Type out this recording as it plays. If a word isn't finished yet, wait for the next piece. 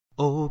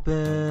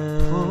open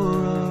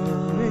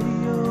for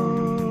radio.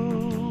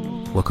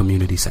 What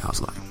community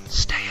sounds like.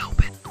 Stay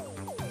open.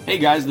 Hey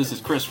guys, this is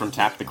Chris from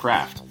Tap the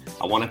Craft.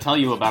 I want to tell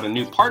you about a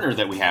new partner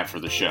that we have for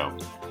the show,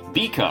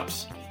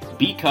 B-Cups.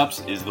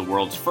 B-Cups is the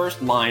world's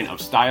first line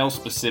of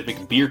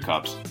style-specific beer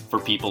cups for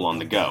people on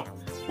the go.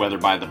 Whether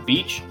by the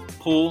beach,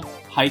 pool,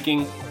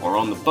 hiking, or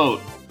on the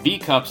boat,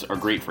 B-Cups are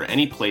great for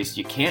any place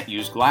you can't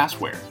use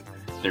glassware.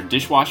 They're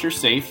dishwasher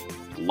safe,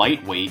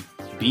 lightweight,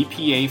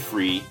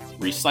 BPA-free,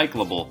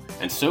 recyclable,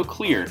 and so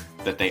clear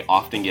that they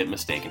often get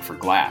mistaken for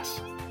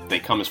glass. They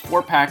come as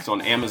 4-packs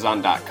on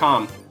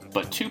Amazon.com,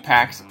 but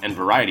 2-packs and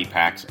variety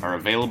packs are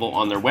available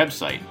on their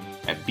website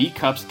at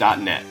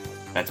bcups.net.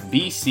 That's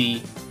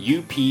bcups.net.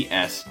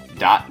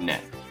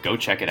 Go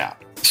check it out.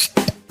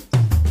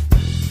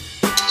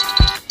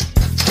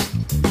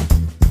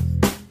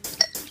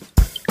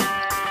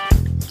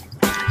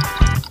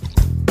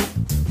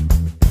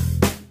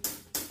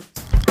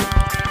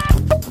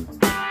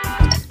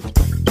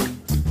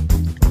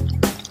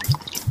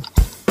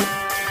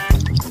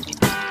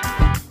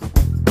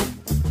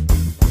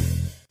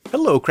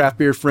 Hello, craft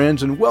beer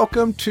friends, and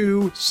welcome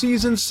to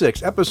Season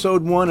 6,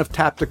 Episode 1 of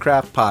Tap the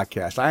Craft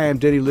Podcast. I am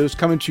Denny Lewis,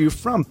 coming to you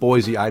from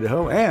Boise,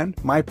 Idaho, and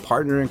my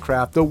partner in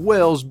craft, the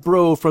Wales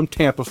Bro from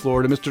Tampa,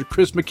 Florida, Mr.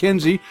 Chris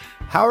McKenzie.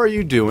 How are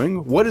you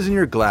doing? What is in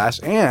your glass?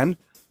 And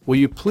will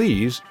you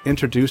please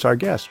introduce our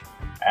guest?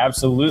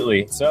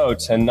 Absolutely. So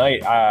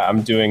tonight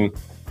I'm doing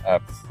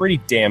pretty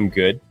damn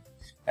good.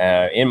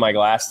 In my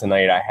glass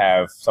tonight I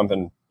have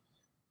something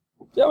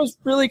I was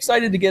really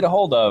excited to get a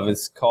hold of.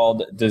 It's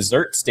called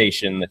Dessert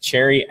Station, the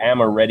Cherry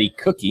Amaretti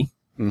Cookie.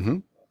 Mm-hmm.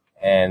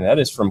 And that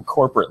is from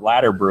Corporate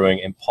Ladder Brewing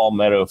in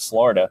Palmetto,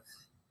 Florida.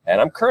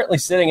 And I'm currently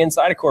sitting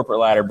inside of Corporate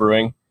Ladder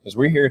Brewing because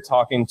we're here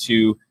talking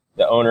to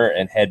the owner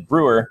and head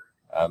brewer,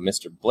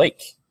 Mr.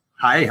 Blake.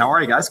 Hi, how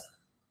are you guys?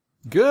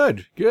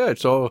 Good.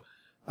 So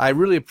I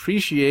really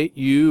appreciate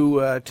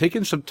you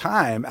taking some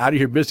time out of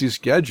your busy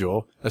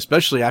schedule,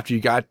 especially after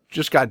you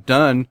just got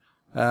done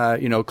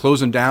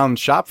closing down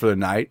shop for the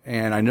night.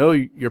 And I know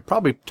you're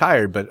probably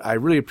tired, but I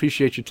really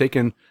appreciate you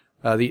taking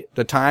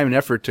the time and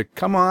effort to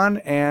come on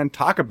and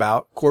talk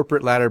about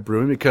Corporate Ladder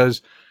Brewing,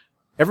 because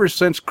ever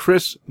since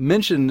Chris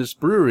mentioned this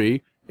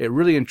brewery, it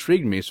really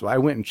intrigued me. So I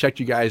went and checked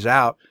you guys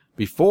out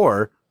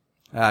before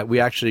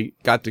we actually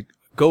got the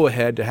go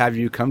ahead to have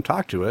you come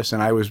talk to us.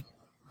 And I was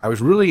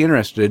really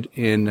interested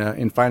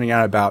in finding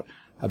out about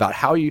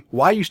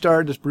why you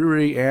started this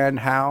brewery and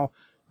how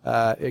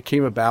it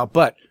came about.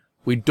 But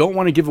we don't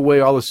want to give away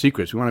all the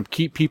secrets. We want to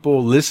keep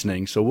people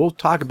listening. So we'll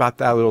talk about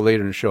that a little later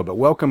in the show. But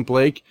welcome,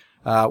 Blake.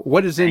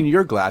 What is in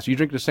your glass? You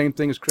drink the same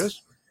thing as Chris?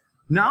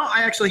 No,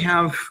 I actually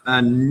have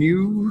a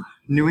new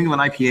New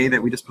England IPA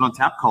that we just put on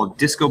tap called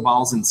Disco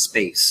Balls in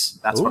Space.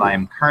 That's what I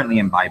am currently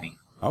imbibing.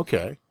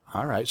 Okay.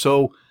 All right.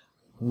 So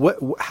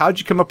how'd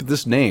you come up with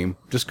this name,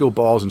 Disco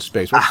Balls in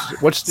Space?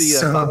 What's the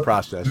thought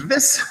process?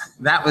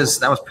 That was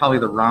probably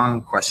the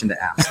wrong question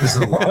to ask. This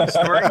is a long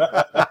story.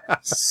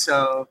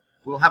 So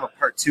we'll have a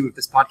part 2 of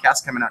this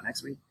podcast coming out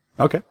next week.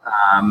 Okay.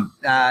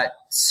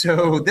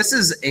 So this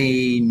is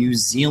a New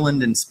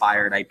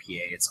Zealand-inspired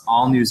IPA. It's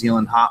all New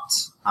Zealand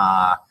hops.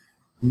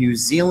 New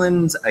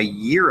Zealand, a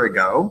year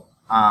ago,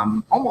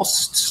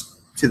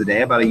 almost to the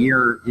day, about a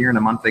year and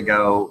a month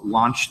ago,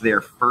 launched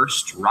their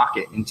first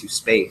rocket into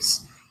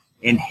space.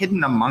 And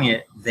hidden among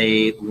it,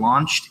 they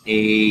launched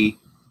a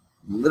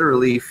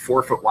literally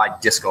 4-foot-wide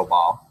disco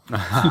ball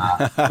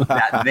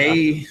that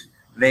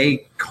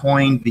they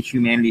coined the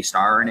Humanity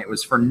Star, and it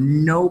was for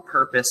no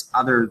purpose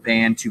other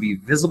than to be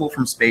visible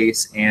from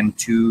space and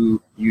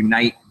to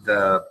unite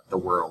the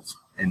world.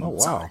 Oh,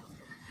 wow.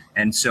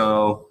 And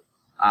so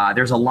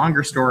there's a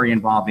longer story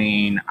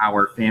involving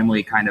our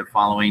family kind of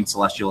following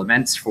celestial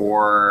events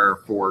for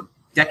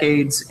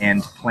decades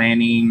and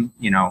planning,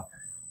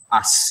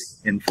 us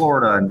in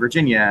Florida and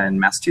Virginia and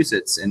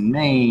Massachusetts and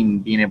Maine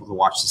being able to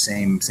watch the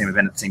same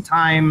event at the same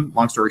time.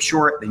 Long story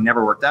short, they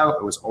never worked out.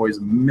 It was always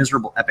a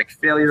miserable, epic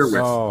failure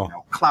with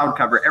cloud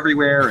cover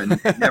everywhere, and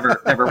it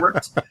never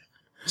worked.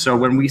 So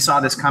when we saw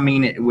this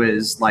coming, it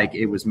was like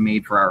it was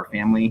made for our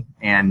family,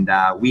 and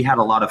we had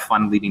a lot of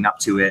fun leading up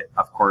to it.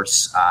 Of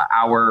course,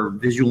 our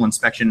visual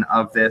inspection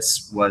of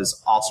this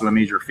was also a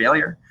major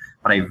failure,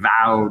 but I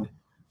vowed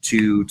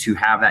to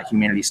have that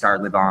Humanity Star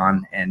live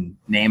on and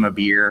name a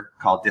beer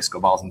called Disco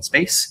Balls in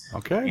Space.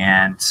 Okay.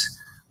 And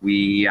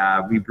we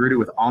brewed it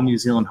with all New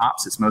Zealand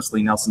hops. It's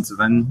mostly Nelson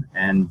Sauvin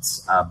and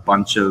a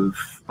bunch of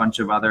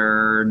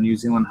other New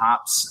Zealand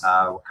hops,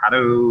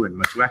 Waikato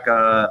and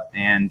Motueka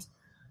and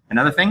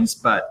other things.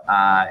 But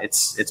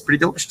it's pretty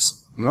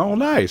delicious. Oh,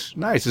 nice.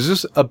 Is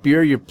this a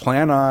beer you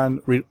plan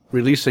on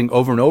releasing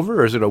over and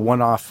over, or is it a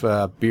one-off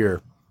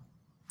beer?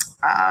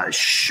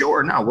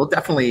 Sure. No, we'll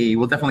definitely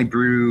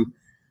brew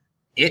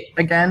it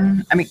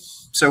again. I mean,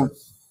 so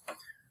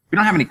we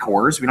don't have any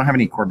cores. We don't have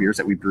any core beers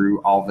that we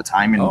brew all the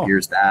time, and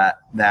beers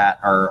that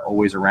are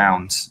always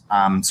around.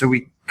 So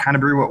we kind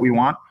of brew what we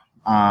want.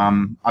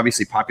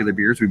 Obviously, popular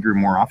beers we brew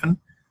more often,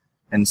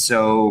 and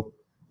so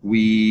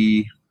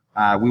we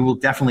we will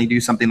definitely do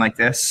something like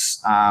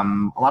this.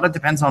 A lot of it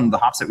depends on the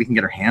hops that we can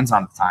get our hands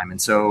on at the time.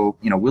 And so,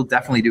 we'll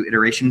definitely do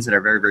iterations that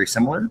are very, very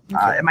similar.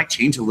 Okay. It might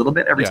change a little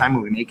bit every time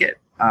when we make it,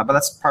 but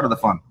that's part of the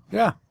fun.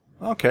 Yeah.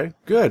 Okay,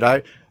 good.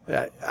 I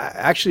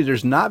actually,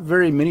 there's not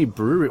very many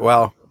breweries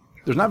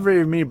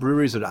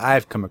that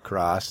I've come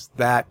across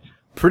that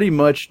pretty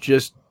much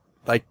just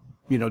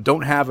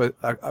don't have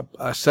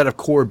a set of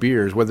core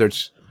beers, whether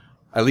it's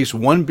at least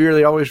one beer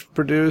they always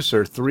produce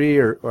or three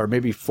or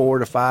maybe 4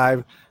 to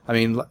 5. I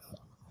mean,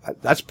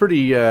 that's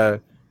pretty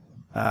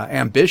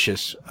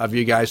ambitious of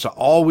you guys to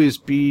always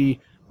be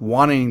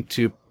wanting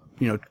to,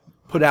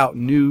 put out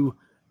new,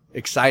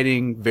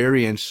 exciting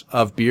variants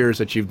of beers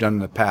that you've done in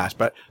the past.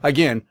 But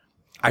again,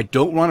 I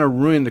don't want to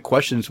ruin the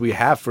questions we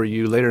have for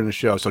you later in the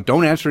show. So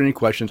don't answer any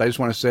questions. I just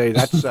want to say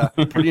that's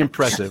pretty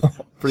impressive.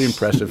 Pretty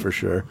impressive for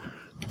sure.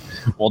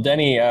 Well,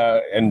 Denny,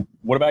 and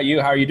what about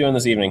you? How are you doing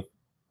this evening?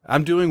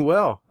 I'm doing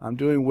well.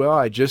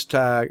 I just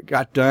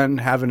got done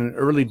having an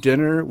early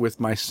dinner with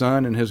my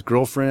son and his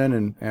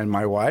girlfriend and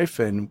my wife,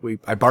 and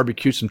I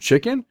barbecued some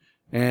chicken.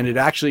 And it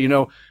actually,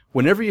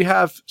 whenever you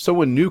have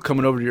someone new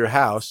coming over to your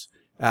house,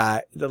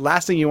 the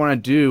last thing you want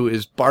to do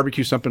is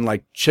barbecue something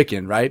like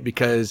chicken, right?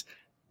 Because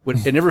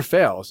it never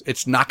fails.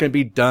 It's not going to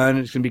be done.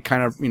 It's going to be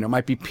kind of,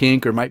 might be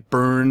pink or might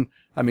burn.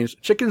 I mean,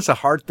 chicken's a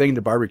hard thing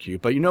to barbecue,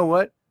 but you know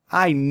what?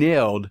 I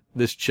nailed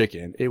this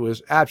chicken. It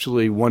was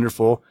absolutely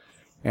wonderful.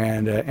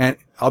 And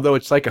although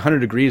it's like 100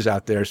 degrees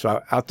out there,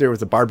 so out there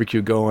with the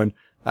barbecue going,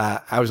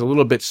 I was a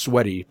little bit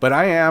sweaty, but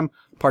I am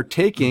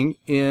partaking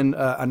in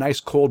a nice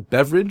cold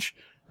beverage.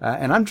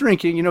 And I'm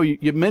drinking,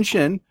 you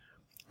mentioned,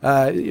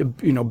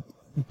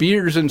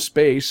 beers in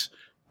space.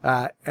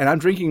 And I'm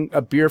drinking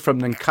a beer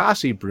from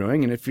Ninkasi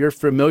Brewing. And if you're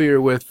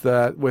familiar with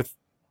their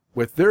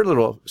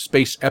little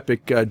space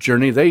epic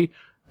journey, they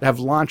have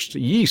launched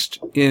yeast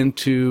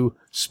into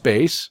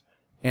space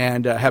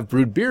and have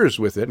brewed beers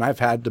with it. And I've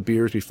had the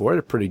beers before.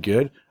 They're pretty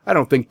good. I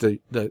don't think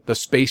the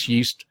space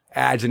yeast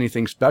adds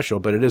anything special,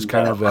 but it is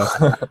kind of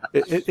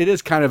it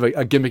is kind of a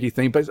gimmicky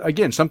thing. But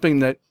again, something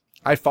that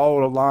I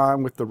followed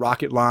along with the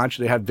rocket launch.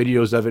 They had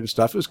videos of it and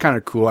stuff. It was kind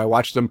of cool. I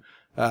watched them.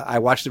 I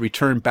watched the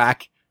return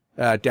back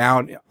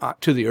down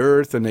to the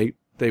earth, and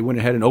they went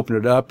ahead and opened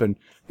it up, and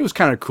it was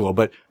kind of cool.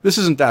 But this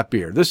isn't that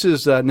beer. This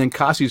is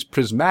Ninkasi's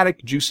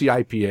Prismatic Juicy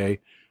IPA.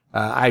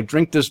 I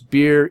drink this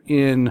beer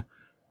in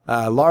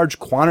large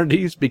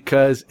quantities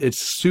because it's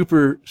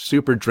super,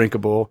 super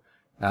drinkable.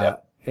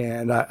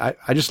 And I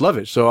just love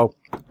it. So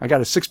I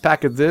got a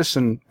 6-pack of this,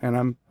 and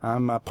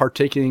I'm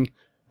partaking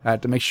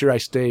to make sure I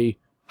stay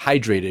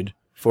hydrated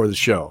for the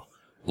show.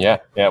 Yeah.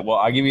 Well,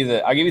 I'll give you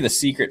the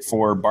secret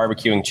for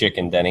barbecuing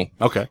chicken, Denny.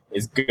 Okay.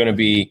 It's going to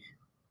be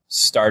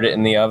start it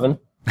in the oven,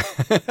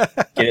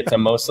 get it to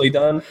mostly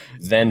done,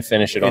 then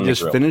finish it on the grill.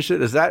 Just finish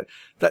it? Is that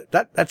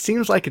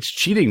seems like it's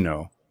cheating,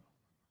 though.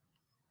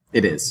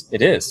 It is.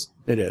 It is.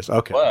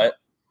 Okay. But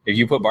if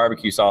you put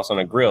barbecue sauce on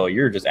a grill,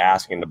 you're just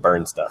asking to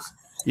burn stuff.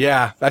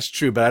 Yeah, that's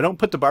true. But I don't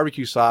put the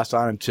barbecue sauce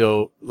on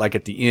until like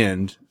at the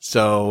end.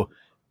 So,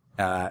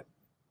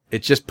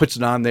 it just puts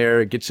it on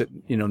there. It gets it,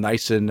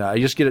 nice and, I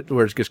just get it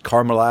where it gets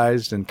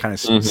caramelized and kind of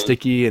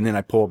sticky, and then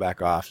I pull it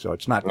back off. So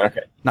it's not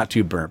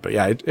too burnt, but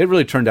yeah, it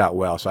really turned out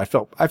well. So I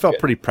felt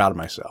pretty proud of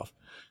myself.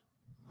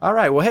 All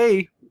right. Well,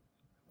 hey,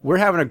 we're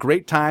having a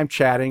great time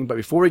chatting, but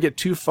before we get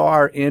too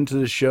far into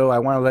the show, I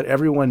want to let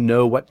everyone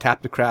know what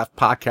Tap the Craft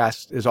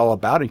podcast is all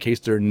about in case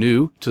they're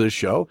new to the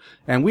show.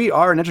 And we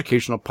are an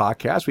educational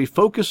podcast. We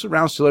focus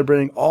around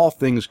celebrating all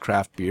things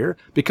craft beer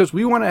because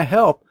we want to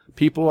help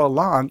people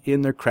along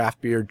in their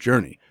craft beer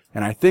journey.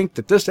 And I think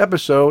that this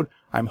episode,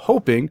 I'm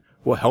hoping,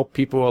 will help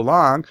people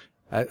along,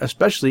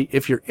 especially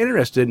if you're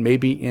interested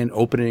maybe in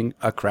opening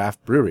a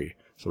craft brewery.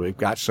 So we've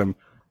got some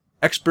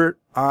expert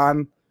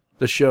on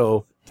the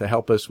show to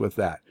help us with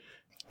that.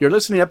 You're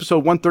listening to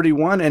episode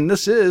 131, and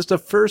this is the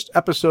first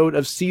episode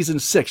of season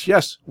 6.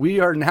 Yes, we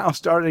are now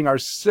starting our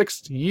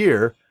 6th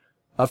year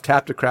of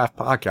Tap the Craft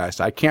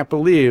podcast. I can't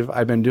believe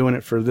I've been doing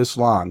it for this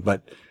long,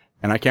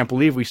 and I can't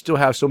believe we still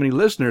have so many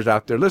listeners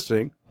out there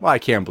listening. Well, I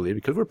can't believe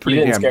it because we're pretty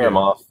damn good. You didn't scare them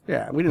off.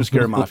 Yeah, we didn't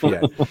scare them off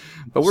yet.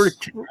 But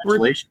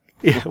Congratulations.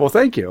 Yeah, well,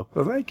 thank you.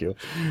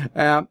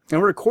 And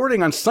we're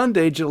recording on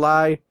Sunday,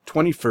 July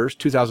 21st,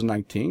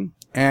 2019.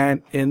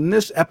 And in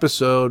this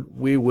episode,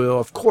 we will,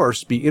 of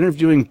course, be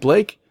interviewing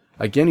Blake.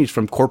 Again, he's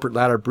from Corporate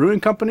Ladder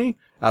Brewing Company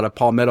out of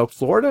Palmetto,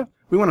 Florida.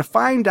 We want to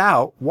find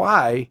out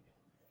why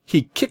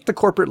he kicked the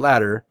corporate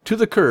ladder to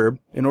the curb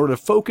in order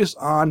to focus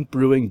on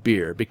brewing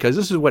beer, because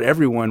this is what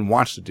everyone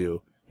wants to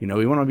do.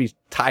 We want to be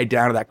tied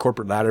down to that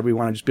corporate ladder. We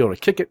want to just be able to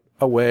kick it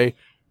away,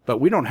 but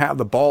we don't have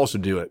the balls to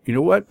do it. You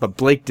know what? But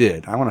Blake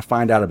did. I want to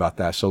find out about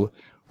that. So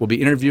we'll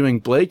be interviewing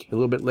Blake a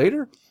little bit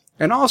later.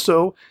 And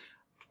also,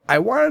 I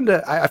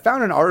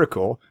found an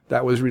article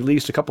that was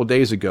released a couple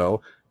days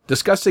ago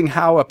discussing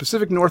how a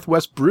Pacific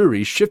Northwest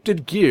brewery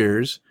shifted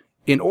gears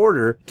in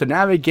order to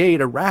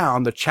navigate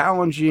around the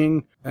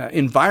challenging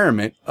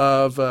environment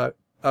of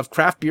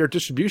craft beer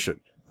distribution.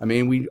 I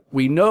mean,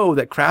 we know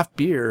that craft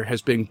beer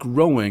has been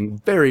growing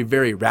very,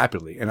 very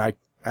rapidly. And I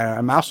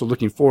I'm also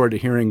looking forward to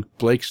hearing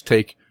Blake's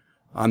take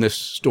on this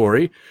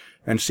story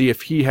and see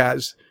if he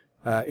has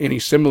any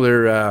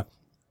similar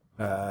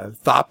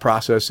thought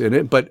process in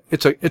it. But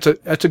it's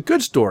a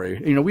good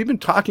story. You know, we've been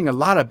talking a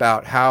lot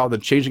about how the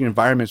changing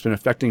environment's been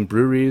affecting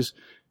breweries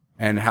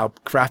and how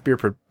craft beer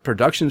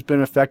production's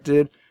been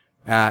affected.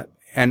 And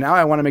now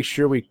I want to make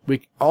sure we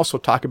also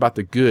talk about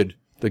the good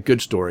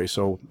story.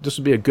 So this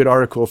would be a good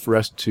article for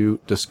us to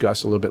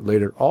discuss a little bit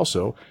later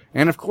also.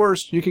 And of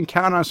course, you can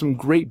count on some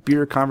great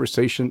beer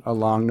conversation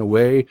along the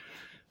way.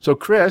 So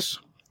Chris,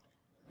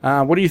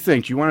 what do you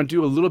think? Do you want to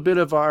do a little bit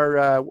of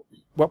our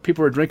what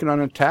people are drinking on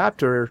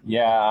Untapped, or?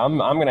 Yeah, I'm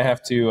going to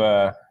have to,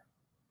 well,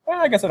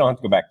 I guess I don't have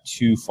to go back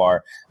too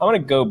far. I'm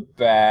going to go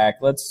back.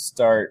 Let's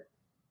start,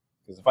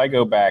 because if I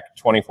go back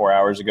 24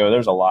 hours ago,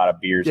 there's a lot of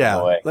beers in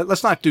the way.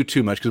 Let's not do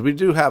too much, because we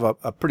do have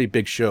a pretty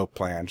big show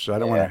planned, so I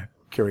don't want to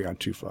carry on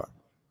too far.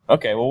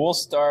 Okay, well, we'll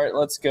start.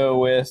 Let's go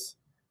with,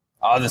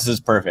 this is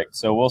perfect.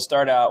 So we'll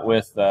start out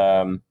with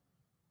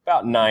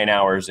about 9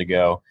 hours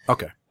ago.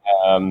 Okay.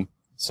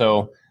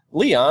 So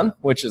Leon,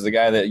 which is the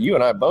guy that you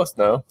and I both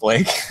know,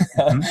 Blake,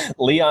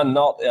 Leon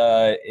Nault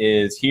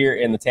is here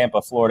in the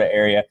Tampa, Florida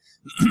area,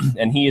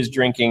 and he is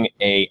drinking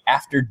a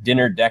After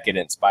Dinner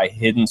Decadence by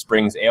Hidden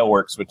Springs Ale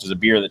Works, which is a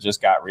beer that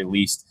just got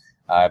released,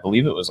 I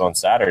believe it was on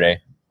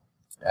Saturday,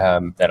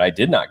 that I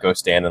did not go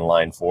stand in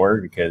line for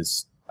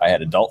because I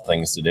had adult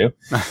things to do.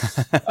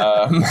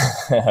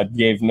 I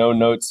gave no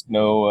notes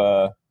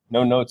or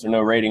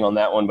no rating on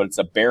that one, but it's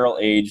a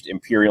barrel-aged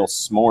Imperial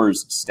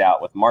S'mores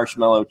Stout with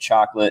marshmallow,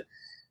 chocolate,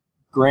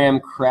 graham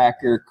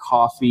cracker,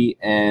 coffee,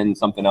 and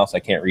something else I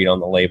can't read on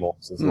the label,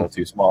 so it's a little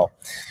too small.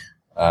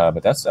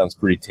 But that sounds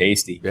pretty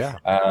tasty.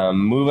 Yeah.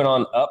 Moving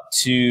on up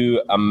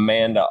to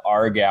Amanda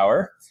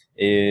Argauer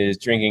is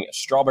drinking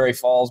Strawberry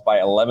Falls by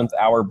 11th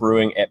Hour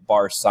Brewing at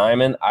Bar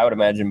Simon. I would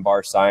imagine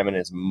Bar Simon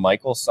is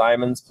Michael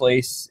Simon's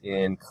place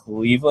in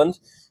Cleveland.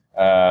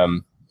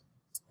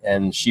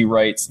 And she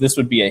writes, this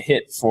would be a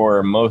hit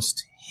for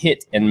most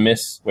hit and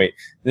miss. Wait,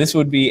 this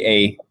would be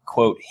a,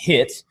 quote,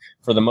 hit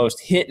for the most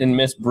hit and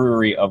miss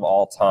brewery of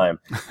all time.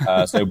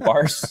 So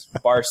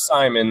Bar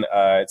Simon,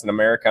 it's an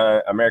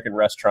American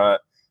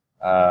restaurant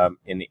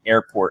in the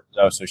airport.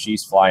 Oh, so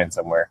she's flying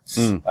somewhere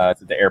to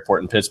the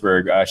airport in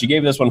Pittsburgh. She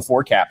gave this one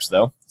 4 caps,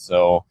 though.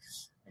 So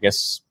I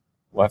guess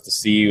we'll have to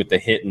see what the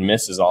hit and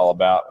miss is all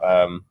about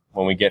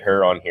when we get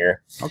her on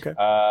here. Okay.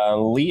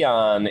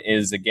 Leon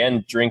is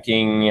again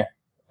drinking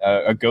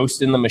a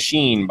Ghost in the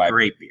Machine by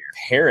Great beer.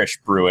 Parish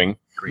Brewing.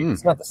 Great.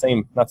 It's not the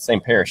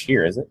same Parish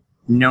here, is it?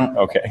 No.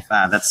 Okay.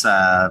 That's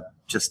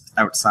just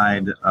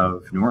outside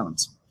of New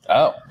Orleans.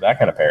 Oh, that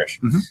kind of parish.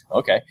 Mhm.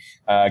 Okay.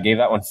 Gave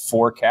that one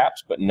 4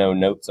 caps, but no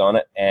notes on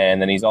it.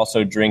 And then he's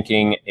also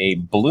drinking a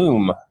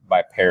Bloom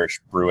by Parish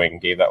Brewing.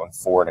 Gave that one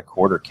 4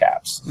 1/4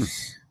 caps.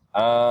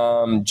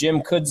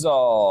 Jim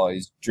Kudzall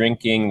is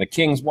drinking The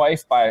King's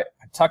Wife by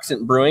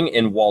Patuxent Brewing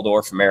in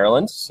Waldorf,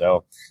 Maryland.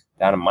 So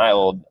down in my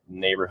old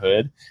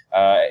neighborhood.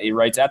 He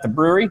writes, at the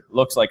brewery,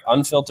 looks like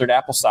unfiltered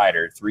apple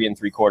cider, 3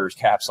 3/4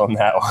 caps on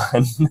that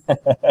one.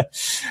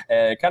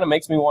 It kind of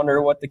makes me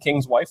wonder what The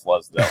King's Wife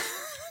was, though.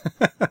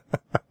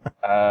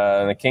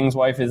 The King's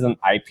Wife is an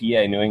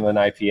IPA, New England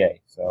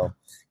IPA. So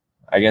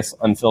I guess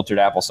unfiltered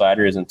apple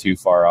cider isn't too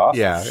far off.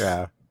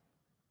 Yeah.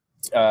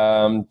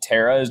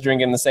 Tara is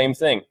drinking the same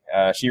thing.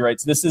 She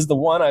writes, this is the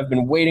one I've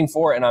been waiting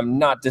for, and I'm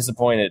not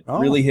disappointed. Oh.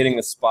 Really hitting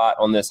the spot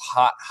on this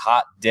hot,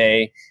 hot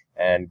day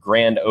and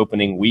grand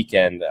opening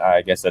weekend.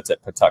 I guess that's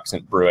at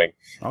Patuxent Brewing.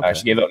 Okay.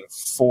 She gave it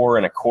 4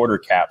 1/4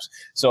 caps.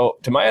 So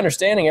to my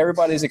understanding,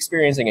 everybody's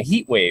experiencing a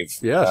heat wave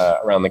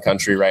around the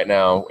country right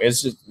now.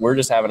 We're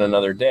just having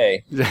another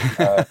day.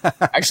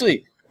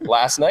 Actually,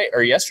 last night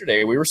or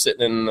yesterday, we were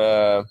sitting in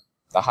the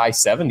high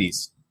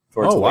 70s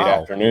towards the late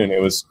afternoon.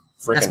 It was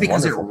freaking That's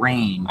because wonderful. it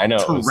rained. I know.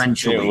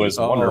 Torrentially. It was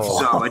wonderful.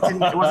 So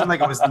it wasn't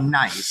like it was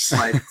nice.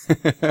 Like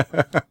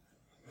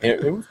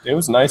It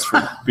was nice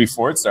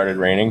before it started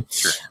raining.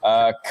 Sure.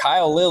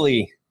 Kyle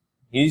Lilly,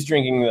 he's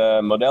drinking the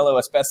Modelo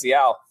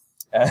Especial.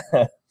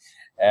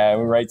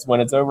 He writes,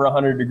 when it's over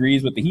 100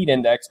 degrees with the heat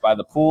index by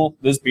the pool,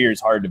 this beer is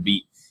hard to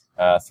beat.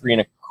 3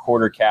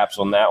 1/4 caps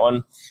on that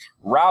one.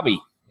 Robbie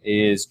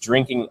is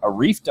drinking a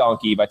Reef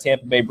Donkey by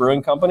Tampa Bay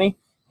Brewing Company.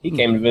 He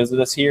came to visit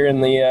us here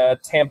in the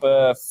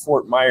Tampa,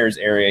 Fort Myers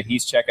area.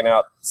 He's checking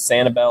out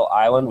Sanibel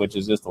Island, which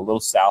is just a little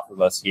south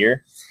of us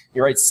here. He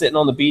writes, sitting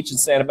on the beach in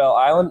Sanibel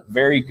Island,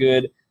 very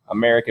good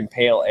American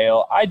Pale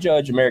Ale. I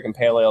judge American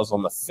Pale Ales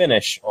on the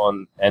finish,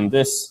 and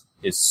this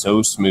is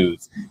so smooth.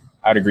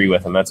 I'd agree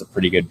with him. That's a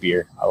pretty good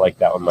beer. I like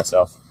that one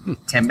myself.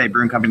 Tampa Bay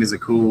Brewing Company is a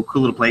cool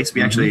little place.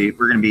 We're going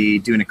to be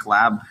doing a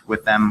collab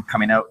with them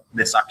coming out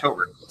this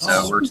October.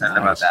 So we're excited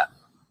about that.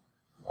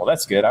 Well,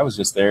 that's good. I was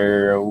just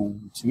there 2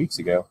 weeks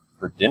ago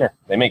for dinner.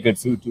 They make good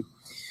food, too.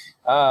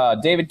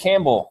 David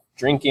Campbell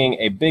drinking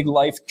a Big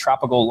Life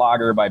Tropical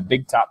Lager by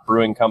Big Top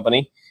Brewing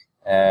Company.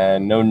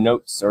 And no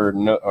notes or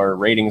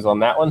ratings on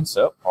that one.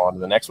 So on to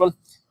the next one.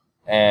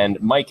 And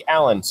Mike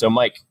Allen. So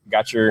Mike,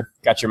 got your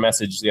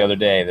message the other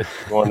day that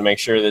we wanted to make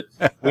sure that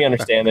we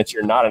understand that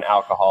you're not an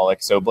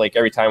alcoholic. So Blake,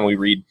 every time we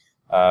read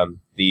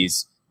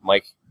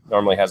Mike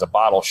normally has a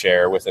bottle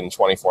share within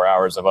 24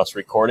 hours of us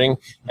recording,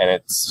 and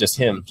it's just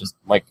him, just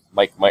Mike,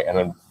 and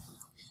then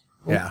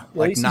Yeah, at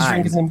least he's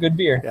drinking some good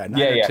beer. Yeah,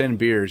 9 or 10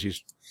 beers.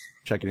 He's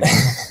checking in.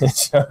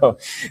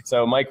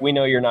 So Mike, we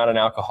know you're not an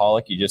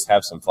alcoholic. You just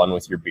have some fun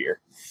with your beer.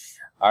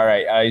 All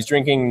right, he's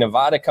drinking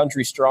Nevada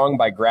Country Strong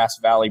by Grass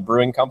Valley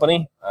Brewing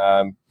Company.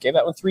 Gave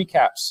that one 3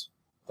 caps.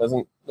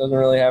 Doesn't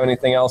really have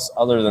anything else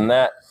other than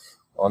that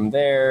on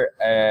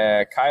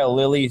there. Kyle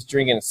Lilly is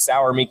drinking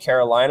Sour Me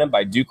Carolina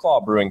by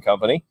Duclaw Brewing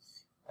Company.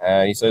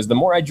 He says, the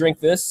more I drink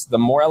this, the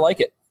more I like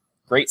it.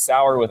 Great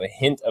sour with a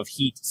hint of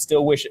heat.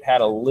 Still wish it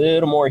had a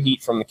little more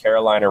heat from the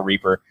Carolina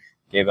Reaper.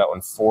 Gave that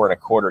one 4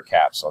 1/4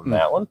 caps on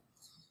that one.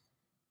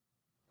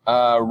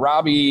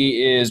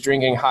 Robbie is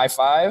drinking High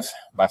Five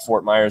by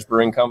Fort Myers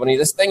Brewing Company.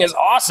 This thing is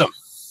awesome.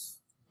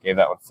 Gave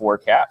that one 4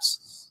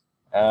 caps.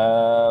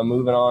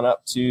 Moving on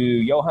up to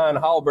Johan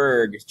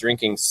Hallberg,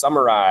 drinking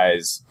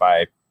Summerize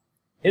by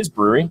his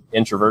brewery,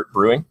 Introvert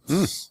Brewing.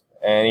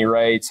 And he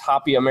writes,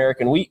 hoppy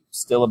American wheat,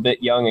 still a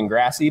bit young and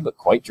grassy, but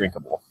quite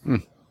drinkable.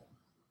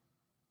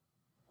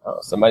 Oh,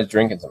 somebody's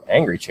drinking some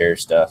Angry Chair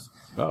stuff.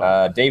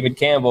 David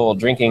Campbell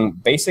drinking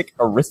Basic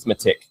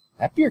Arithmetic.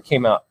 That beer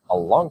came out a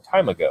long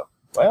time ago.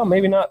 Well,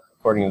 maybe not,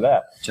 according to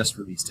that. Just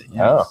released it,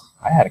 yeah. Oh,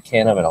 I had a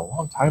can of it a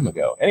long time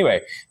ago.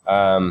 Anyway,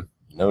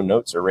 no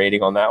notes or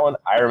rating on that one.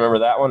 I remember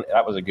that one.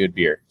 That was a good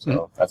beer.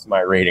 So that's my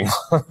rating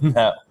on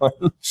that one.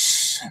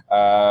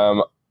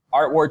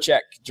 Art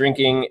Warcheck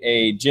drinking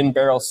a Gin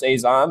Barrel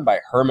Saison by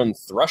Herman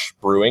Thrush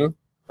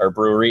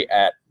Brewery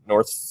at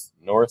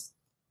North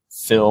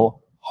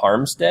Phil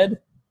Harmstead.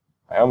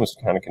 I almost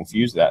kind of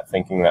confused that,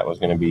 thinking that was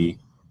going to be,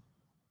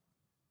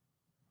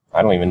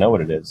 I don't even know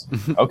what it is.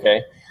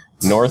 Okay.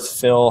 North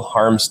Phil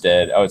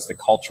Harmstead. Oh, it's the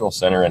Cultural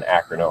Center in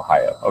Akron,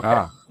 Ohio.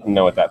 Okay. Didn't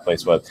know what that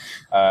place was.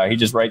 He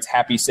just writes,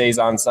 happy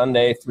Saison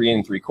Sunday,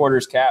 3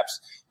 3/4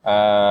 caps.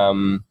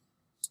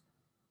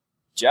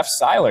 Jeff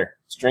Seiler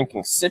is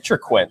drinking Citra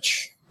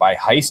Quench by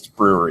Heist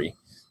Brewery.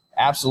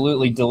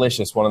 Absolutely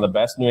delicious. One of the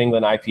best New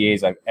England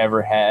IPAs I've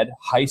ever had.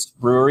 Heist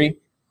Brewery.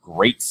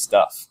 Great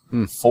stuff.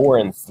 4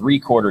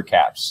 3/4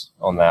 caps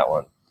on that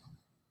one.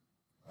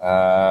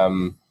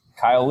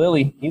 Kyle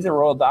Lilly, he's at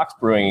Royal Docks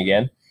Brewing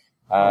again.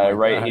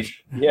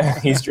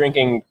 He's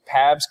drinking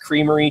Pabst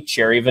Creamery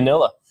Cherry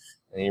Vanilla.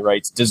 And he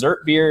writes,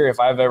 dessert beer if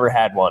I've ever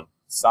had one.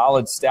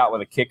 Solid stout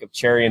with a kick of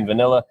cherry and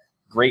vanilla.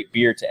 Great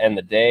beer to end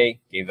the day.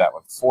 Gave that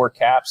one 4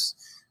 caps.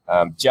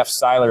 Jeff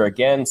Seiler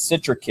again,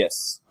 Citra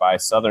Kiss by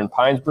Southern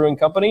Pines Brewing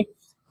Company.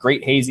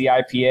 Great hazy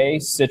IPA,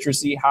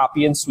 citrusy,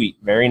 hoppy, and sweet.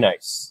 Very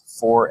nice.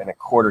 4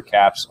 1/4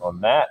 caps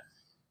on that.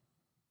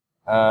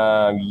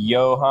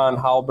 Johan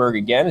Hallberg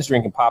again is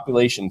drinking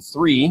Population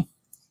 3,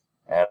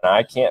 and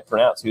I can't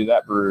pronounce who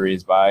that brewery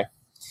is by.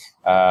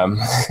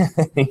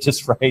 He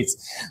just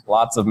writes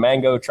lots of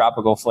mango,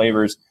 tropical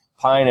flavors,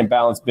 pine, and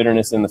balanced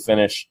bitterness in the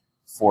finish.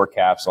 4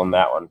 caps on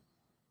that one.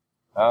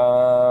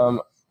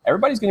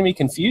 Everybody's going to be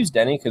confused,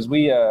 Denny, because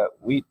we're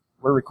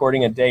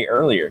recording a day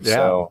earlier. Yeah,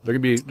 so they're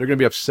gonna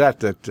be upset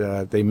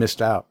that they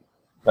missed out.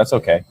 That's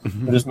okay.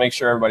 We'll just make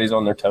sure everybody's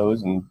on their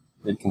toes and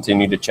they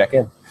continue to check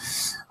in.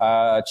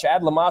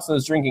 Chad Lamassa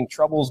is drinking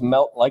Troubles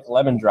Melt Like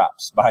Lemon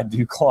Drops by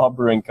Duclaw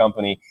Brewing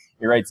Company.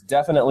 He writes,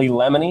 definitely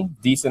lemony,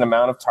 decent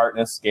amount of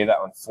tartness. Gave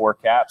that one 4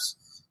 caps.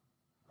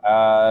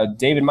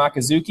 David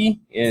Makazuki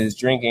is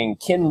drinking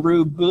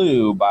Kinru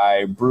Blue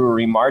by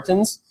Brewery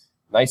Martins.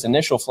 Nice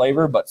initial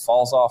flavor, but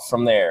falls off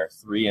from there.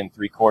 3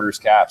 3/4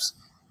 caps.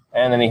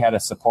 And then he had a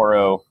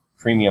Sapporo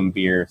premium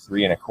beer,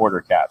 3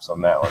 1/4 caps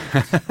on that one.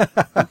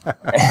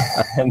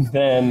 And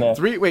then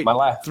 3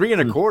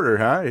 1/4,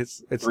 huh?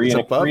 It's 3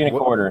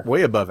 1/4.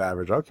 Way above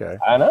average. Okay.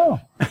 I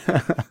know.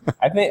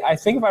 I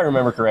think if I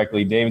remember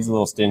correctly, David's a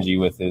little stingy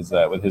with his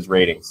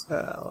ratings.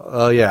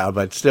 Yeah,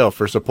 but still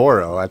for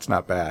Sapporo, that's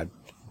not bad.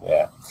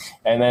 Yeah.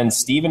 And then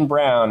Stephen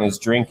Brown is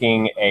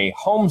drinking a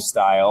home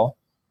style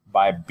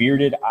by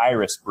Bearded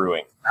Iris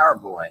Brewing. Our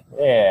boy.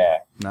 Yeah.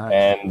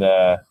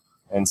 Nice.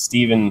 And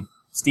Stephen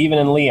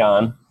and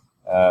Leon,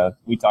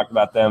 we talked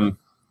about them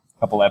a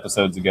couple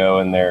episodes ago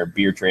in their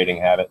beer trading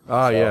habit.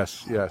 Oh,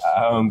 yes.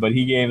 But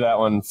he gave that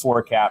one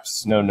 4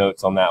 caps, no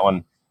notes on that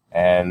one.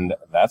 And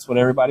that's what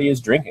everybody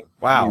is drinking.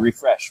 Wow. You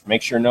refresh.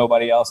 Make sure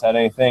nobody else had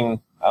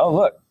anything. Oh,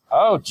 look.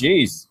 Oh,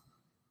 geez.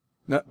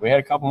 No. We had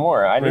a couple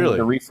more. I needed Really?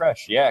 to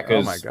refresh. Yeah,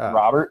 because Oh, my God.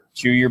 Robert,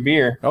 chew your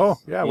beer. Oh,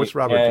 yeah. What's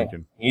Robert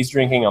drinking? He's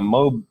drinking a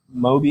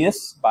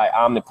Mobius by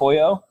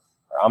Omnipollo.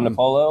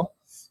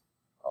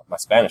 Oh, my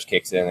Spanish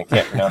kicks in. I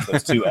can't pronounce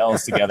those 2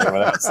 L's together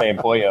without saying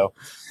pollo.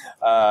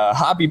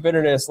 Hoppy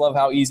bitterness. Love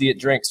how easy it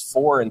drinks.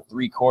 4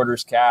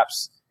 3/4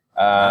 caps.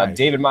 Nice.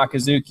 David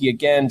Makazuki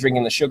again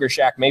drinking the Sugar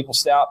Shack Maple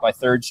Stout by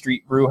 3rd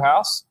Street Brew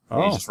House.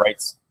 And he just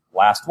writes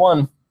last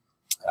one.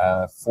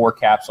 4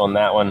 caps on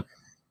that one.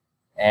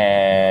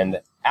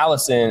 And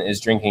Allison is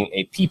drinking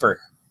a Peeper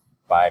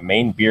by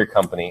Maine Beer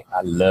Company.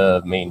 I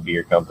love Maine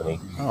Beer Company.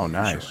 Oh,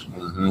 nice.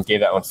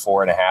 Gave that one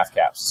 4 1/2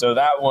 caps. So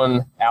that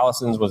one,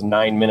 Allison's, was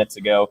 9 minutes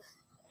ago,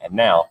 and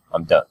now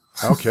I'm done.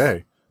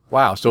 Okay.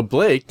 Wow. So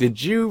Blake,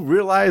 did you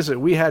realize that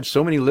we had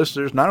so many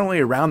listeners, not only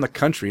around the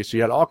country, so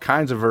you had all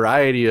kinds of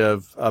variety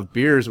of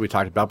beers we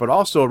talked about, but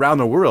also around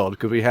the world,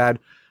 because we had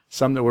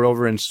some that were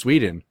over in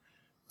Sweden.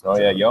 Oh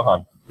yeah,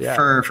 Johan. Yeah.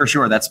 For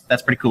sure. That's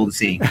pretty cool to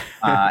see.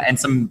 And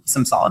some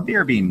solid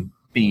beer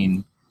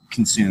being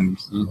consumed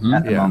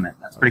at the moment.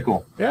 That's pretty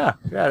cool. Yeah,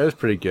 that is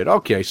pretty good.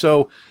 Okay,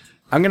 so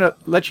I'm going to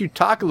let you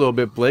talk a little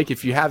bit, Blake,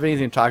 if you have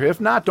anything to talk about.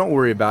 If not, don't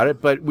worry about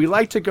it. But we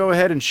like to go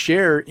ahead and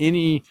share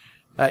any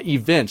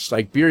events,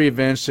 like beer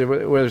events,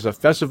 whether it's a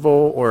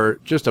festival or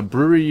just a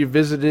brewery you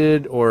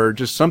visited or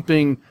just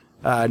something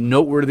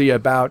noteworthy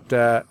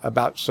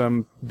about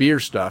some beer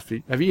stuff.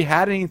 Have you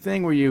had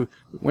anything where you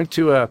went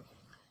to a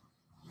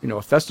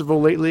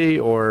festival lately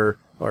or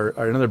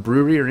another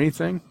brewery or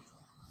anything?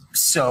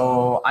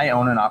 So I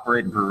own and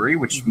operate a brewery,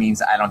 which means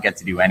I don't get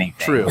to do anything.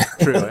 True.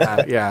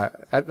 Yeah,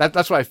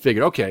 that's what I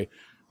figured. Okay,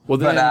 well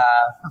then.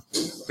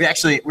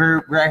 But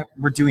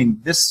we're doing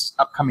this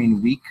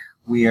upcoming week.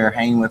 We are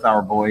hanging with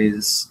our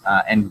boys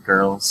and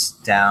girls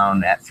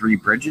down at Three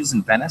Bridges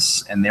in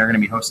Venice, and they're going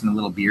to be hosting a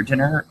little beer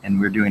dinner, and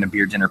we're doing a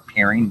beer dinner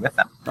pairing with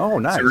them. Oh,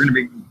 nice! So we're going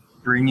to be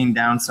bringing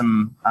down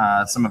some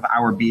of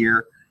our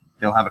beer.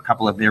 They'll have a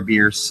couple of their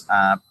beers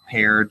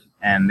paired,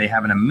 and they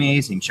have an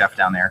amazing chef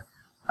down there.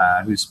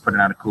 Who's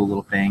putting out a cool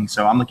little thing.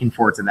 So I'm looking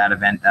forward to that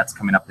event that's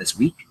coming up this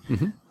week.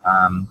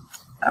 Mm-hmm.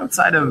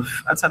 Outside of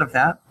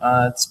that,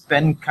 it's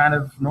been kind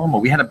of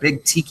normal. We had a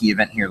big tiki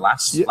event here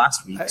last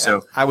week.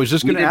 So I was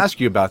just going to ask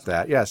you about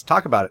that. Yes,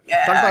 talk about it.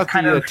 Yeah, talk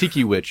about the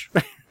Tiki Witch.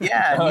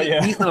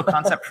 Neat little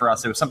concept for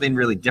us. It was something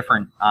really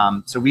different.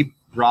 So we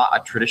brought a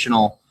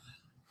traditional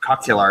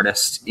cocktail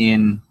artist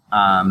in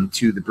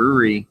to the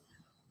brewery,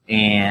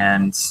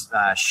 and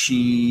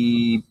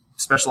she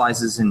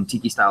specializes in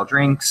tiki style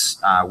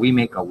drinks. We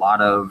make a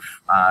lot of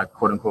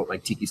quote unquote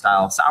like tiki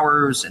style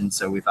sours, and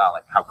so we thought,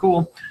 like, how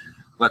cool,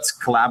 let's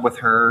collab with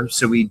her.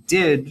 So we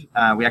did.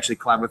 We actually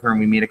collabed with her, and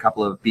we made a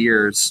couple of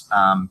beers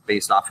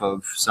based off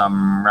of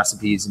some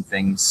recipes and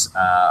things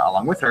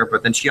along with her.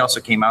 But then she also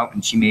came out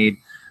and she made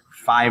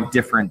 5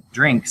 different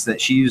drinks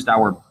that she used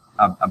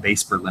a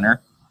base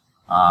Berliner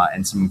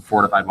and some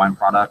fortified wine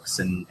products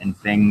and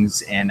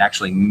things, and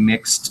actually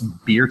mixed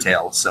beer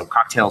tails, so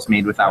cocktails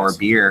made with our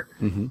beer.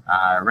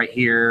 Right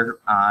here,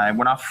 I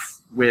went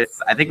off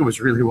with, I think it was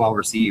really well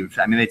received.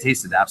 I mean, they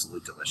tasted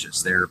absolutely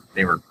delicious.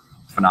 They were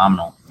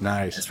phenomenal.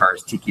 Nice. As far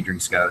as tiki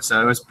drinks go.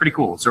 So it was pretty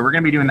cool. So we're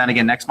going to be doing that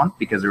again next month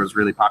because it was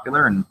really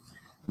popular, and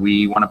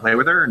we want to play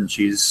with her, and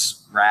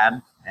she's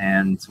rad,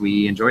 and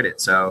we enjoyed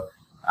it. So,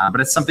 but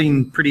it's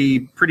something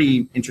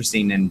pretty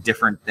interesting and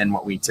different than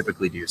what we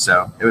typically do.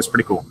 So it was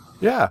pretty cool.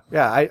 Yeah.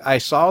 I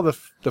saw the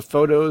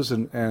photos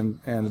and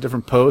the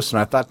different posts, and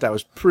I thought that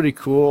was pretty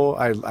cool.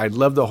 I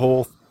love the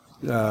whole,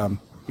 the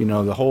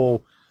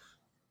whole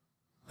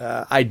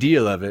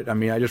idea of it. I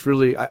mean, I just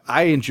really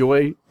I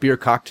enjoy beer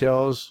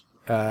cocktails,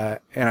 and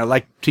I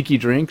like tiki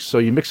drinks. So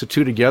you mix the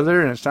two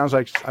together, and it sounds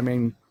like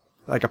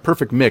a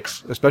perfect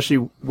mix, especially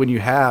when you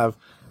have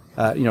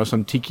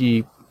some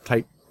tiki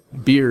type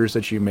beers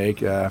that you make.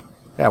 Yeah,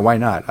 why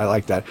not? I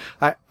like that.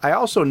 I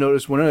also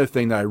noticed one other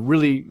thing that I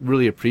really,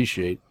 really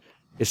appreciate.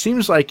 It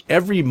seems like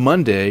every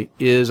Monday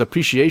is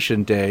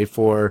Appreciation Day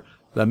for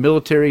the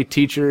military,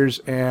 teachers,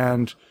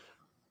 and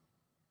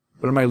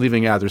what am I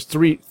leaving out? There's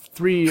three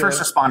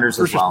first responders.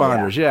 First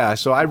responders, yeah.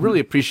 So I really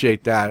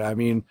appreciate that. I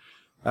mean,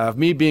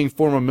 me being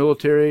former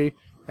military,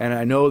 and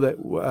I know that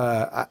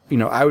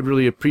I would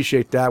really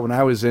appreciate that when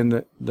I was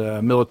in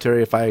the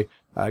military. If I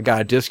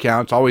got a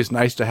discount, it's always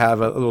nice to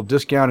have a little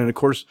discount. And of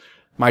course,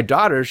 my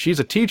daughter, she's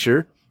a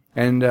teacher.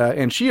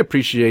 And she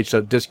appreciates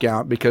a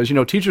discount because,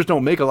 teachers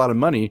don't make a lot of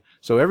money.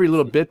 So every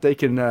little bit they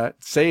can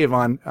save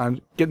on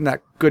getting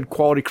that good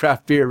quality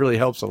craft beer really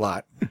helps a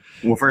lot.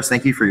 Well, first,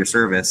 thank you for your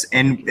service.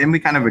 And we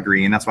kind of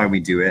agree, and that's why we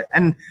do it.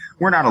 And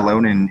we're not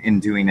alone in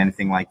doing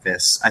anything like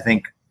this. I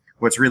think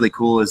what's really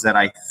cool is that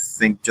I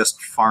think just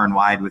far and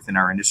wide within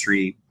our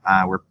industry,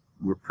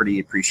 we're pretty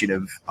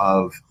appreciative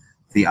of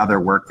the other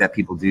work that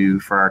people do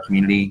for our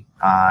community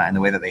and the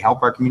way that they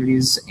help our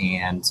communities.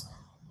 And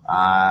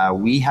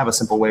we have a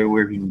simple way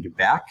where we can give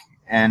back.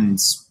 And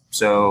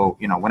so,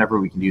 whenever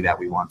we can do that,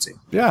 we want to.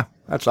 Yeah,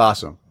 that's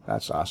awesome.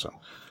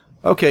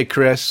 Okay,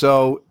 Chris.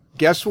 So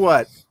guess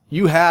what?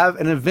 You have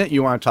an event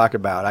you want to talk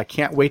about. I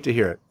can't wait to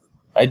hear it.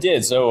 I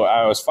did. So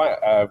I was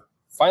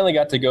finally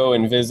got to go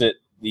and visit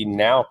the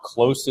now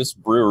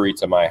closest brewery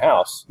to my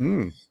house,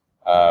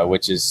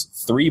 which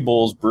is Three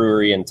Bulls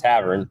Brewery and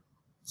Tavern.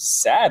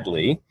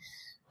 Sadly,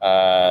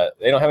 they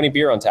don't have any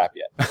beer on tap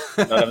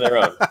yet. None of their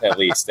own, at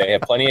least. They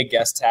have plenty of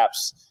guest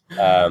taps,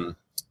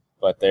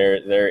 but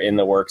they're in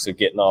the works of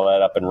getting all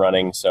that up and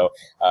running. So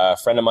a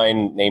friend of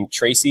mine named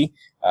Tracy,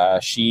 her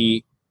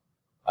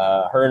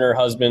and her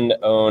husband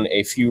own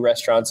a few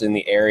restaurants in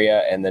the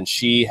area, and then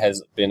she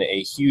has been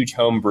a huge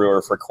home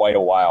brewer for quite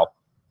a while.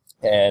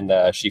 And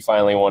she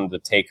finally wanted to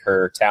take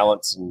her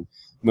talents and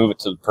move it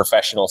to the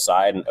professional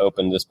side and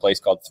open this place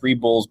called Three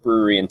Bulls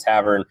Brewery and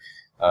Tavern,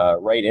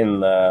 right in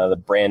the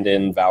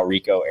Brandon,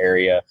 Valrico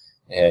area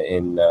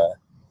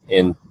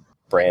in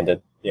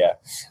Brandon. Yeah.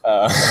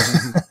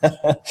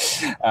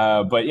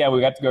 But yeah, we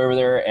got to go over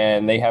there,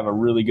 and they have a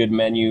really good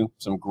menu,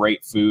 some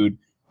great food,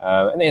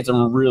 and they had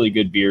some really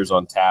good beers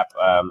on tap.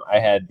 I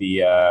had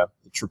the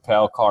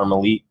Triple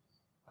Carmelite.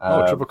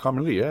 Triple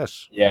Carmelite,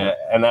 yes. Yeah,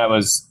 and that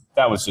was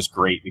just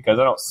great because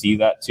I don't see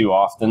that too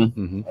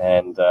often,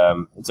 and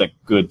it's a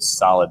good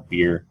solid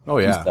beer. Oh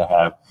yeah, just to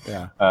have.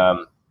 Yeah.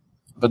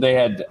 But they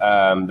had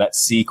that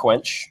Sea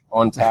Quench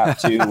on tap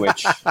too,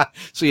 which.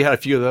 So you had a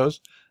few of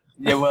those.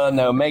 Yeah, well,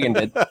 no, Megan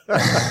did, and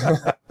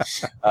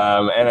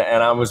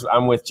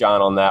I'm with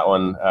John on that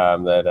one.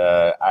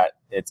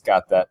 It's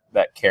got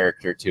that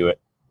character to it,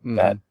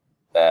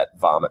 that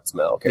vomit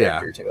smell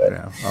character to it.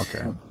 Yeah.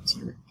 Okay.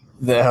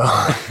 No,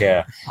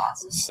 yeah.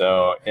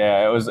 So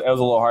yeah, it was a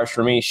little harsh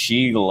for me.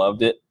 She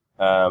loved it,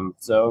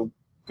 so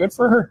good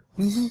for her.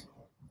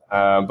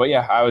 But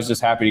yeah, I was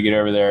just happy to get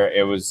over there.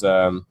 It was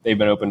they've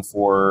been open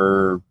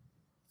for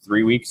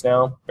 3 weeks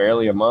now,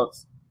 barely a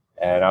month.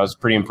 And I was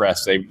pretty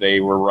impressed.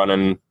 They were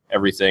running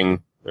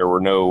everything. There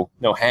were no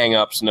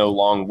hang-ups, no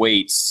long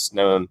waits,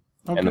 and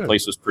the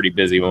place was pretty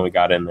busy when we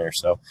got in there.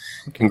 So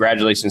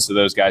congratulations to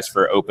those guys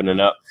for opening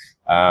up.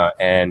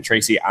 And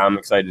Tracy, I'm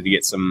excited to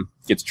get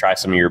to try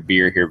some of your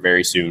beer here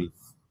very soon.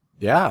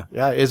 Yeah.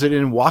 Is it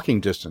in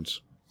walking distance?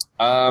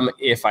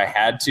 If I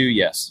had to,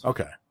 yes.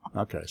 Okay.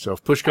 So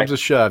if push comes to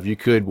shove, you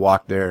could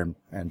walk there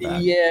and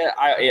back. Yeah,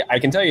 I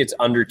can tell you it's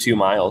under 2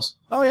 miles.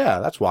 Oh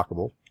yeah, that's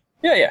walkable.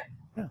 Yeah.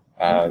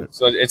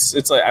 So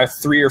it's like I have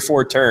 3 or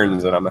 4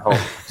 turns and I'm at home.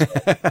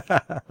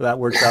 That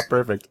works out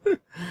perfect.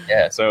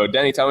 Yeah. So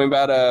Denny, tell me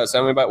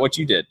about what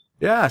you did.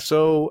 Yeah.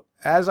 So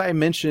as I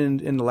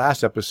mentioned in the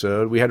last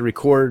episode, we had to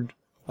record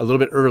a little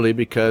bit early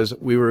because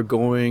we were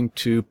going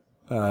to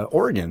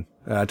Oregon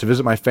to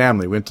visit my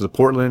family. We went to the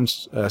Portland,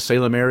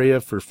 Salem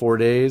area for 4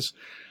 days,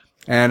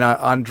 and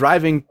on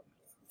driving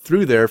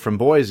through there from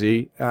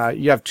Boise,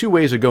 you have 2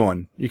 ways of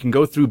going. You can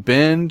go through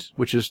Bend,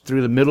 which is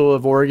through the middle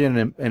of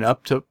Oregon and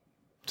up to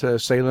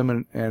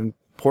Salem and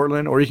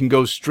Portland, or you can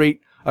go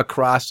straight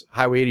across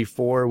Highway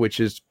 84, which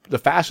is the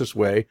fastest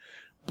way.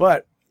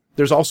 But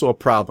there's also a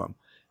problem.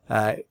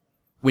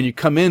 When you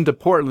come into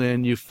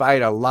Portland, you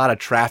fight a lot of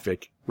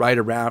traffic right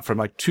around from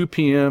like 2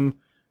 p.m.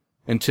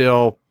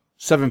 until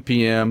 7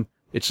 p.m.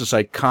 It's just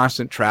like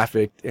constant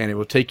traffic, and it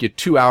will take you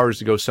 2 hours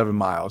to go 7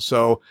 miles.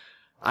 So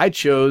I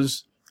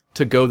chose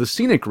to go the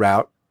scenic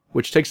route,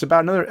 which takes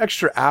about another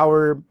extra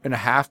hour and a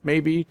half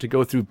maybe to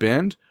go through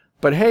Bend.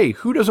 But hey,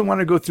 who doesn't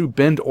want to go through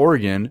Bend,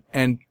 Oregon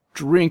and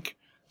drink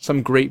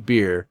some great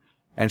beer?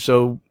 And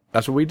so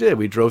that's what we did.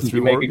 We drove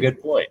through. You make Oregon. a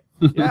good point.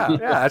 Yeah.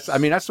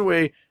 That's the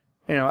way,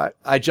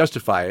 I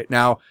justify it.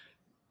 Now,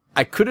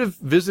 I could have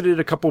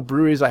visited a couple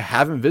breweries I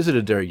haven't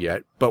visited there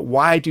yet, but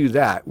why do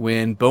that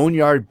when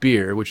Boneyard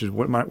Beer, which is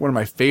one of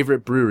my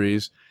favorite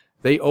breweries,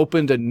 they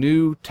opened a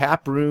new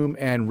tap room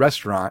and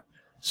restaurant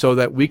so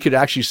that we could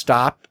actually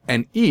stop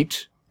and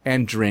eat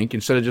and drink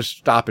instead of just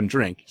stop and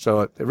drink.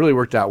 So it really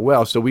worked out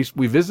well. So we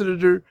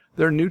visited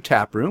their new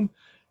tap room,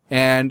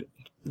 and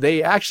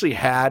they actually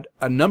had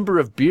a number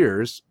of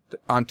beers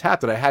on tap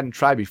that I hadn't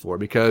tried before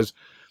because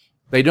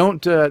they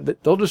don't,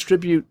 they'll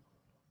distribute.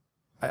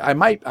 I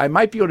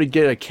might be able to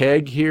get a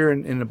keg here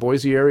in the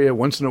Boise area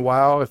once in a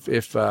while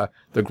if the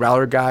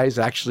Growler guys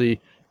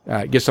actually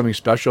get something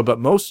special, but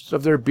most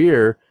of their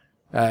beer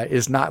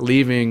is not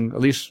leaving, at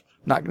least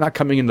not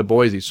coming into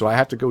Boise. So I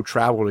have to go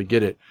travel to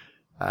get it.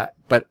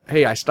 But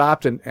hey, I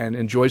stopped and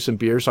enjoyed some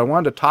beer. So I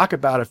wanted to talk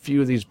about a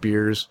few of these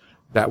beers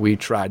that we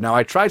tried. Now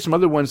I tried some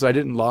other ones that I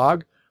didn't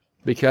log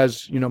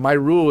because, my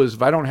rule is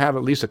if I don't have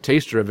at least a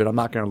taster of it, I'm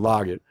not going to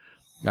log it.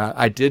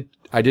 I did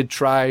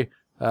try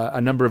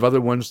a number of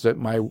other ones that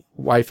my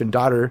wife and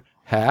daughter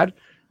had,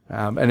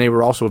 and they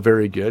were also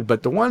very good.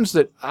 But the ones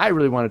that I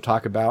really want to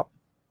talk about,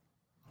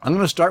 I'm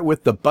going to start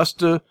with the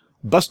Busta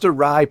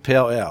Rye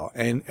Pale Ale.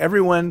 And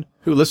everyone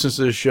who listens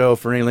to this show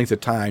for any length of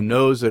time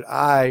knows that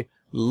I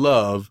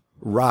love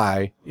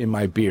rye in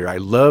my beer. I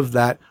love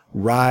that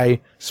rye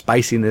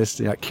spiciness,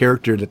 that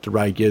character that the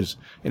rye gives.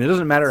 And it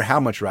doesn't matter how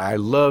much rye. I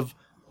love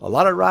a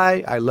lot of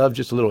rye. I love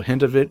just a little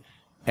hint of it.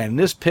 And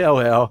this pale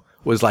ale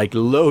was like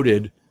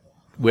loaded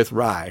with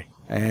rye,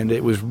 and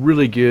it was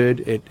really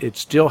good. It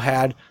still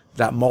had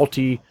that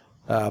malty,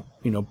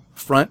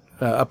 front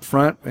up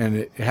front, and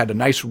it had a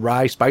nice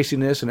rye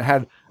spiciness, and it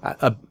had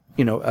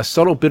a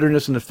subtle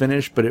bitterness in the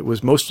finish, but it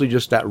was mostly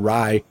just that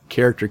rye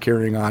character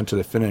carrying on to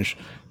the finish.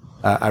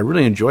 I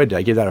really enjoyed that.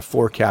 I gave that a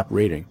 4 cap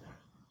rating.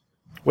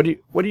 What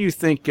do you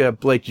think,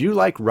 Blake? Do you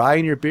like rye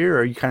in your beer,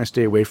 or you kind of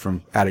stay away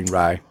from adding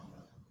rye?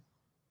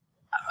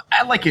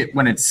 I like it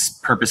when it's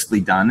purposely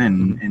done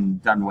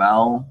and done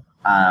well.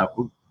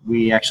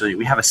 We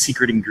have a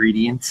secret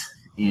ingredient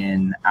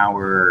in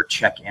our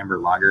Czech Amber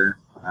Lager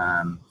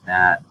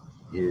that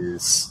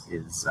is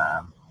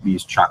we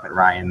use chocolate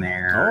rye in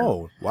there.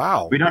 Oh,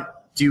 wow! We don't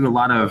do a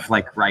lot of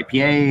like rye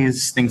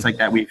PAs, things like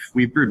that.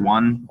 We've brewed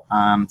one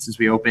since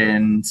we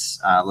opened,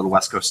 a little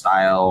West Coast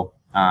style,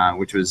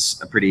 which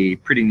was a pretty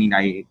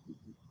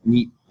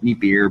neat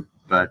beer,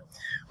 but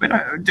we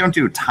don't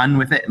do a ton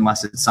with it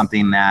unless it's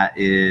something that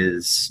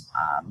is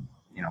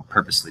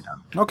purposely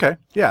done. Okay.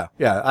 Yeah.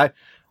 Yeah.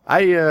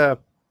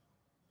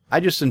 I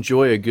just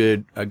enjoy a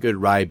good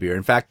rye beer.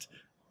 In fact,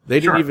 they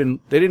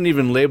didn't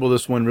even label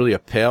this one really a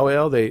pale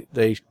ale. They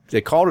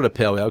called it a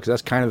pale ale because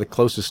that's kind of the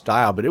closest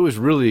style, but it was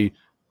really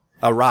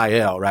a rye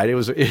ale, right?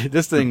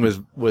 This thing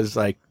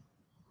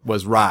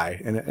was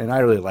rye, and I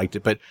really liked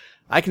it. But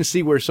I can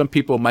see where some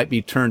people might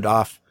be turned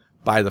off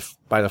by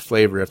the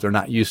flavor if they're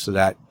not used to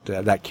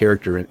that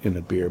character in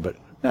the beer. But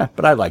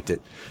I liked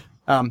it.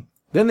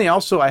 Then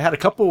I had a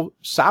couple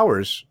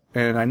sours,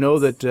 and I know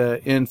that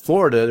in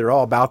Florida they're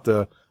all about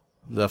the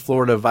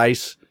Florida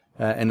Vice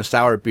and the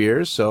sour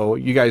beers. So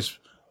you guys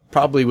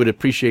probably would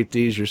appreciate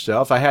these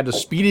yourself. I had the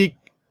Speedy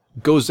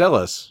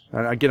Gozelas.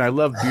 And again, I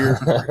love beer.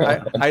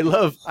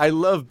 I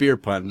love beer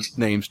pun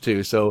names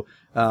too. So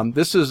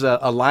this is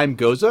a lime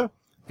goza,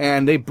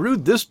 and they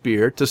brewed this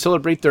beer to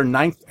celebrate their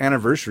 9th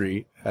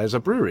anniversary as a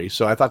brewery.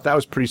 So I thought that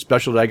was pretty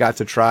special that I got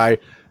to try,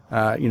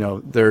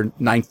 their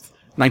 9th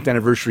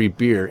anniversary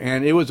beer,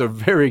 and it was a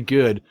very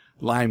good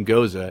lime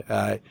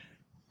goza.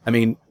 I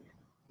mean,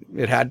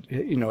 it had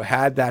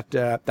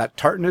that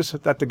tartness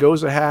that the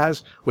goza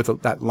has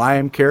with that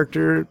lime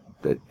character,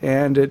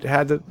 and it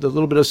had the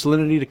little bit of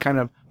salinity to kind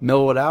of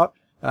mellow it out.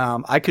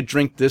 I could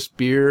drink this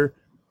beer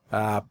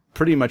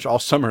pretty much all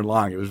summer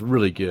long. It was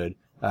really good.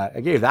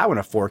 I gave that one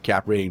a 4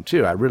 cap rating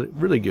too.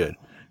 Really good.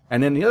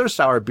 And then the other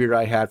sour beer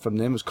I had from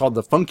them was called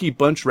the Funky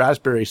Bunch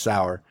Raspberry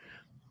Sour.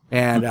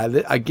 And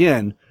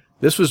again,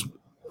 this was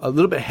a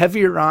little bit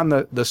heavier on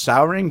the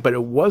souring, but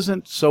it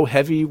wasn't so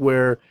heavy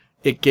where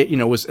it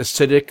was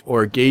acidic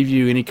or gave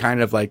you any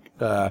kind of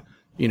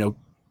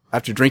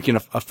after drinking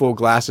a full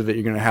glass of it,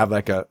 you're going to have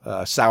like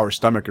a sour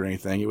stomach or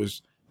anything. It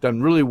was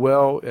done really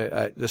well.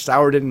 The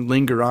sour didn't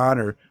linger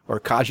on or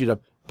cause you to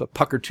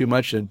pucker too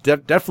much, and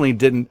definitely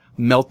didn't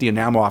melt the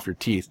enamel off your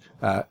teeth.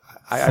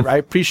 I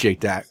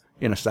appreciate that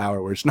in a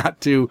sour where it's not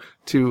too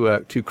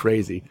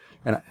crazy.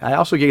 And I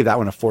also gave that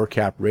one a 4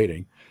 cap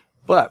rating.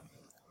 But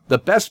the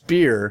best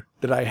beer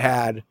that I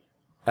had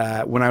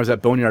when I was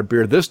at Boneyard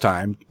Beer this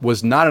time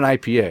was not an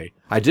IPA.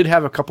 I did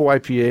have a couple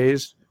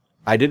IPAs.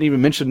 I didn't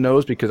even mention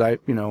those because I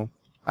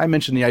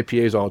mention the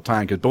IPAs all the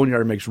time because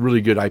Boneyard makes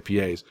really good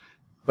IPAs.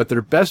 But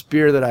their best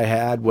beer that I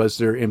had was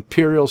their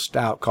Imperial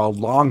Stout called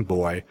Long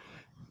Boy.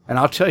 And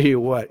I'll tell you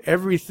what,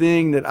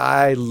 everything that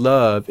I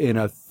love in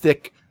a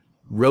thick,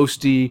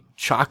 roasty,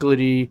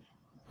 chocolatey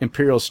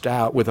Imperial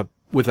Stout with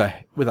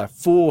a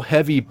full,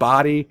 heavy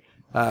body,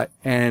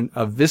 and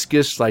a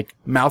viscous, like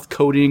mouth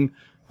coating,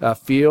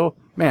 feel.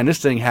 Man, this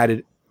thing had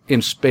it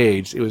in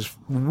spades. It was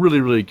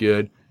really, really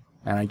good.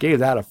 And I gave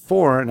that a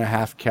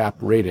 4.5 cap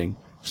rating.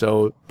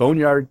 So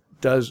Boneyard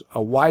does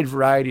a wide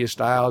variety of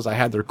styles. I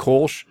had their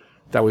Kolsch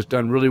that was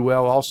done really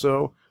well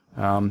also,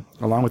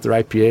 along with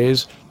their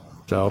IPAs.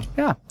 So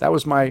yeah, that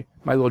was my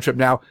little trip.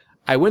 Now,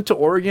 I went to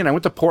Oregon, I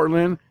went to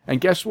Portland,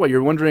 and guess what?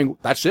 You're wondering,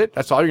 that's it?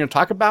 That's all you're going to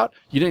talk about?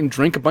 You didn't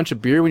drink a bunch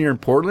of beer when you're in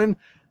Portland?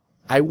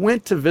 I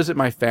went to visit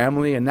my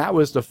family, and that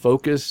was the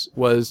focus,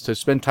 was to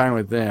spend time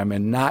with them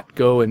and not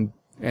go and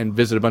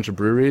visit a bunch of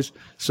breweries.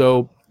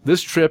 So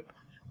this trip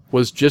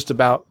was just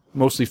about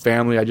mostly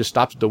family. I just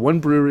stopped at the one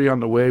brewery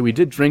on the way. We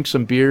did drink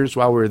some beers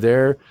while we were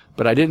there,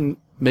 but I didn't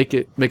make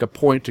a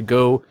point to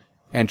go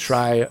and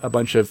try a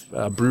bunch of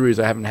breweries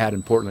I haven't had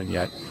in Portland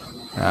yet.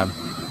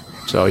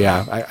 So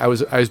yeah, I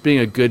was being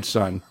a good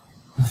son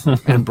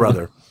and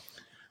brother.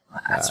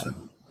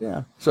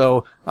 Yeah.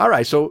 So, all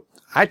right. So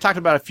I talked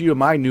about a few of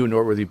my new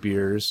noteworthy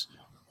beers.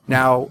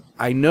 Now,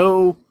 I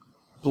know,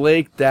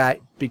 Blake, that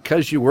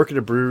because you work at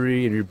a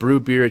brewery and you brew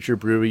beer at your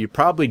brewery, you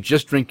probably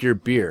just drink your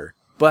beer.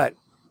 But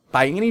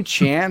by any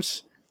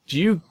chance, do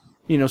you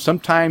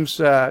sometimes,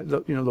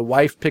 the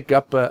wife pick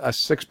up a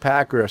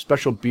 6-pack or a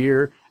special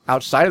beer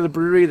outside of the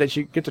brewery that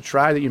you get to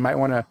try that you might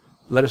want to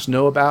let us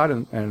know about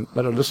and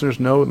let our listeners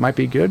know it might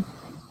be good?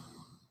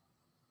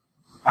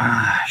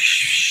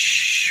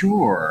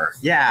 Sure.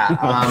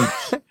 Yeah.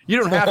 You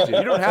don't have to.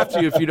 You don't have to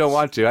if you don't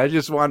want to. I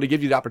just wanted to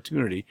give you the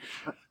opportunity.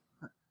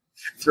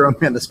 Throw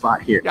me on the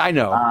spot here. I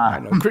know. I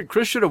know.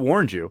 Chris should have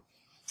warned you.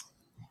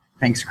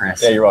 Thanks,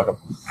 Chris. Yeah, you're welcome.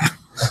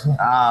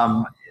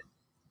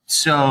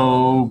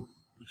 So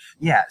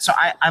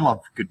I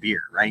love good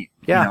beer, right?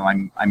 Yeah.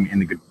 I'm in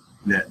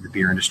the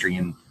beer industry,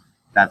 and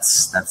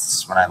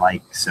that's what I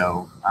like.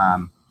 So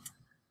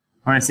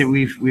when I say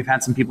we've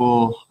had some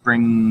people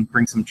bring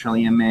some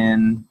Trillium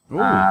in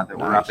that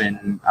were up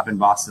in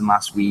Boston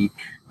last week.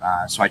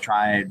 So I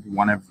tried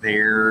one of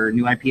their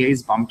new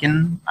IPAs,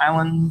 Bumpkin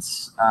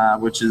Islands,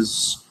 which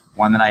is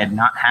one that I had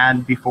not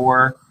had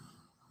before.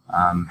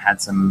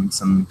 Had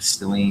some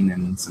Stilling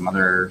and some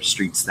other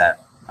streets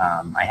that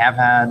I have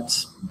had,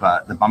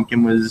 but the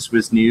Bumpkin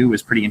was new,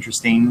 was pretty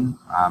interesting.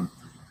 I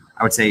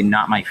would say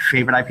not my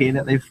favorite IPA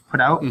that they've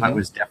put out, but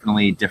was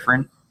definitely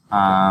different.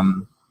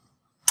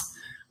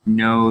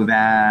 Know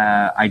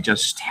that I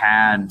just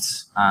had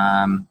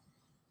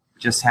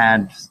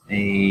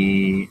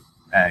a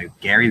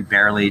Gary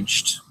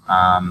barrel-aged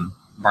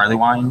barley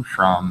wine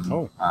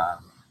from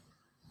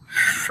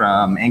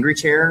Angry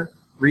Chair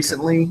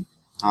recently.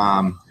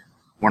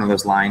 One of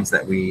those lines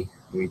that we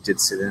we did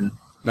sit in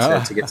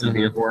Oh. to get some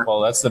beer for. Well,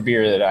 that's the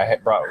beer that I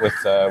had brought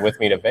with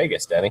me to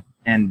Vegas, Denny.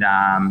 And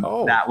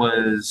Oh. that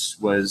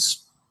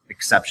was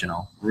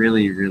exceptional.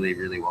 Really, really,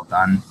 really well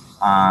done.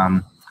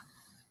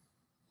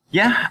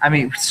 Yeah, I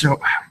mean,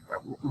 so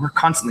we're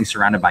constantly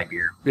surrounded by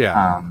beer.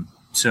 Yeah.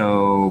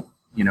 So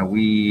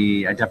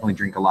I definitely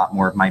drink a lot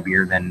more of my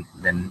beer than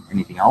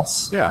anything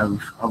else Yeah.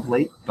 of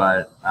late.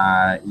 But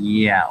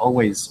yeah,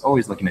 always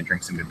looking to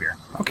drink some good beer.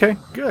 Okay,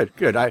 good.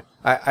 I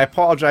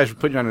apologize for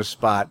putting you on the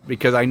spot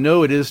because I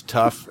know it is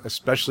tough,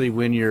 especially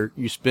when you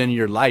spend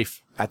your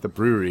life at the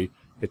brewery.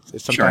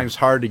 It's sometimes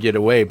hard to get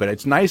away, but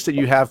it's nice that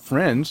you have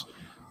friends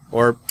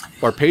or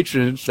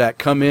patrons that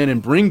come in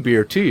and bring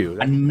beer to you.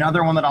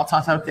 Another one that I'll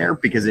toss out there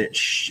because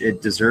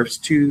it deserves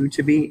to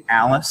be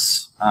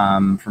Alice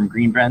from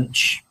Green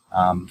Bench.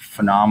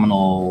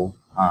 Phenomenal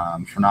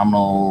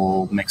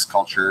mixed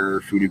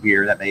culture fooded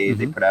beer that they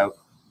put out.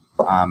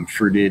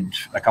 Fruited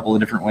a couple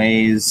of different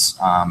ways.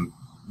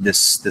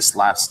 This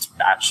last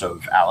batch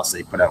of Alice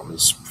they put out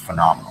was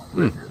phenomenal.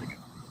 Really, really good.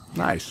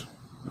 Nice.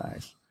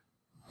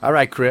 All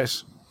right,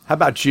 Chris. How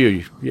about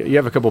you? You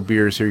have a couple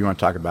beers here you want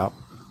to talk about?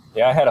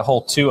 Yeah, I had a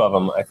whole 2 of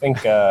them. I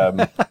think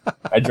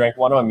I drank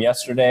one of them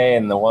yesterday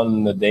and the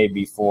one the day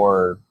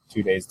before,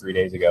 2 days, 3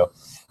 days ago.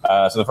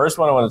 So the first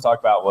one I wanted to talk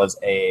about was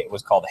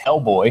called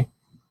Hellboy.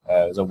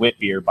 It was a wit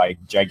beer by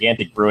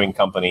Gigantic Brewing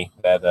Company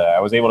that I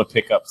was able to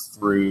pick up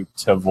through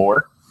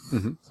Tavour.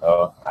 Mm-hmm.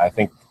 So I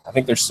think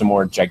there's some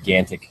more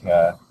Gigantic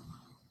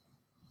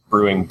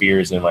brewing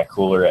beers in my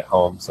cooler at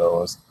home. So I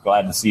was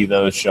glad to see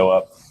those show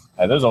up.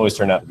 Those always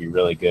turn out to be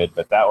really good,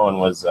 but that one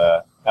was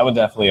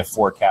definitely a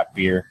 4-cap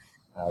beer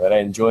that I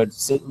enjoyed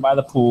sitting by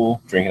the pool,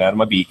 drinking out of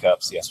my B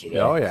cups yesterday.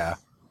 Oh yeah.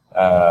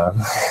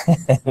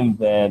 And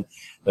then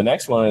the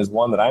next one is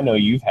one that I know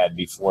you've had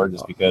before,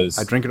 just because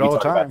I drink it we all the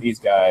talk time. about these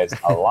guys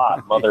a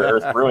lot. Mother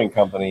Earth Brewing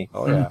Company.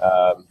 Oh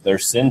yeah. Their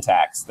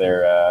Syntax,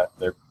 their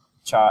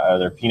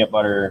peanut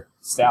butter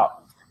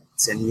stout.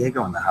 San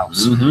Diego in the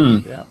house.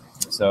 Mm-hmm. Yeah.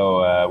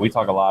 So we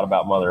talk a lot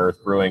about Mother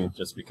Earth Brewing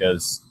just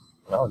because,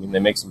 well, I mean, they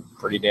make some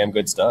pretty damn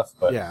good stuff.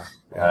 But Yeah.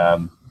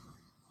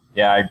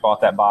 yeah, I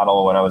bought that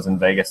bottle when I was in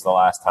Vegas the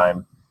last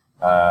time.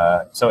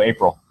 So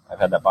April. I've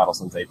had that bottle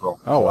since April.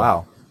 Oh So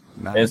wow.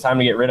 Nice. it's time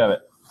to get rid of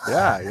it.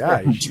 Yeah.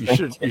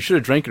 You should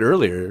have drank it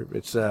earlier.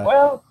 It's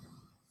Well,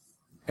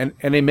 and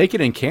they make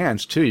it in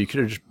cans too. You could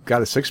have just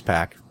got a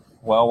 6-pack.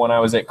 when I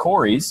was at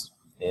Corey's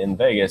in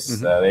Vegas,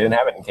 they didn't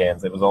have it in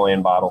cans. It was only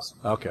in bottles.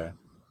 Okay.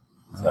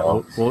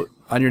 So Well,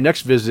 on your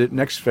next visit,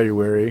 next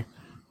February,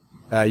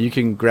 you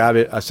can grab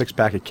it a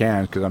 6-pack of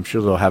cans because I'm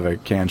sure they'll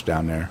have cans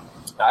down there.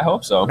 I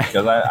hope so,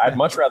 because I'd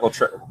much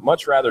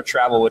rather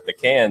travel with the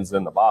cans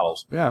than the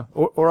bottles. Yeah.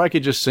 Or I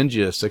could just send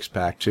you a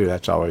 6-pack too.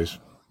 That's always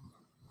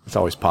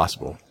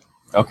possible.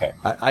 Okay.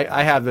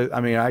 I have it.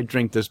 I mean, I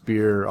drink this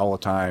beer all the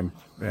time.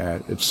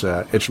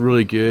 It's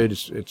really good.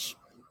 It's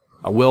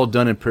a well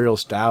done imperial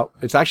stout.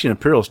 It's actually an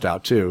imperial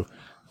stout too.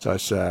 So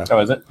it's Oh,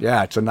 is it?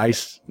 yeah, it's a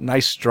nice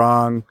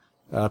strong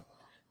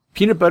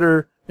peanut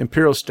butter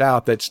imperial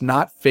stout that's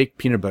not fake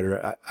peanut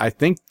butter. I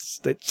think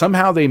that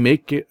somehow they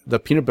make the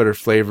peanut butter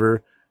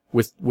flavor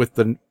with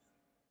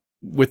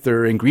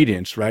their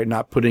ingredients, right?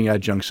 Not putting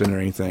adjuncts in or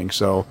anything.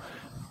 So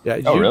yeah.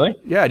 Really?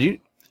 Yeah.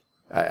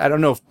 I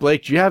don't know if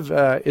Blake, do you have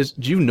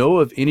do you know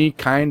of any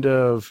kind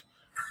of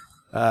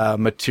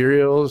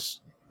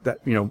materials that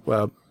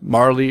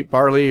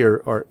barley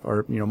or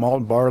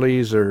malt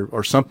barleys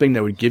or something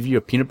that would give you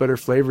a peanut butter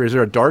flavor? Is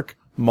there a dark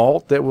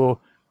malt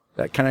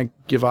that kind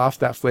of give off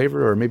that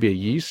flavor, or maybe a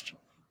yeast?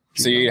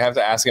 So you'd have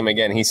to ask him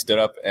again. He stood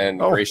up and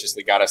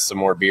graciously got us some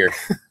more beer.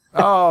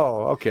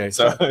 Oh, okay.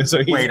 So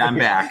Wait, I'm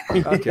back.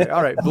 Okay,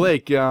 all right,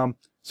 Blake.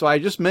 So I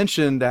just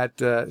mentioned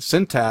that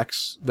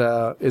Syntax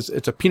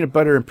it's a peanut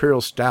butter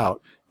imperial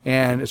stout,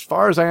 and as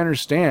far as I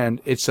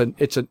understand, it's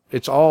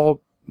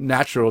all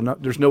natural. No,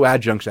 there's no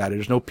adjuncts added.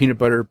 There's no peanut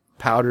butter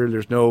powder.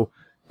 There's no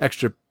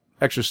extra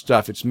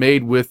stuff. It's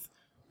made with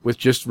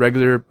just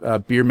regular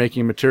beer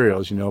making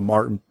materials.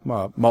 Malt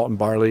and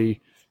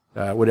barley,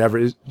 whatever.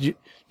 Do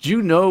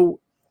you know?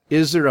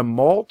 Is there a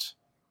malt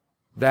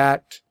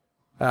that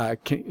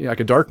like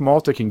a dark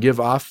malt that can give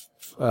off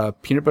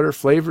peanut butter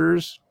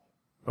flavors?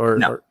 Or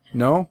No. or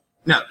no?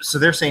 No, so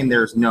they're saying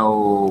there's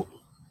no.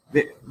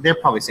 They're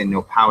probably saying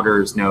no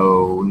powders,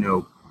 no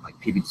like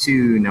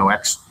PB2, no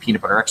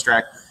peanut butter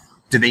extract.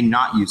 Do they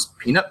not use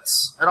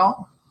peanuts at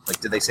all? Like,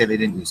 did they say they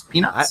didn't use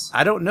peanuts?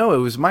 I don't know. It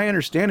was my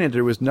understanding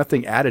there was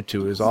nothing added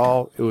to it.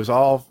 It was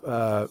all.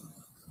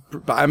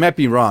 I might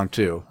be wrong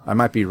too. I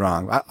might be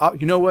wrong.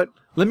 You know what?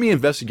 Let me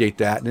investigate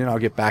that, and then I'll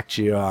get back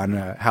to you on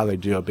how they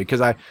do it,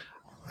 because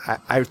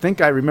I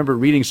think I remember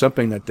reading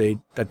something that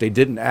they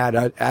didn't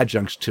add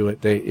adjuncts to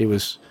it. It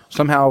was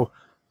somehow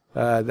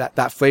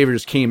that flavor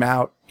just came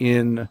out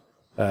in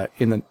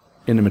the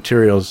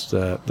materials,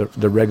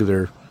 the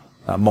regular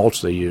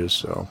malts they use.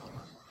 So,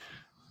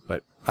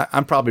 but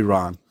I'm probably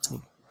wrong.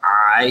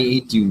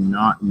 I do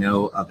not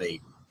know of a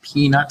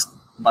peanut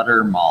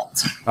butter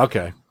malt.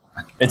 Okay.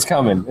 It's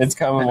coming. It's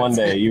coming one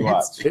day. You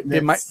watch.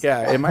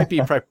 It might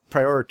be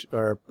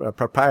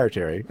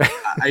proprietary.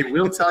 I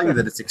will tell you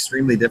that it's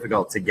extremely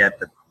difficult to get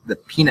the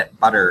peanut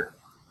butter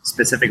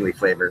specifically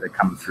flavor to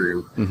come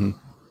through.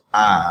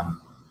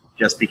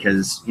 Just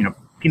because,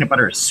 peanut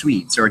butter is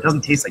sweet, so it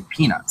doesn't taste like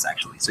peanuts,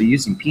 actually. So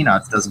using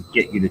peanuts doesn't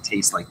get you to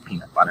taste like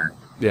peanut butter.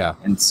 Yeah.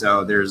 And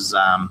so there's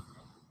some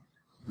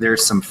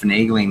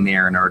finagling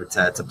there in order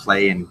to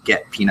play and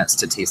get peanuts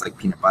to taste like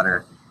peanut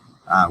butter,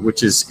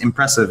 which is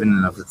impressive in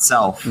and of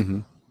itself.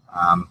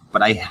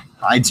 But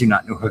I do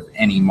not know of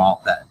any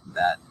malt that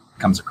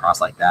comes across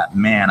like that.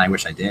 Man, I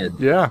wish I did.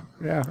 Yeah.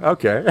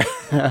 Okay.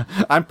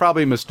 I'm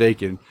probably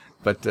mistaken,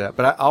 but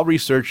I'll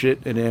research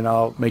it, and then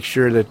I'll make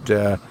sure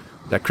that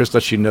Chris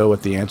lets you know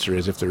what the answer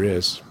is, if there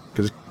is,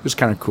 because it's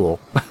kind of cool.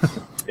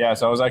 Yeah,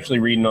 so I was actually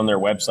reading on their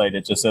website.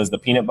 It just says the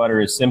peanut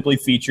butter is simply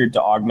featured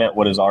to augment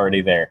what is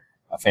already there.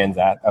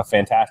 A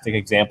fantastic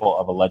example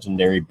of a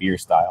legendary beer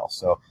style.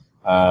 So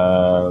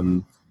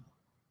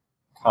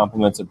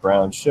compliments of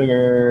brown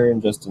sugar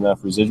and just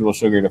enough residual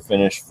sugar to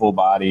finish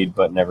full-bodied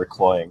but never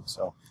cloying.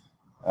 So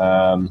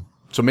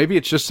so maybe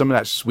it's just some of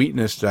that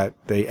sweetness that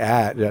they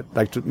add.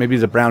 That maybe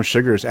the brown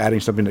sugar is adding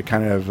something that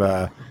kind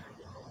of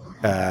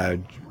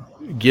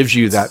gives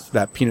you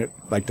that peanut,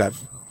 like that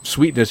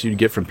sweetness you'd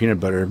get from peanut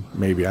butter.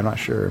 Maybe, I'm not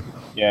sure.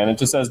 Yeah, and it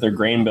just says their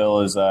grain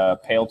bill is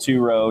pale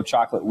 2-row,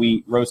 chocolate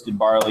wheat, roasted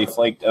barley,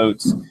 flaked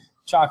oats,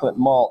 chocolate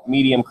malt,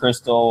 medium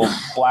crystal,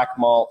 black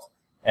malt,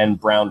 and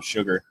brown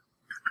sugar.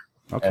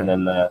 Okay. And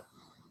then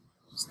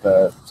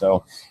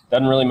so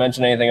doesn't really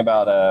mention anything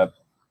about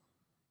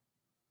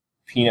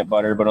peanut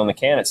butter, but on the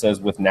can it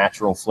says with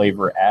natural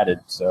flavor added.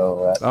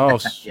 So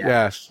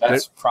yes,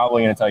 that's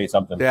probably going to tell you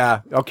something.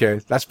 Yeah, okay,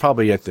 that's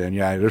probably it then.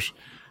 Yeah,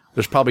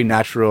 there's probably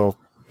natural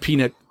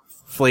peanut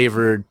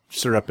flavored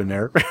syrup in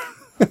there.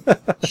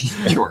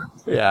 Sure.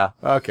 Yeah.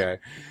 Okay.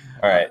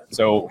 All right.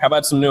 So how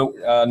about some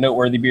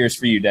noteworthy beers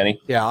for you, Denny?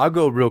 Yeah, I'll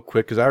go real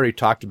quick because I already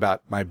talked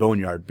about my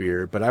Boneyard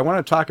beer, but I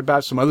want to talk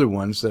about some other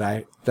ones that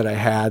I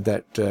had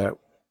that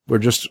were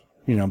just,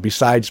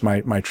 besides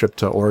my trip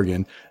to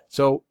Oregon.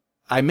 So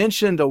I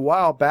mentioned a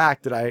while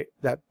back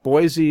that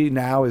Boise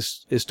now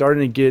is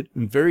starting to get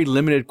very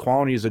limited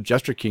quantities of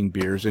Jester King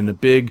beers in the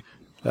big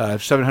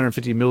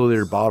 750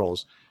 milliliter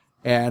bottles.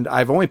 And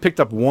I've only picked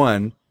up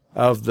one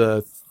of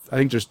I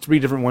think there's 3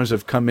 different ones that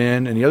have come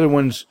in, and the other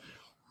ones,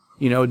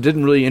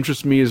 didn't really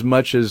interest me as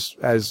much as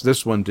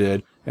this one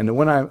did. And the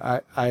one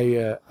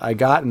I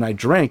got and I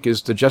drank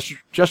is the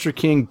Jester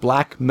King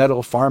Black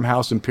Metal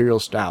Farmhouse Imperial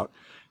Stout.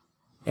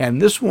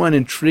 And this one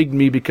intrigued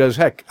me because,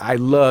 heck, I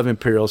love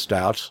Imperial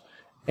Stouts,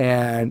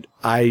 and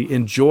I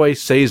enjoy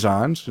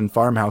Saisons and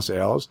farmhouse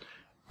ales.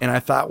 And I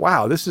thought,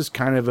 wow, this is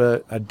kind of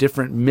a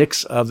different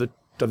mix of the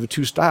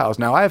 2 styles.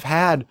 Now, I've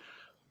had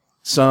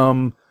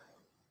some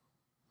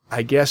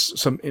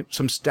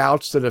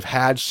stouts that have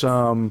had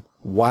some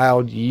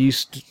wild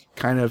yeast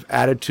kind of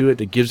added to it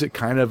that gives it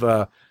kind of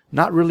a,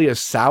 not really a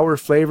sour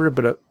flavor,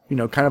 but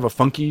kind of a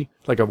funky,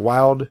 like a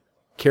wild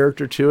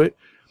character to it.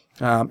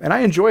 And I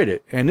enjoyed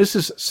it. And this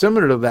is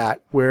similar to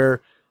that,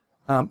 where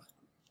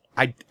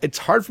it's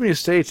hard for me to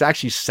say it's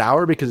actually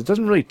sour because it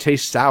doesn't really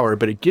taste sour,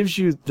 but it gives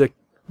you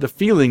the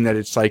feeling that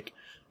it's like,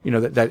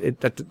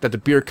 that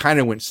the beer kind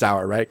of went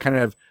sour, right? Kind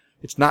of,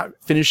 it's not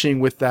finishing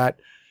with that,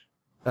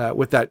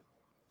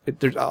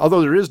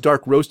 although there is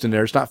dark roast in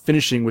there, it's not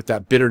finishing with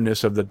that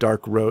bitterness of the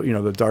dark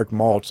the dark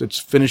malts. It's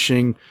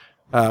finishing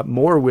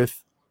more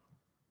with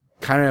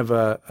kind of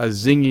a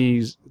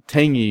zingy,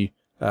 tangy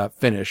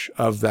finish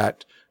of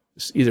that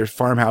either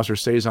farmhouse or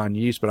Saison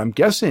yeast. But I'm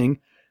guessing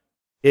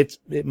it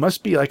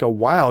must be like a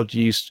wild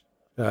yeast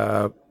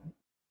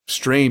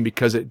strain,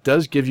 because it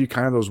does give you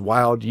kind of those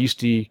wild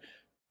yeasty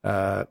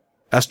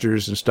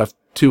esters and stuff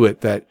to it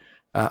that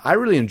I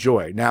really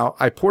enjoy. Now,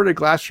 I poured a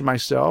glass for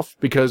myself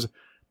because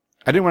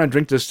I didn't want to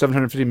drink this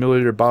 750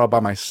 milliliter bottle by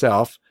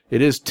myself.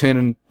 It is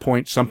 10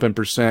 point something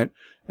 %.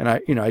 And I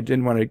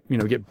didn't want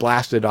to, get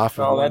blasted off.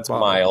 Oh, that's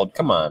mild.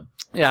 Come on.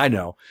 Yeah, I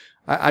know.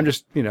 I'm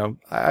just,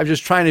 I'm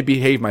just trying to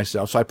behave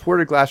myself. So I poured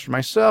a glass for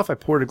myself. I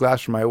poured a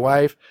glass for my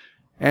wife.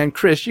 And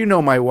Chris,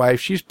 my wife,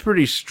 she's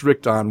pretty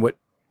strict on what,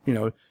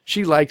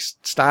 she likes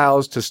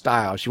styles to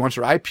style. She wants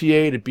her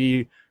IPA to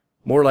be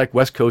more like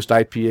West Coast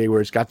IPA,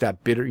 where it's got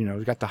that bitter,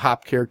 it's got the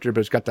hop character, but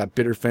it's got that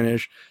bitter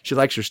finish. She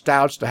likes her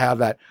stouts to have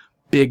that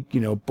big,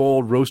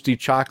 bold, roasty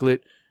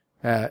chocolate,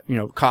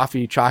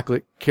 coffee,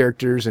 chocolate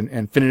characters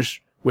and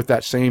finish with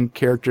that same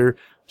character.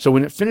 So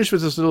when it finished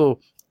with this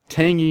little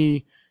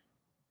tangy,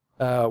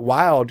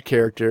 wild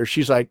character,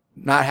 she's like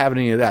not having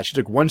any of that. She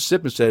took one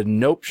sip and said,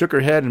 nope, shook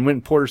her head and went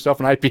and poured herself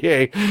an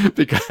IPA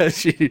because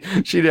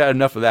she'd had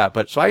enough of that.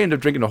 But so I ended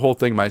up drinking the whole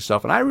thing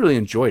myself, and I really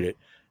enjoyed it.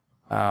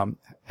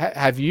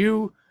 Have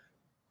you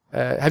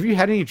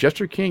had any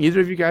Jester King?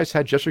 Either of you guys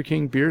had Jester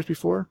King beers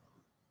before?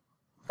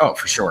 Oh,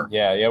 for sure.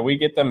 Yeah, we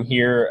get them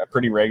here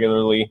pretty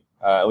regularly,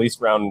 at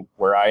least around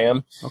where I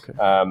am. Okay.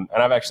 And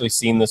I've actually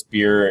seen this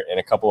beer in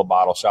a couple of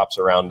bottle shops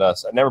around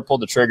us. I never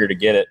pulled the trigger to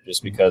get it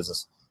just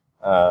because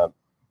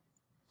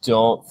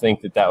don't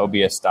think that would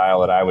be a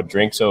style that I would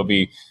drink. So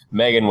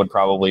Megan would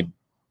probably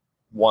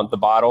want the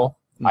bottle.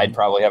 Mm-hmm. I'd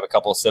probably have a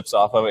couple of sips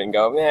off of it and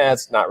go,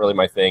 it's not really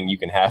my thing. You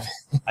can have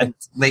it. I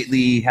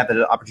lately had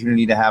the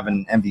opportunity to have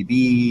an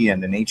MVB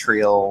and an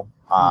Atrial.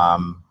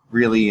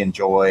 Really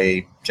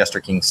enjoy Jester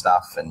King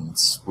stuff, and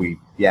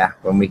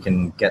when we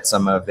can get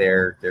some of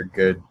their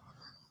good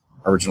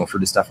original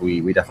fruited stuff,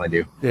 we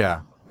definitely do.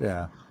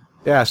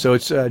 Yeah. So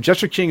it's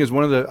Jester King is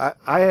one of the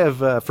I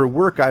have for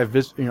work.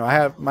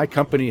 My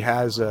company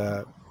has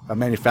a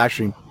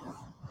manufacturing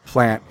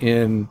plant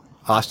in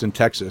Austin,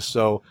 Texas.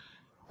 So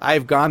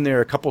I've gone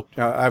there a couple.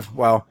 I've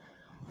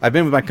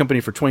been with my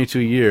company for 22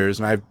 years,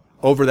 and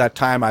over that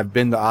time I've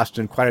been to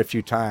Austin quite a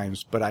few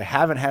times. But I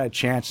haven't had a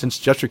chance since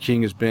Jester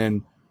King has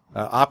been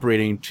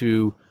operating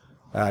to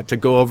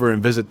go over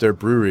and visit their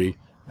brewery.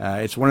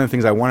 It's one of the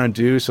things I want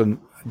to do. So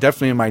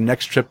definitely in my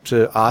next trip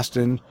to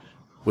Austin,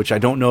 which I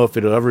don't know if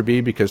it'll ever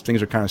be because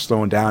things are kind of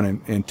slowing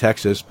down in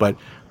Texas. But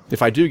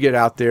if I do get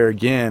out there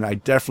again, I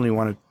definitely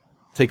want to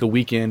take a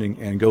weekend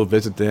and go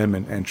visit them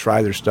and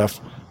try their stuff,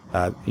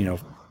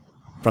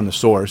 from the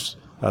source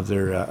of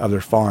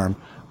their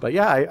farm. But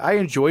yeah, I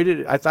enjoyed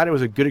it. I thought it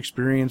was a good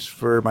experience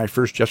for my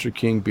first Jester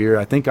King beer.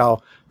 I think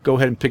I'll go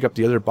ahead and pick up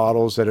the other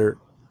bottles that are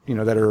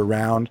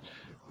around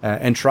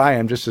and try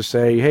them just to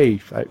say, hey,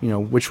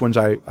 which ones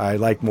I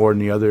like more than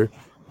the other.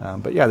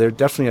 But yeah, they're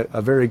definitely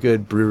a very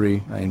good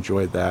brewery. I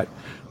enjoyed that.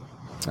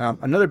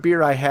 Another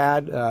beer I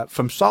had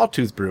from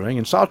Sawtooth Brewing,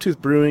 and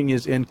Sawtooth Brewing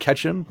is in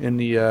Ketchum in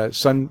the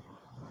Sun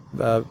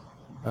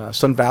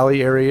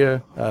Valley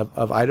area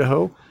of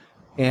Idaho.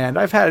 And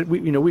I've had,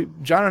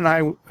 John and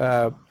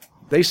I,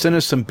 they sent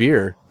us some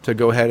beer to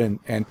go ahead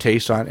and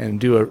taste on and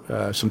do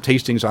some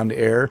tastings on the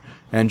air.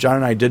 And John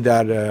and I did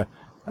that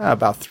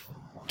about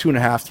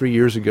 2.5-3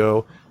 years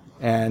ago,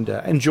 and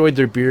enjoyed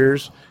their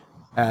beers.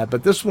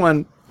 But this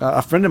one,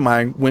 a friend of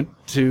mine went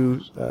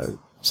to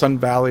Sun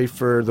Valley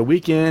for the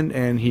weekend,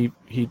 and he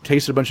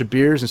tasted a bunch of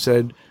beers and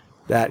said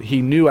that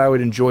he knew I would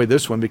enjoy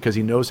this one because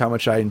he knows how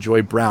much I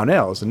enjoy brown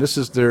ales. And this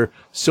is their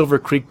Silver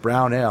Creek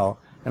Brown Ale.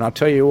 And I'll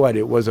tell you what,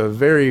 it was a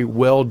very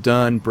well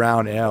done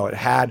brown ale. It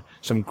had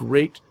some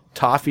great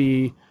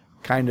toffee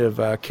kind of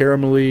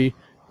caramelly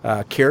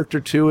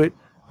character to it.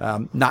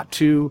 Not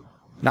too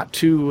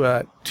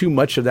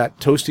much of that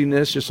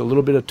toastiness, just a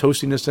little bit of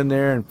toastiness in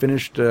there, and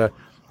finished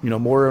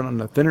more on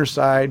the thinner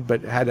side,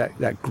 but had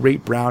that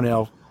great brown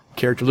ale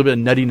character, a little bit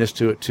of nuttiness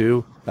to it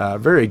too.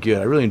 Very good.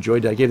 I really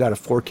enjoyed that. I gave that a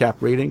 4-cap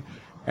rating.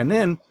 And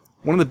then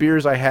one of the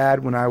beers I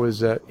had when I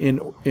was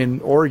in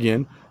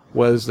Oregon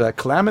was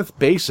Klamath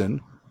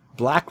Basin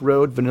Black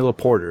Road Vanilla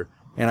Porter.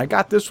 And I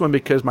got this one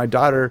because my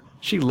daughter,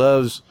 she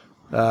loves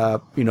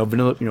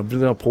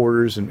vanilla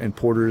porters and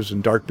porters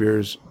and dark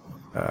beers.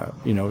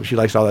 She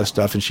likes all that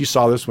stuff, and she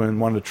saw this one and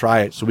wanted to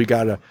try it. So we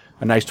got a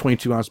nice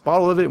 22-ounce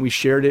bottle of it, and we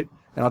shared it.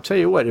 And I'll tell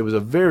you what, it was a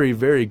very,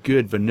 very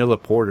good vanilla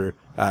porter.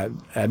 A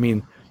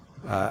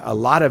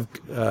lot of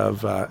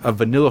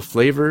vanilla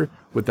flavor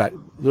with that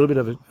little bit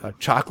of a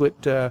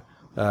chocolate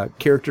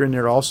character in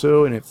there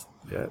also, and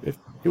it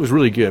was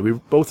really good. We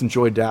both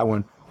enjoyed that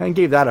one and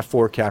gave that a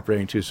 4-cap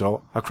rating too.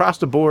 So across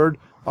the board,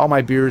 all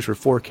my beers were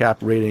 4-cap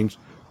ratings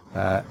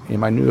in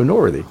my new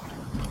Norworthy.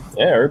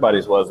 Yeah,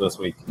 everybody's was this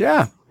week.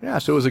 Yeah.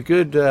 So it was a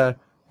good,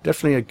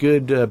 definitely a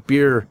good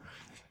beer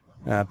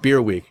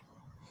week.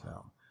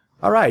 So,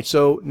 all right.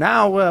 So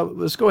now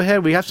let's go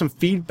ahead. We have some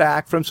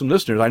feedback from some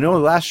listeners. I know the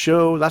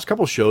last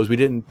couple shows we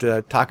didn't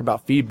talk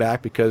about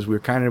feedback because we're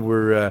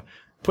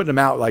putting them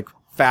out like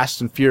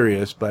fast and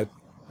furious. But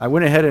I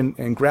went ahead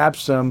and grabbed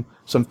some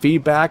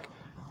feedback.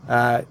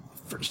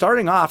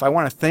 Starting off, I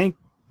want to thank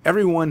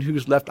everyone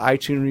who's left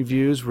iTunes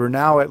reviews. We're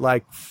now at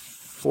like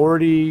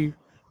 40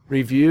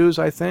 reviews,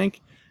 I think.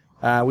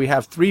 We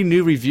have 3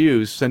 new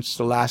reviews since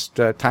the last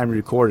time we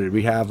recorded.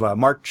 We have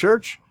Mark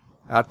Church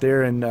out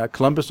there in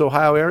Columbus,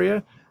 Ohio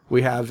area.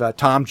 We have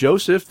Tom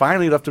Joseph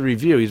finally left a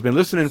review. He's been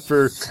listening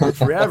for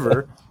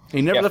forever.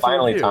 He never left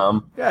a review.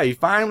 Tom. Yeah, he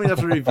finally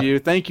left a review.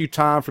 Thank you,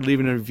 Tom, for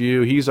leaving a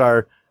review. He's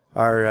our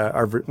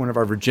one of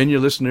our Virginia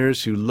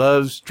listeners who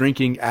loves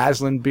drinking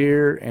Aslan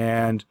beer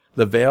and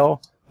the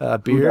Vale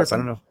beer. I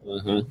don't know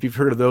if you've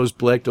heard of those,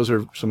 Blake. Those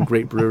are some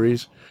great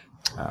breweries.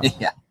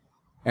 Yeah.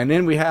 And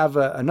then we have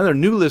another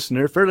new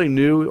listener, fairly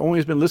new, only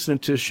has been listening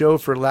to the show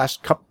for the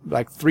last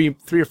three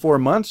or 4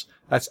 months.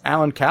 That's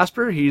Alan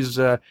Casper. He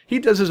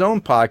does his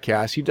own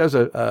podcast. He does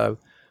a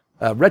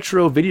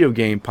retro video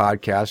game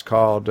podcast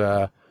called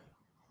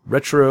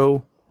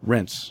Retro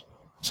Rinse.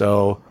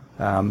 So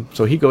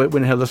he went ahead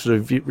and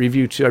listened to a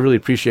review too. I really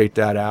appreciate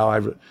that,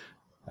 Al.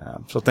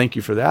 So thank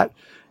you for that.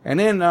 And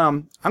then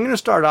I'm going to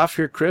start off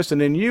here, Chris,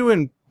 and then you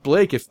and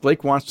Blake, if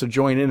Blake wants to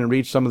join in and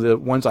read some of the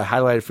ones I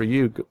highlighted for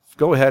you,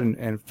 go ahead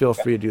and feel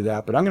free to do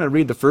that. But I'm going to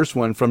read the first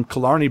one from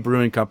Killarney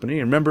Brewing Company.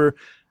 And remember,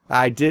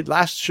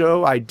 last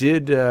show I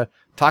did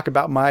talk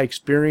about my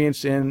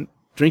experience in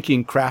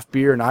drinking craft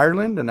beer in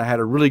Ireland, and I had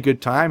a really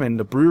good time. And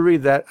the brewery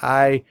that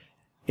I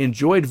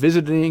enjoyed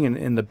visiting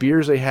and the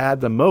beers they had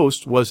the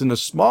most was in the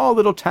small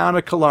little town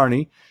of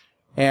Killarney.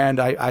 And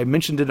I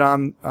mentioned it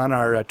on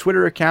our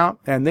Twitter account,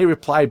 and they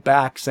replied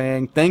back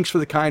saying, "Thanks for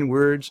the kind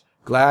words.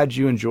 Glad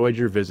you enjoyed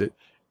your visit."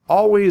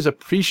 Always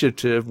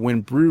appreciative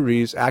when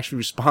breweries actually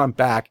respond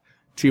back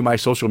to my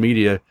social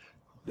media,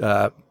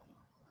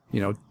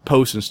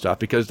 posts and stuff,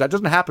 because that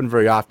doesn't happen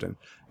very often.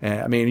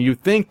 And I mean, you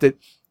think that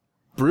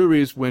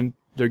breweries, when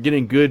they're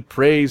getting good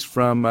praise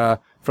from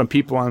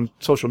people on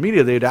social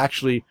media, they'd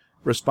actually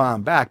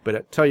respond back. But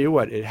I tell you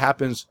what, it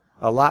happens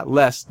a lot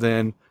less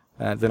than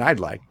I'd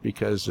like,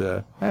 because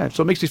so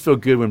it makes me feel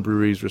good when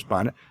breweries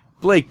respond.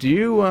 Blake, do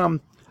you?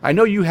 I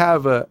know you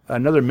have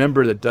another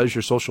member that does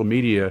your social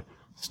media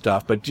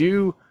stuff, but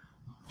do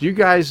you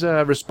guys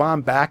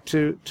respond back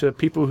to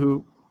people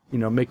who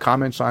make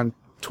comments on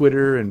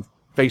Twitter and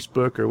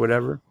Facebook or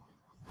whatever?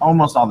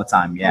 Almost all the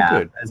time, yeah. Oh,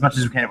 good. As much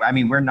as we can. I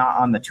mean, we're not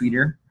on the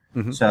Twitter,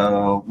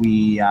 so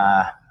we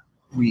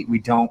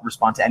don't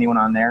respond to anyone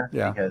on there,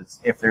 because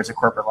if there's a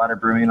corporate letter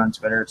brewing on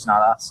Twitter, it's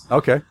not us.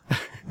 Okay.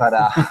 But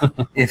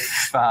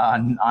if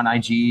on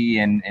IG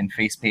and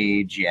face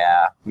page,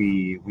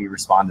 we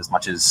respond as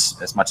much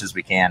as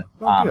we can.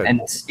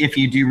 And if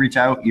you do reach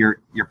out, you're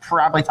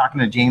probably talking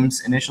to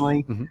James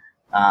initially,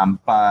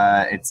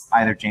 but it's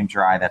either James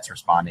or I that's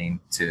responding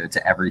to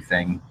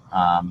everything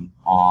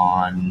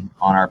on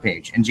our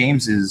page. And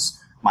James is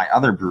my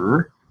other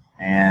brewer,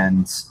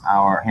 and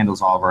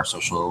handles all of our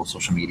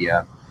social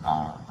media,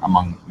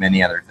 among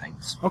many other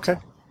things. Okay.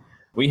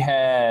 We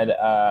had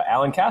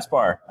Alan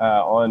Kaspar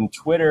on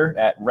Twitter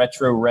at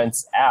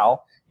RetroRentsAl.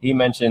 He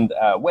mentioned,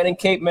 when in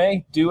Cape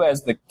May, do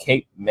as the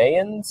Cape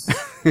Mayans.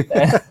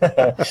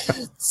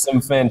 Some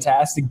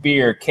fantastic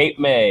beer. Cape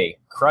May,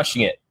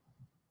 crushing it.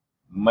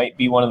 Might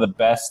be one of the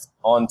best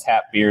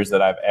on-tap beers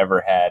that I've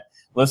ever had.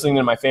 Listening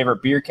to my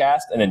favorite beer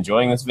cast and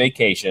enjoying this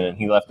vacation. And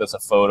he left us a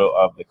photo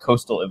of the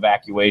Coastal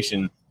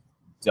Evacuation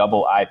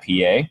Double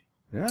IPA.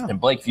 Yeah. And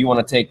Blake, if you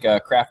want to take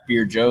Craft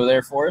Beer Joe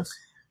there for us.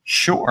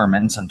 Sure,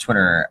 Men's on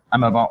Twitter.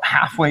 I'm about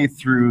halfway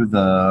through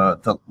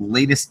the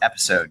latest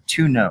episode.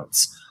 2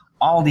 notes.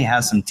 Aldi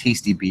has some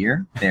tasty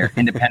beer. Their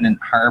Independent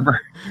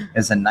Harbor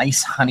is a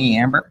nice honey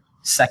amber.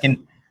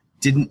 Second,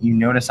 didn't you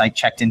notice I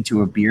checked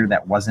into a beer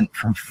that wasn't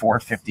from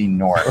 450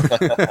 North?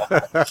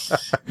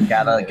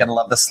 Gotta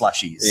love the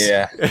slushies.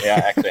 Yeah.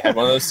 Actually, I had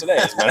one of those today,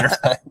 as a matter of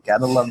fact.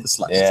 Gotta love the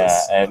slushies. Yeah,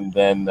 and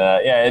then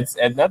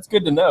and that's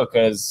good to know,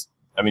 because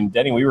I mean,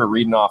 Denny, we were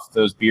reading off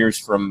those beers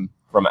from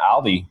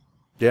Aldi.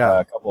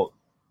 Yeah. A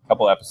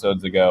couple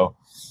episodes ago,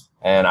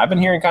 and I've been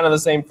hearing kind of the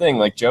same thing.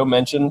 Like Joe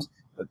mentioned,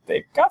 that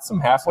they've got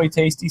some halfway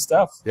tasty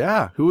stuff.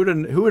 Yeah. Who would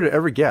have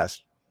ever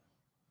guessed?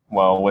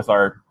 Well, with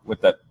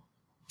that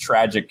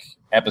tragic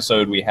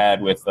episode we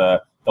had with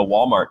the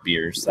Walmart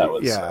beers, that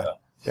was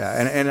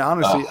and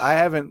honestly,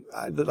 I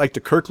like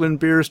the Kirkland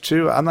beers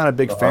too. I'm not a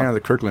big fan of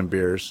the Kirkland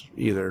beers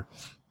either.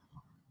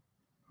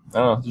 I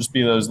don't know, just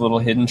be those little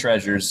hidden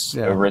treasures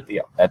over at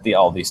the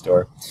Aldi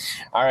store.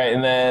 All right,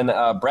 and then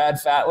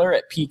Brad Fatler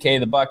at PK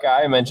the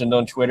Buckeye mentioned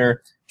on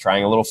Twitter,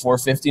 trying a little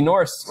 450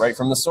 North right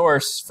from the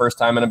source. First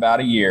time in about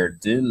a year.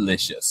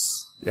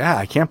 Delicious. Yeah,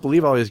 I can't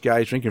believe all these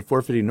guys drinking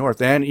 450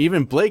 North. And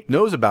even Blake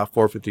knows about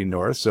 450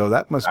 North, so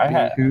that must be...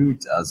 Who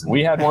doesn't?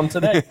 We had one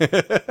today.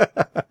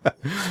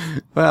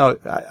 Well,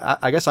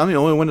 I guess I'm the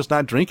only one that's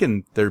not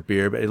drinking their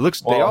beer, but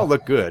they all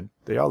look good.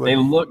 They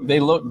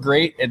look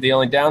great. And the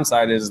only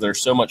downside is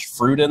there's so much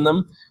fruit in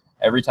them.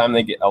 Every time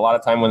a lot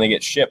of time when they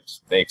get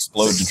shipped, they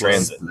explode in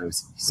transit.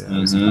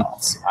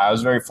 I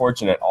was very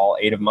fortunate. All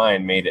 8 of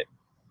mine made it.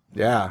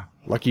 Yeah,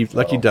 lucky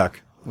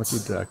duck. Lucky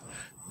duck.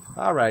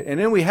 All right, and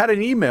then we had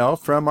an email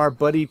from our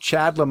buddy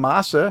Chad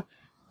Lamassa,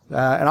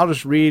 and I'll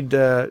just read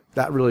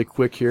that really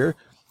quick here.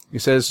 He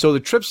says, "So the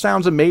trip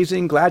sounds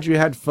amazing. Glad you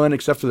had fun,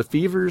 except for the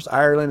fevers.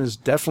 Ireland is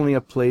definitely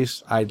a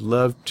place I'd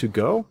love to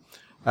go.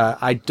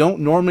 I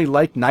don't normally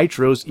like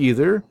nitros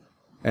either."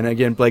 And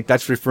again, Blake,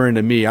 that's referring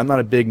to me. I'm not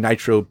a big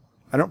nitro.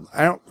 I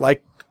don't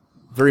like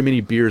very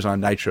many beers on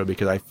nitro,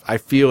 because I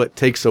feel it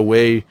takes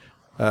away.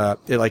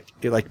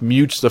 It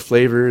mutes the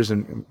flavors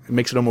and it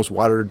makes it almost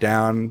watered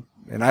down.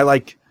 And I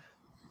like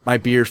my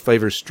beer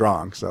flavors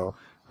strong, so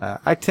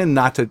I tend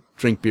not to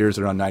drink beers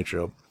that are on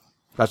nitro.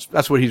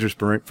 That's what he's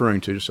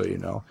referring to, just so you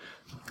know.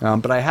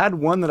 But I had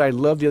one that I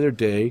loved the other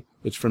day.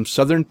 It's from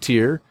Southern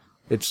Tier.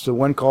 It's the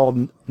one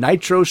called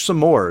Nitro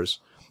S'mores.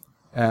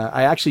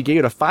 I actually gave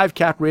it a 5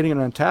 cap rating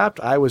on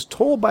Untappd. I was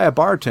told by a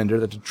bartender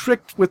that the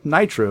trick with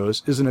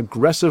nitros is an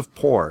aggressive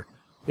pour.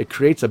 It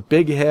creates a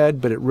big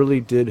head, but it really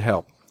did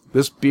help.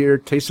 This beer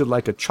tasted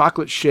like a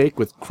chocolate shake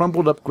with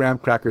crumbled up graham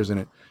crackers in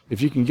it.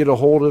 If you can get a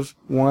hold of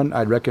one,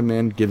 I'd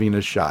recommend giving it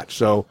a shot.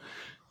 So,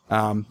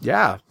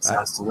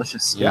 sounds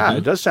delicious. Yeah,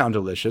 It does sound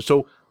delicious.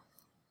 So,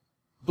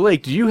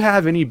 Blake, do you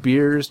have any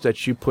beers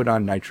that you put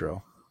on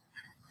nitro?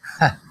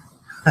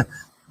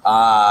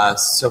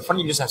 So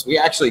funny you just asked. We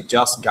actually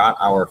just got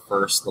our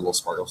first little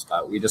Sparkle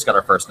Spout. We just got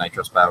our first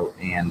Nitro Spout,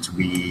 and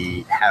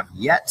we have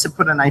yet to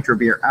put a nitro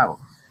beer out.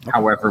 Okay.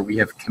 However, we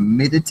have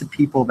committed to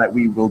people that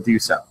we will do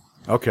so.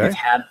 Okay.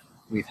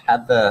 We've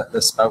had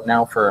the spout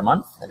now for a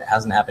month, and it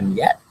hasn't happened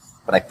yet,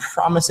 but I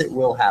promise it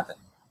will happen.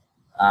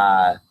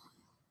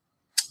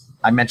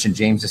 I mentioned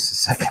James just a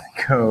second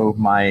ago,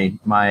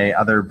 my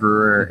other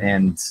brewer,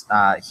 and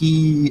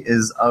he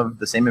is of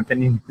the same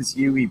opinion as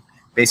you. He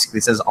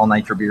basically says all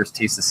nitro beers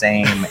taste the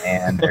same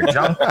and they're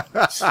junk.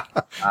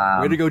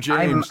 Way to go,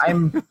 James.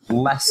 I'm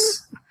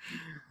less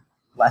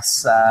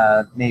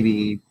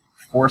maybe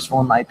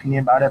forceful in my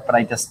opinion about it, but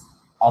I just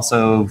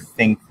also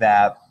think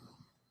that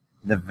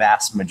the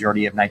vast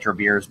majority of nitro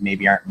beers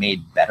maybe aren't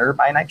made better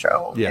by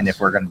nitro. Yes. And if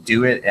we're going to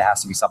do it, it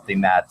has to be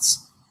something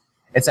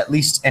it's at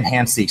least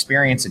enhanced the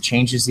experience. It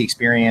changes the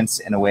experience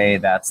in a way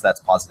that's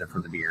positive for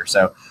the beer.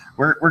 So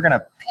we're going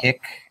to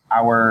pick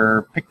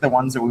the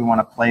ones that we want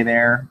to play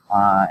there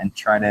and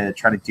try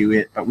to do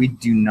it. But we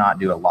do not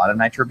do a lot of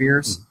nitro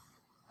beers.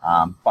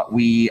 But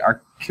we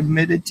are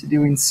committed to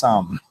doing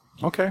some.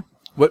 Okay.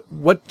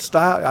 What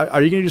style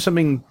are you going to do?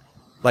 Something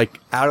like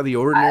out of the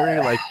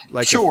ordinary?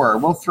 Like sure,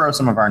 we'll throw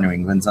some of our New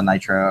Englands on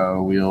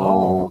nitro.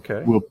 We'll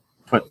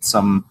put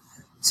some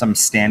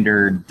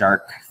standard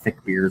dark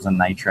thick beers on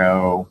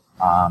nitro.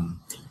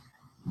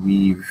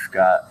 We've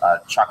got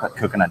a chocolate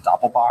coconut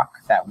doppelbock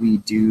that we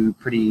do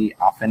pretty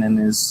often and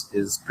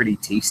is pretty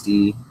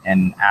tasty.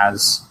 And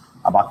as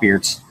a bock beer,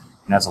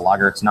 as a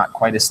lager, it's not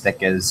quite as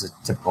thick as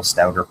a typical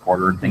stout or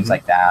porter and things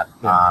like that.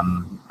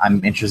 Yeah.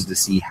 I'm interested to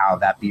see how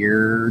that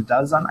beer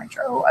does on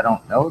nitro. I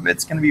don't know if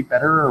it's going to be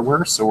better or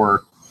worse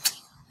or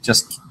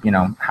just,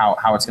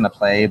 how it's going to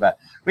play. But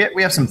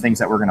we have some things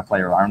that we're going to play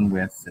around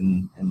with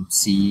and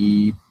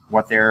see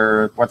what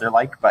they're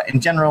like. But in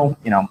general,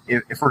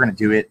 if we're going to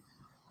do it,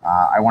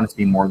 I want it to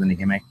be more than a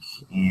gimmick,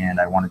 and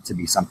I want it to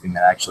be something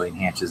that actually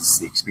enhances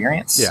the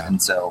experience. Yeah.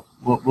 And so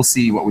we'll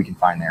see what we can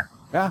find there.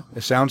 Yeah,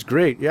 it sounds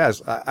great.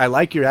 Yes, I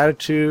like your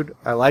attitude.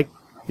 I like,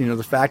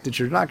 the fact that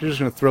you're not just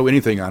going to throw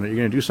anything on it. You're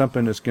going to do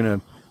something that's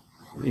going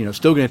to,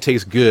 still going to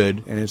taste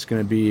good, and it's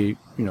going to be, it's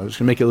going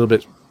to make it a little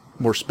bit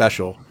more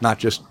special, not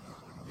just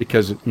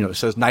because, it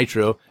says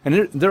nitro.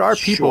 And there are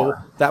people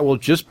that will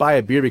just buy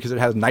a beer because it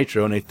has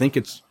nitro, and they think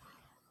it's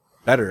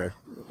better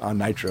on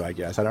nitro, I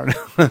guess. I don't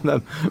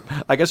know.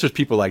 I guess there's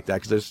people like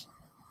that because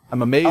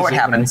I'm amazed. Oh, it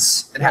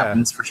happens. It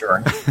happens for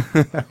sure.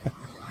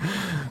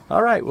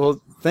 All right.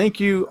 Well, thank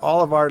you,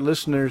 all of our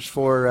listeners,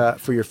 for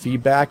your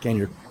feedback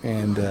and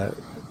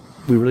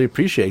we really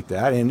appreciate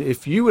that. And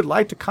if you would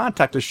like to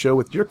contact the show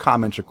with your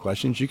comments or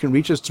questions, you can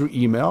reach us through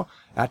email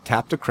at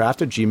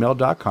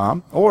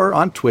tapthecraft@gmail.com or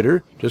on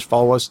Twitter. Just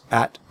follow us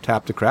at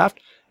tapthecraft.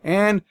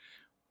 And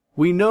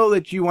we know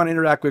that you want to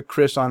interact with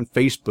Chris on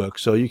Facebook,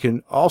 so you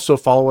can also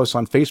follow us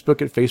on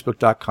Facebook at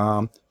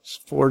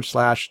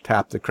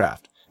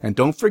facebook.com/tapthecraft. And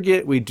don't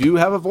forget, we do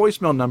have a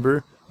voicemail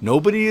number.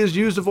 Nobody has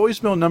used a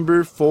voicemail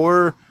number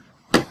for,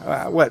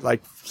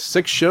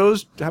 6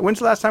 shows? When's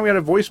the last time we had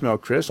a voicemail,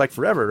 Chris? Like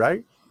forever,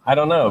 right? I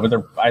don't know, but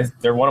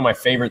they're one of my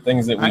favorite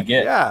things that we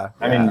get. I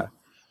mean,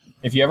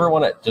 if you ever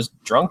want to just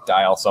drunk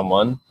dial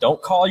someone,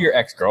 don't call your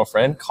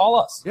ex-girlfriend. Call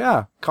us.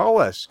 Yeah, call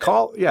us.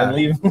 And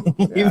leave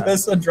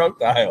us a drunk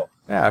dial.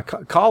 Yeah,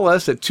 call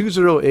us at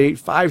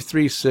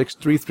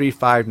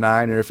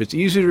 208-536-3359, or if it's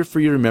easier for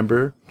you to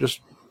remember,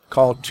 just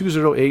call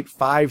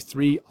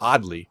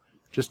 208-53-ODDLY.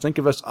 Just think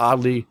of us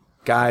oddly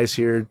guys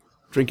here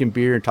drinking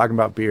beer and talking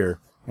about beer,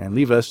 and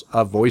leave us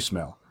a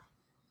voicemail.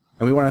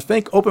 And we want to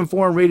thank Open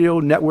Forum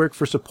Radio Network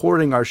for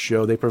supporting our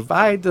show. They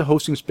provide the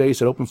hosting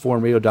space at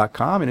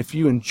openforumradio.com. And if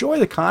you enjoy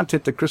the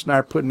content that Chris and I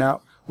are putting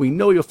out, we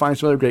know you'll find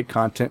some other great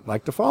content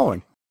like the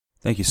following.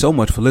 Thank you so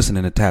much for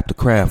listening to Tap the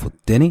Craft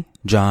with Denny,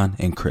 John,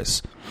 and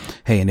Chris.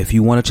 Hey, and if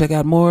you want to check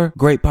out more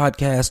great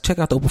podcasts, check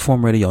out the Open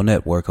Forum Radio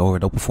Network over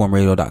at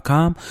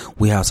openforumradio.com.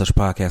 We have such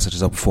podcasts such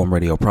as Open Forum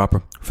Radio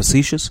Proper,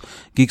 Facetious,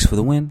 Geeks for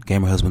the Win,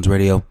 Gamer Husbands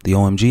Radio, The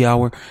OMG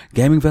Hour,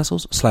 Gaming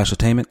Vessels,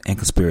 Slashtainment, and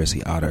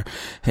Conspiracy Otter.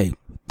 Hey,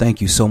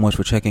 thank you so much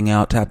for checking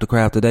out Tap the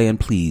Craft today, and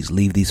please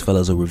leave these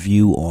fellas a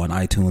review on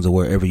iTunes or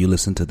wherever you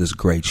listen to this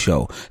great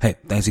show. Hey,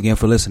 thanks again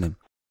for listening.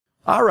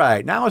 All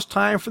right, now it's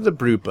time for the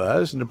Brew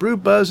Buzz, and the Brew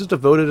Buzz is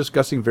devoted to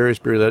discussing various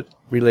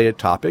beer-related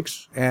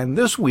topics. And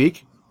this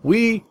week,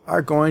 we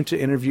are going to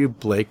interview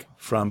Blake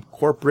from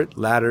Corporate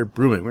Ladder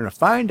Brewing. We're going to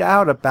find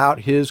out about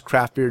his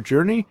craft beer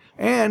journey,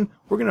 and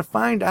we're going to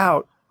find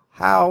out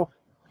how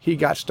he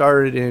got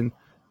started in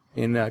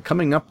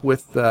coming up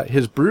with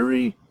his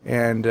brewery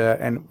and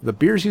the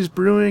beers he's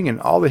brewing and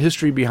all the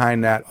history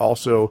behind that,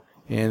 also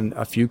in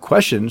a few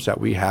questions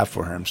that we have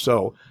for him.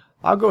 So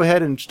I'll go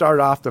ahead and start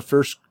off the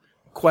first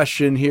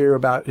question here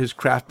about his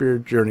craft beer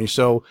journey.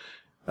 So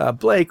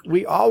Blake,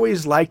 we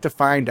always like to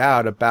find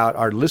out about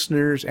our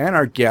listeners and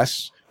our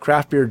guests'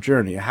 craft beer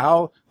journey,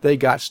 how they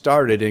got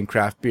started in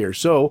craft beer.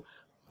 So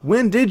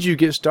when did you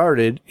get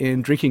started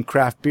in drinking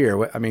craft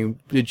beer? I mean,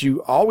 did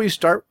you always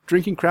start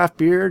drinking craft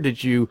beer?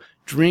 Did you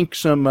drink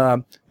some,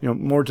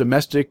 more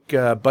domestic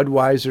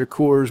Budweiser,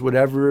 Coors,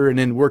 whatever, and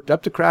then worked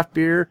up to craft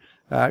beer?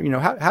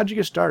 How'd you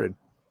get started?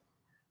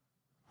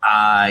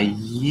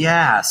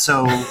 Yeah.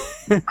 So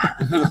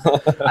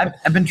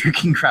I've been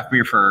drinking craft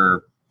beer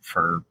for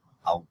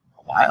a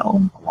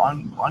while, a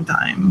long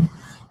time.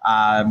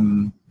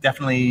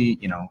 Definitely,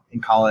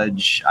 in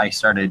college, I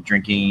started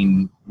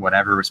drinking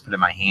whatever was put in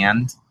my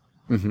hand.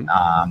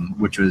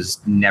 which was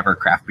never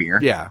craft beer.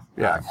 Yeah.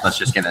 Let's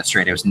just get that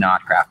straight. It was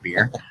not craft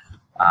beer.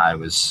 It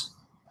was,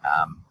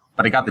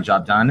 but I got the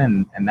job done,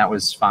 and that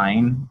was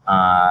fine.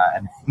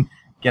 And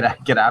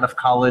get out of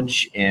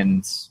college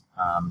and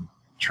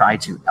try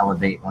to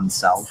elevate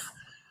oneself.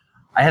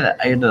 I had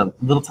a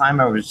little time.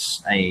 I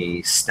was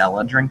a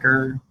Stella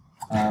drinker,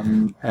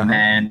 and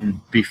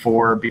then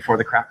before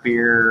the craft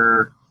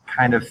beer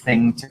kind of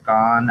thing took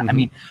on. I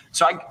mean,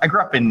 so I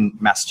grew up in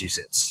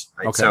Massachusetts,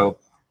 right? Okay. So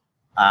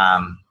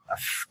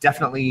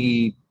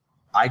definitely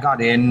I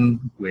got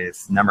in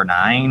with Number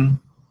 9.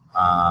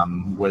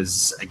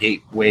 Was a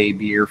gateway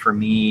beer for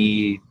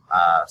me.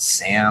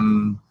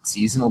 Sam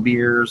seasonal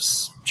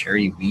beers,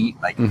 cherry wheat,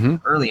 like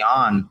early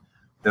on.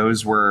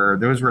 Those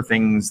were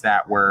things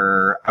that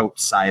were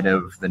outside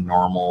of the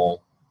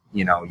normal,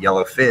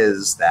 yellow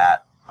fizz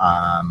that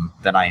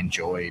I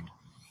enjoyed.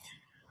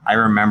 I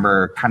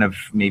remember kind of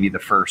maybe the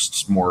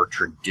first more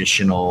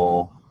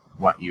traditional,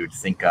 what you would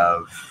think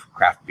of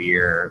craft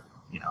beer.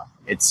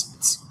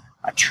 It's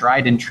a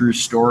tried and true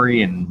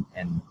story, and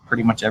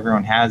pretty much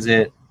everyone has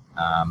it.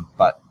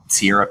 But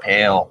Sierra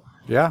Pale,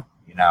 Yeah.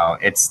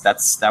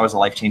 that was a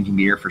life-changing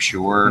beer for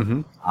sure.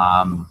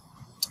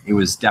 It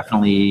was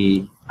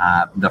definitely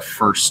the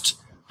first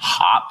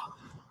hop.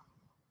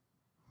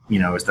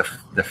 It was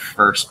the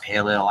first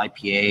pale ale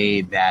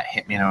IPA that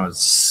hit me, and I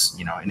was,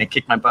 and it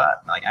kicked my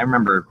butt. Like, I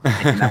remember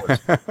thinking that was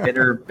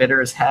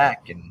bitter as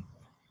heck, and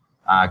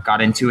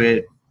got into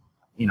it.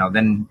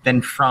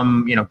 Then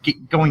from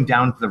going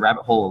down to the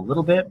rabbit hole a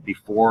little bit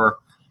before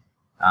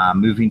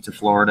moving to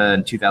Florida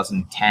in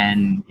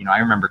 2010. I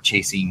remember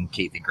chasing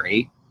Kate the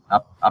Great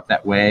up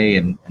that way,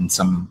 and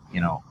some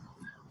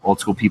old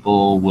school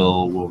people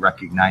will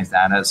recognize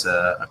that as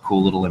a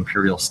cool little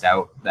imperial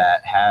stout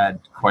that had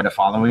quite a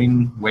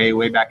following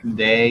way back in the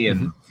day,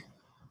 and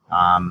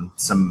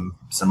some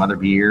other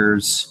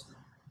beers.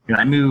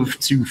 I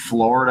moved to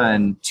Florida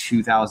in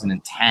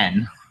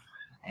 2010,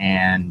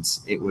 and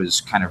it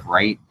was kind of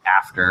right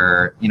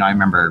after. I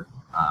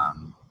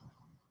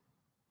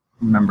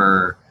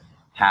remember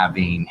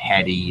having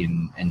Hetty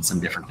and some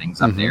different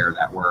things up there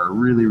that were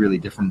really, really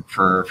different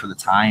for the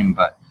time.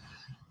 But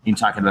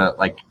talking about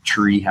like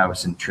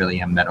Treehouse and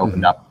Trillium that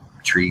opened up.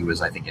 Tree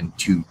was, I think, in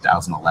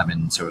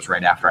 2011, so it was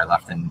right after I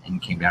left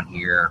and came down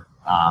here.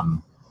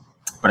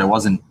 But it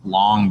wasn't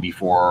long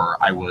before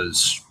I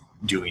was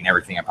doing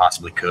everything I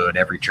possibly could,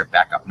 every trip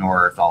back up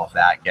north, all of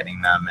that,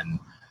 getting them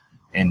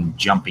and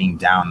jumping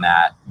down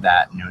that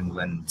New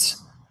England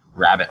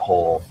rabbit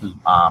hole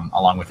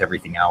along with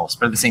everything else.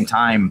 But at the same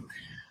time,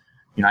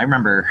 I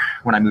remember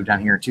when I moved down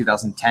here in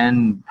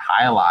 2010,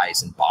 High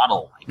Allies and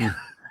Bottle, like,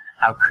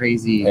 how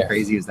crazy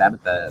is that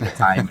at the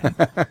time? And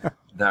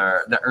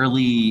the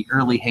early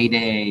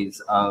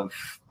heydays of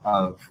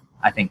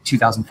I think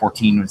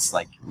 2014 was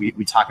like,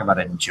 we talk about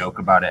it and joke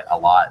about it a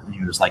lot. And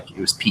it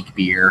was peak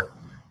beer.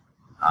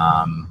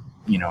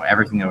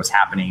 Everything that was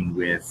happening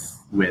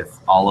with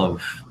all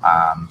of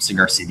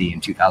Cigar City in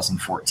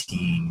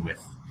 2014,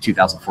 with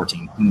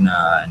 2014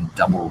 Huna and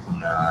Double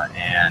Huna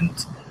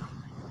and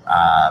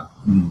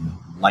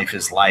Life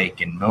is Like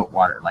and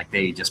Moatwater. Like,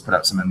 they just put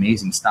out some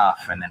amazing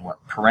stuff. And then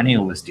what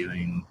Perennial was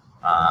doing,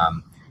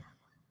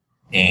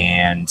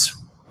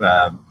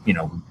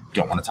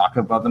 don't want to talk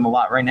about them a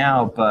lot right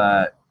now,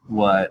 but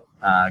what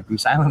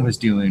Goose Island was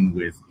doing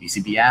with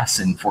BCBS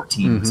and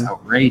 14 was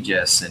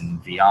outrageous,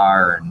 and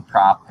VR and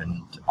prop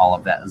and all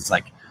of that.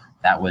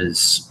 That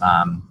was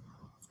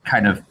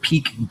kind of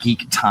peak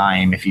geek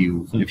time, if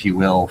you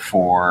will,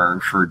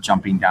 for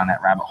jumping down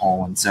that rabbit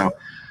hole. And so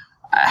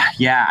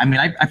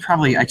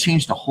I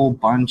changed a whole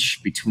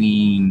bunch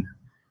between,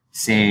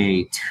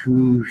 say,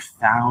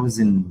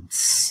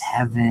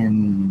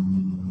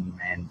 2007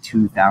 and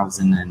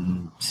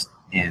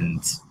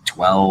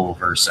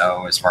 2012 or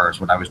so, as far as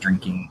what I was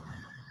drinking.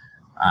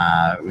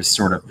 It was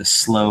sort of the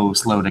slow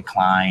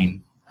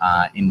decline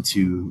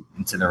into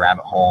the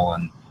rabbit hole,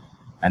 and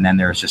then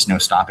there was just no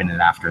stopping it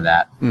after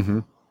that.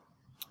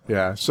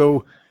 Yeah.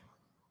 So,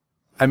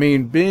 I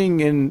mean, being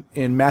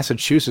in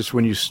Massachusetts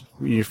when you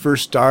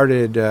first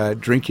started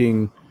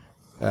drinking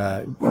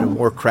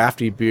more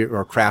crafty beer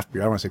or craft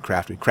beer, I don't want to say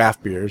crafty,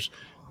 craft beers.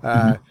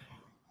 I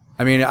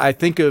mean, I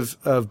think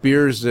of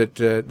beers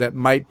that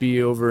might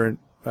be over,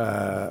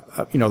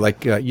 like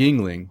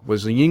Yuengling.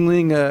 Was the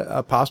Yuengling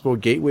a possible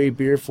gateway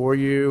beer for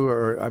you,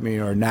 or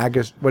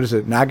Nagas? What is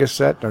it,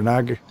 Nagaset or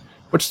Naga?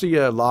 What's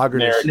the lager?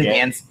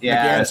 Narragansett.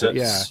 Yeah.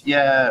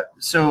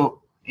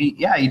 So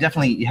you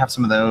definitely have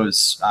some of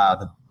those.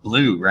 The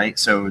blue, right?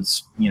 So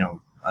it's a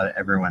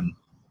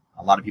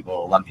lot of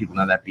people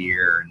know that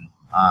beer, and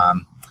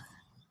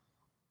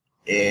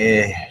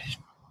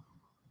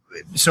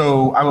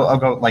so I'll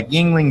go, like,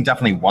 Yuengling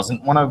definitely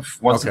wasn't one of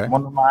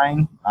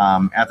mine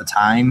at the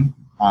time.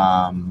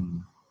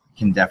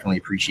 Can definitely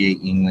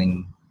appreciate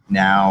Yuengling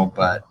now,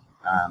 but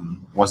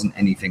wasn't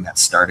anything that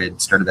started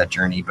that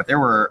journey. But there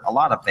were a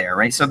lot up there,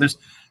 right? So there's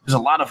a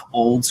lot of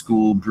old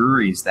school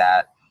breweries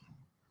that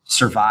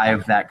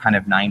survived that kind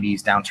of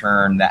 90s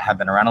downturn that have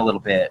been around a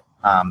little bit.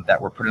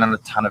 that were putting on a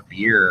ton of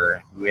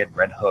beer. We had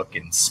Red Hook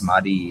and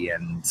Smutty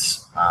and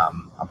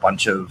a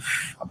bunch of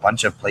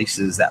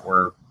places that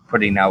were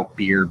putting out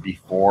beer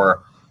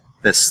before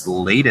this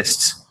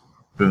latest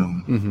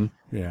boom. Mm-hmm.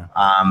 Yeah.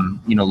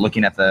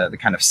 Looking at the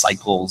kind of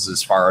cycles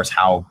as far as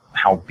how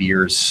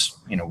beers,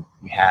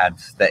 we had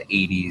the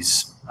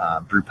 80s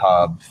brew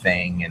pub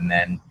thing, and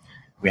then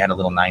we had a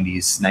little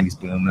 90s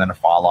boom, and then a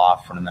fall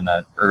off, and then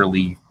an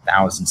early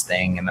thousands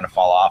thing, and then a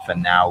fall off,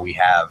 and now we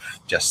have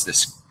just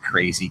this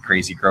crazy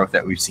growth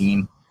that we've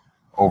seen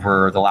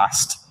over the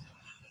last,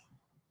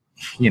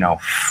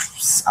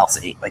 I'll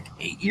say like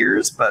 8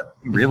 years, but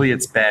really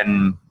it's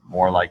been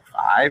more like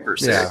 5 or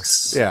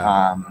 6.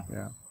 Yeah.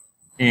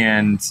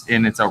 And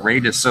it's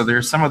outrageous. So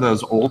there's some of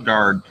those old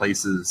guard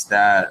places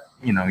that,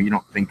 you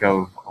don't think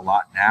of a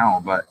lot now,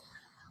 but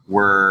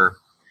were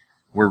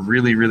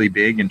really, really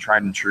big and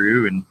tried and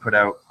true and put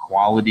out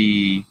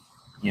quality,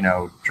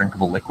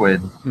 drinkable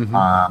liquid,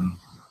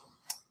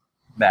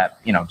 that,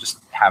 just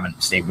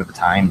haven't stayed with the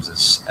times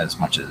as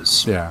much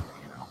as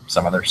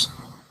some others.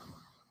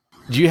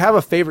 Do you have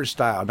a favorite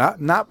style?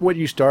 Not what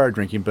you started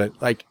drinking,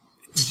 but like,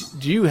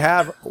 do you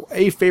have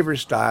a favorite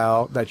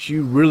style that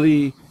you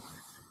really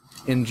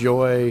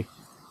enjoy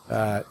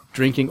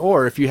drinking?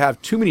 Or if you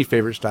have too many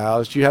favorite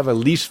styles, do you have a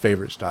least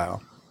favorite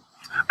style?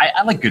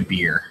 I like good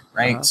beer,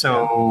 right?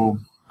 So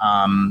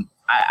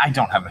I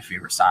don't have a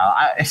favorite style.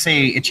 I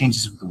say it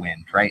changes with the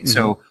wind, right? Mm-hmm.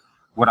 So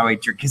what do I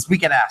drink? Because I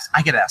get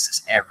asked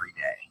this every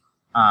day.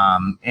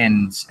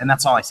 And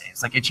that's all I say.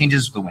 It's like it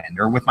changes with the wind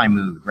or with my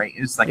mood, right?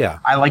 It's like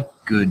I like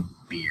good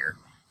beer.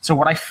 So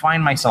what I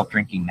find myself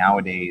drinking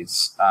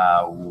nowadays,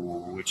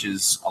 which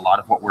is a lot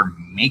of what we're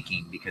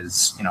making,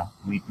 because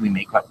we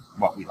make what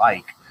we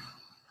like.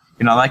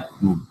 I like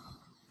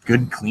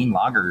good clean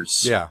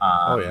lagers. Yeah.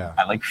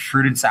 I like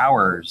fruited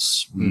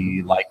sours.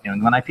 We like New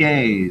England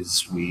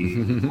IPAs. We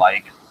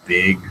like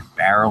big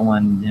barrel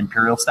and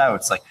imperial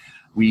stouts. Like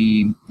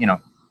we,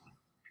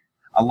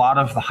 a lot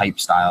of the hype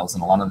styles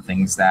and a lot of the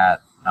things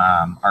that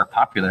are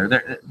popular,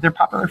 they're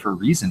popular for a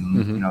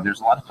reason.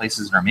 There's a lot of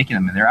places that are making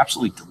them, and they're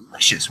absolutely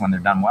delicious when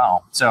they're done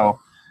well. So,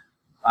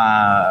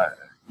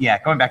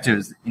 going back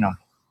to,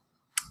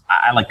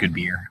 I like good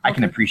beer. I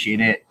can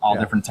appreciate it, all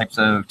different types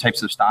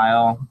of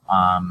style,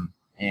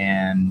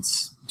 and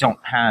don't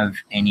have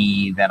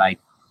any that I,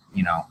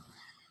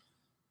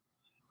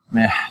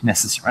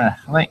 necessarily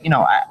like.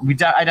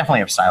 I definitely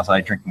have styles that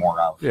I drink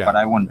more of, but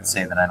I wouldn't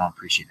say that I don't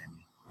appreciate any.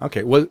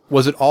 Okay,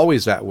 was it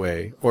always that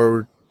way,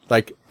 or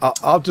like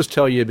I'll just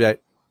tell you that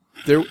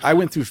I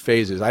went through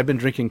phases. I've been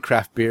drinking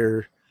craft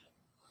beer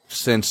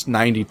since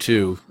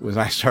 '92 when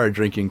I started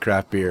drinking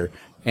craft beer,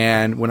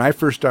 and when I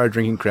first started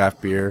drinking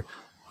craft beer,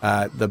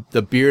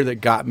 the beer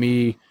that got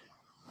me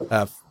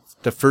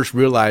to first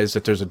realize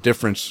that there's a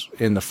difference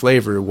in the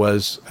flavor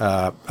was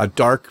a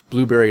dark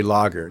blueberry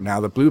lager.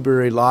 Now the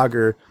blueberry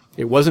lager,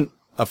 it wasn't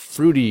a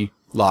fruity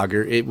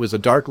lager; it was a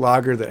dark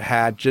lager that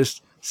had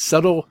just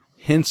subtle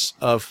hints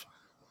of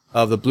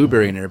the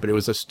blueberry in there, but it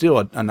was still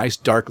a nice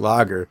dark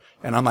lager.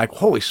 And I'm like,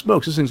 holy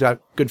smokes, this thing's got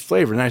good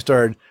flavor. And I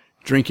started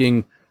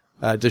drinking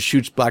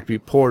Deschutes Black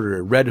Butte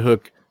Porter, Red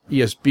Hook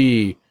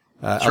ESB,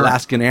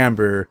 Alaskan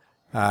Amber.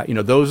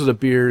 Those are the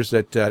beers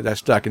that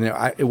stuck. And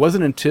it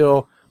wasn't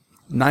until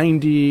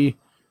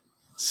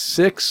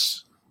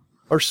 96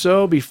 or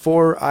so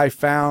before I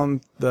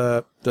found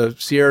the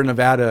Sierra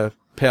Nevada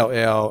Pale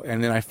Ale,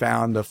 and then I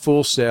found the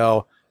Full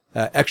Sail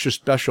Extra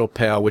Special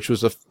Pale, which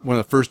was one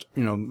of the first,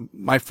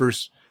 my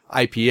first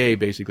IPA,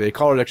 basically. They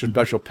call it Extra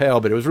Special Pale,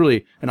 but it was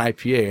really an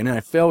IPA. And then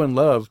I fell in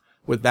love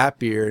with that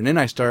beer. And then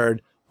I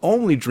started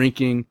only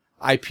drinking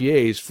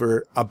IPAs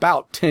for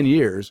about 10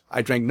 years.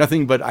 I drank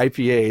nothing but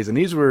IPAs. And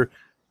these were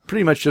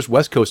pretty much just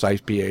West Coast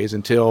IPAs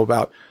until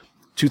about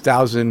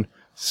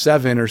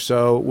 2007 or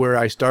so, where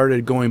I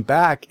started going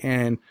back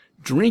and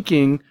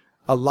drinking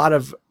a lot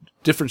of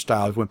different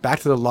styles. Went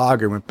back to the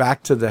lager, went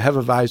back to the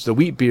Hefeweizen, the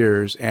wheat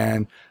beers,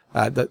 and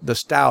the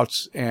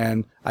stouts,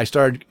 and I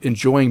started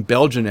enjoying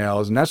Belgian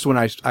ales, and that's when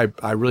I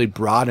really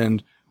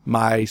broadened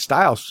my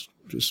styles,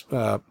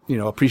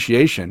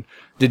 appreciation.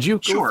 Did you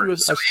go through it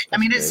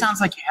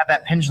sounds like you have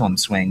that pendulum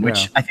swing,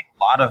 which I think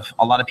a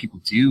lot of people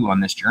do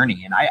on this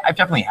journey, and I've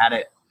definitely had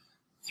it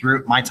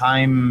through my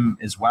time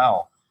as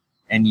well.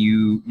 And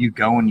you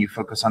go and you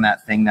focus on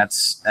that thing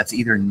that's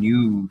either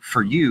new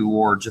for you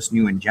or just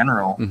new in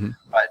general,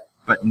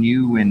 but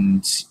new,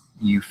 and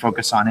you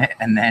focus on it,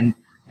 and then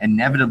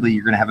inevitably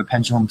you're going to have a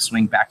pendulum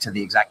swing back to the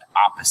exact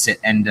opposite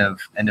end of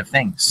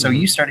things. So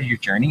you started your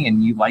journey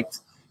and you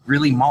liked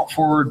really malt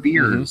forward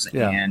beers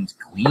and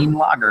clean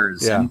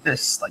lagers and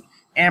this, like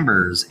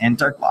ambers and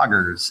dark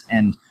lagers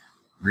and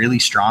really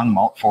strong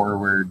malt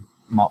forward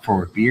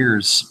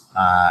beers,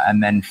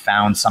 and then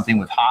found something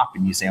with hop,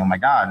 and you say, oh my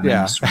God, and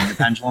then you swing the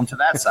pendulum to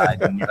that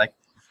side, and you're like,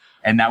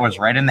 and that was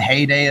right in the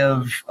heyday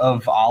of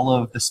all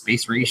of the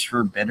space race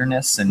for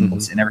bitterness and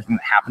everything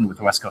that happened with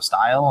the West Coast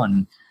style.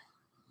 And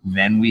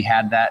then we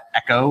had that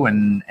echo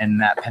and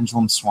that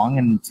pendulum swung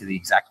into the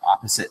exact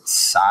opposite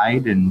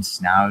side. And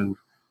now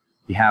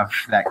you have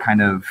that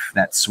kind of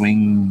that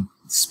swing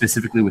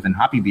specifically within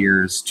hoppy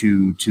beers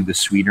to the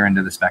sweeter end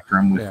of the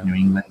spectrum with New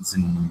England's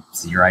and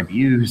zero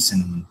IBUs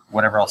and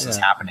whatever else is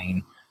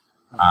happening.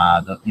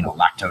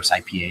 Lactose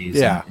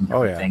IPAs and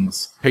different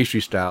things. Pastry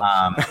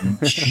stouts.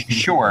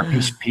 Sure,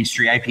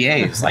 pastry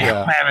IPAs.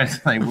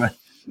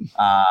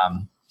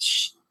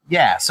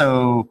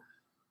 So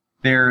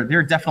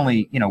they're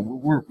definitely,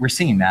 we're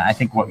seeing that. I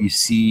think what you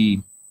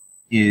see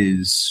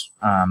is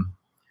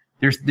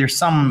there's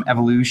some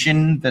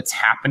evolution that's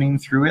happening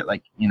through it.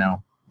 Like,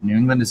 New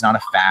England is not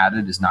a fad.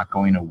 It is not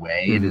going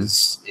away.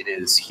 Mm-hmm. It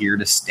is here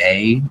to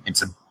stay.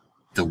 It's a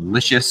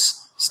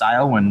delicious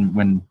style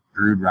when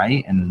brewed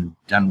right and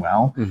done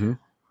well. Mm-hmm.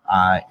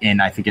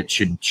 And I think it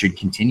should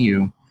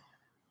continue.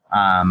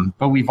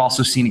 But we've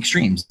also seen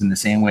extremes in the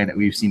same way that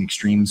we've seen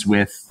extremes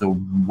with the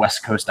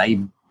West Coast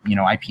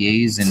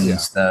IPAs and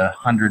the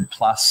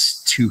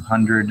 100+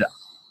 200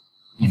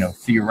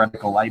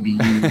 theoretical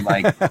IBU,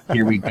 like,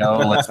 here we go,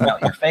 let's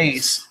melt your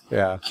face.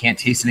 Yeah. Can't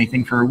taste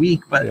anything for a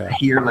week, but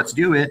here, let's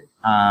do it.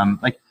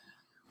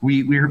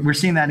 We're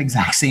seeing that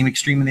exact same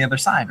extreme on the other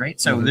side, right?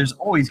 So there's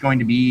always going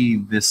to be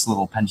this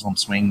little pendulum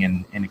swing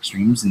in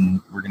extremes, and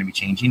we're going to be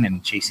changing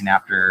and chasing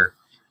after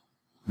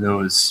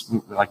those,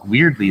 like,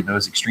 weirdly,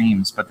 those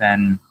extremes. But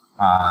then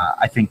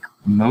I think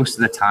most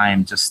of the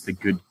time, just the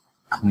good,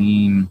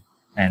 clean,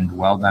 and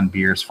well-done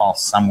beers fall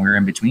somewhere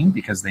in between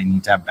because they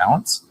need to have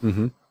balance.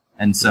 Mm-hmm.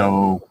 And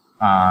so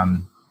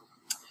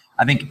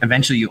I think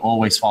eventually you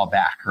always fall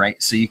back,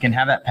 right? So you can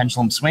have that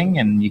pendulum swing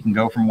and you can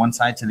go from one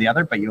side to the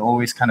other, but you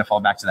always kind of fall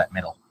back to that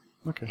middle.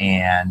 Okay.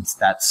 And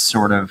that's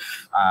sort of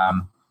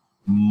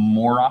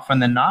more often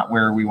than not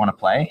where we want to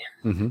play,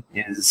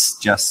 is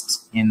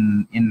just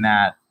in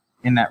that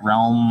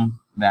realm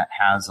that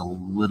has a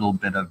little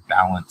bit of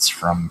balance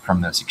from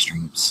those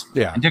extremes.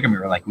 Yeah. And don't get me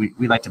wrong,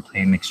 we like to play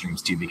in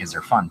extremes too because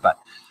they're fun, but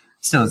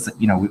still,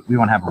 we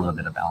want to have a little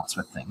bit of balance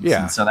with things.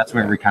 Yeah. And so that's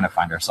where we kind of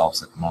find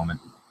ourselves at the moment.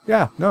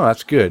 Yeah. No,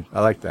 that's good.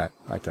 I like that.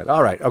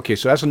 All right. Okay.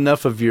 So that's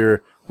enough of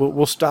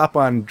we'll stop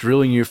on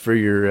drilling you for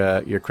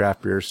your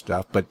craft beer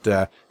stuff. But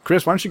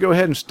Chris, why don't you go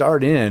ahead and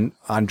start in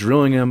on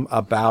drilling him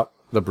about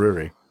the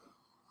brewery?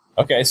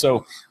 Okay.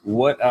 So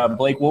what,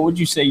 Blake, what would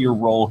you say your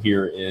role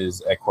here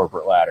is at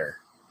Corporate Ladder?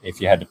 If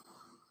you had to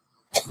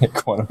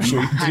pick one, I'm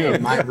sure you do.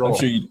 My role. I'm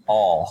sure you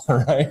all,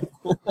 right?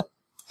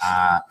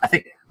 I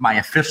think my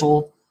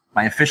official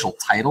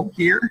title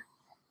here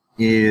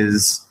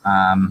is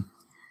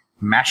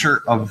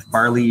masher of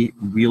barley,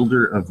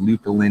 wielder of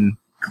lupulin,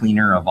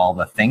 cleaner of all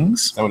the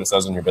things. Is that what it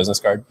says on your business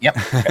card? Yep.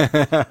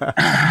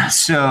 Okay.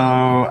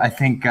 So I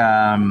think,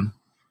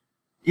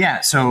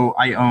 so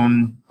I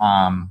own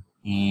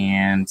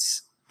and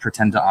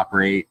pretend to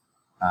operate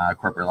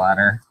Corporate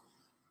Ladder.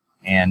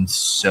 And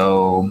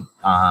so,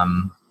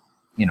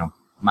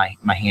 my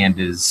hand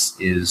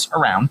is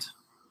around.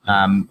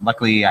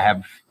 Luckily, I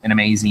have an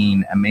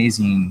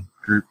amazing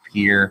group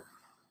here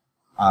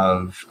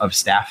of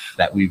staff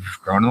that we've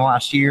grown in the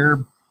last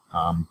year.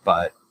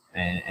 But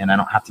I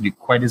don't have to do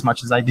quite as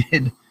much as I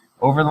did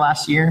over the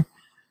last year.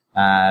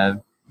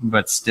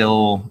 But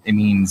still, it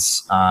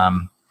means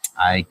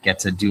I get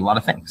to do a lot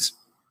of things.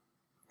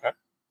 Okay.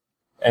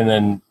 And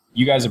then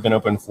you guys have been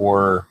open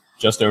for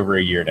just over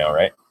a year now,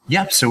 right?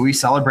 Yep. So we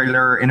celebrated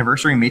our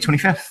anniversary May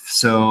 25th.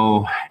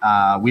 So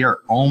we are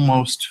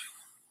almost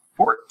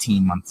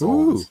 14 months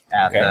old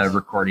at the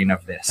recording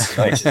of this,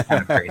 which is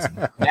kind of crazy.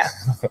 Yeah.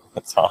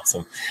 That's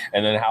awesome.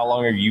 And then how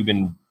long have you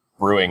been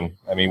brewing?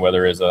 I mean,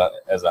 whether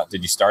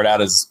did you start out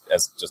as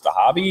just a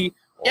hobby?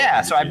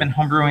 Yeah. So I've been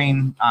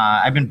homebrewing.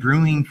 I've been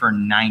brewing for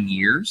 9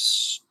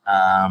 years.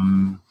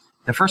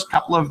 The first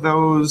couple of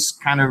those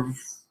kind of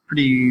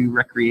pretty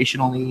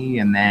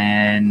recreationally, and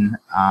then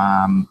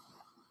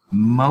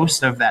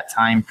most of that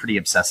time pretty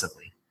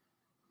obsessively.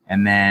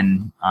 And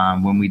then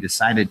when we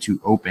decided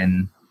to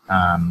open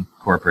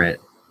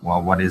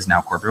what is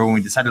now corporate, when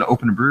we decided to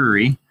open a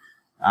brewery,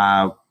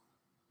 I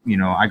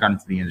got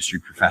into the industry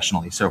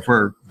professionally. So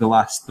for the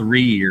last 3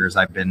 years,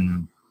 I've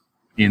been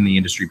in the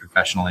industry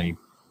professionally,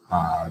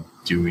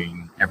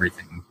 doing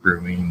everything: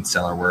 brewing,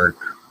 cellar work,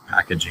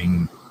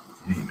 packaging,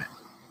 you name it.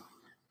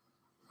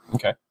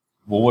 Okay.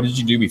 Well, what did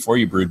you do before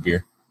you brewed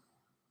beer?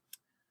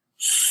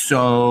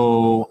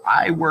 So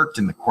I worked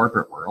in the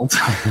corporate world.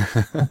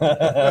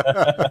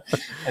 I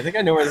think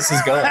I know where this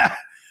is going.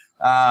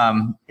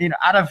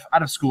 Out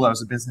of school, I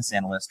was a business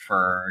analyst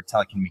for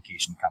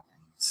telecommunication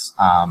companies,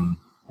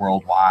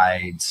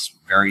 worldwide,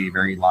 very,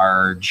 very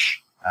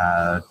large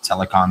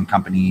telecom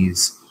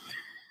companies.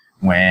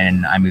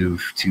 When I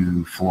moved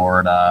to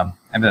Florida,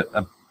 I have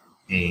a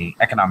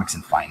economics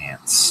and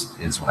finance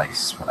is what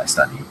I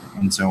studied.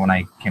 And so when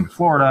I came to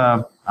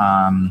Florida,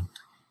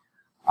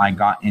 I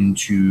got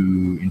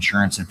into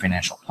insurance and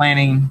financial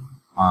planning.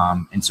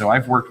 And so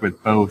I've worked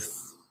with both,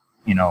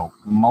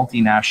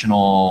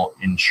 multinational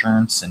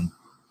insurance and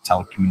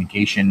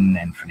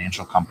telecommunication and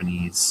financial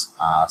companies,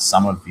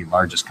 some of the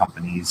largest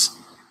companies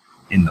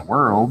in the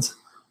world,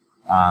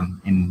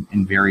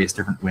 in various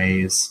different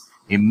ways.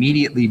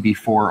 Immediately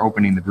before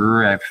opening the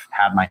brewery, I've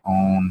had my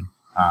own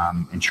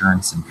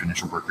insurance and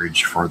financial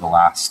brokerage for the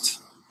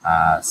last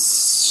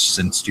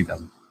since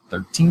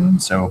 2013.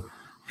 So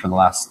for the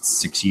last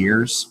 6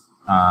 years,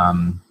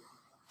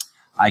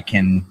 I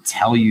can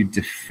tell you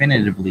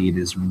definitively it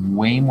is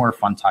way more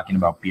fun talking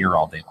about beer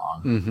all day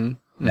long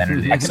than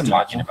it is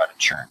talking about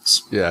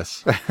insurance.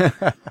 Yes.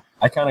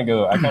 I kind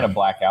of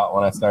black out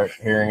when I start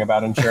hearing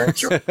about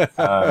insurance,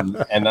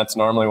 and that's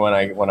normally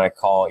when I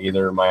call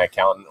either my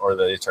accountant or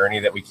the attorney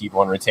that we keep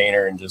on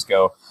retainer and just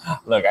go,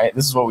 look,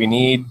 this is what we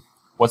need.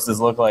 What's this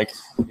look like?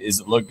 Does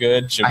it look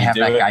good? Should we have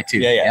do that it? guy too.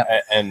 Yeah.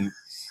 Yep. And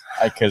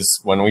because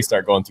when we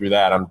start going through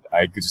that,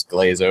 I could just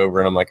glaze over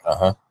and I'm like,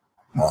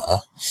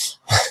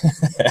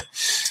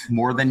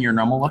 More than your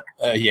normal look.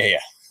 Yeah.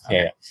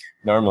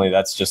 Normally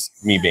that's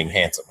just me being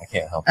handsome. I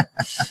can't help it.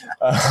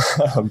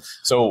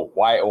 So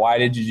why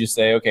did you just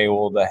say, okay,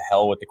 well, the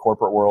hell with the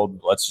corporate world,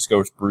 let's just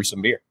go brew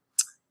some beer?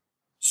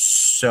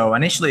 So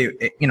initially,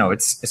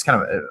 it's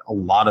kind of a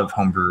lot of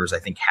home brewers I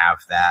think have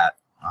that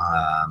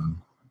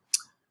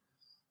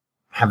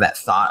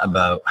thought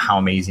about how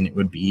amazing it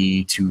would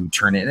be to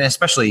turn it, and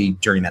especially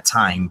during that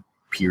time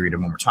period of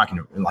when we're talking,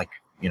 like,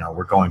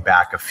 we're going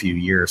back a few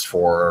years,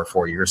 4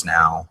 years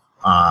now.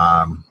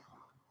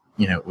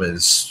 It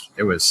was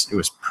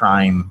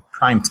prime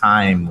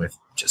time with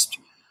just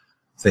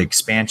the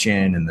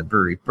expansion and the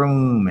brewery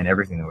boom and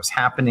everything that was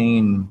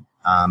happening.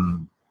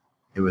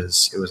 It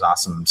was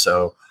awesome.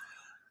 So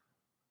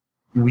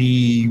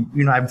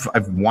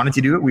I've wanted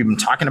to do it. I've been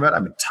talking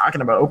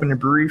about opening a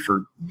brewery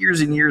for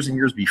years and years and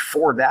years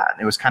before that.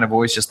 And it was kind of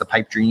always just a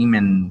pipe dream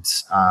and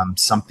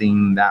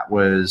something that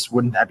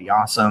wouldn't that be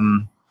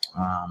awesome?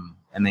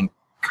 And then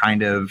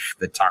kind of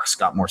the talks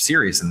got more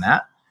serious than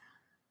that.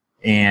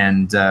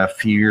 And a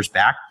few years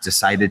back,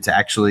 decided to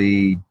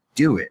actually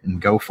do it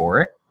and go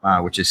for it,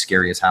 which is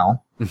scary as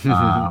hell.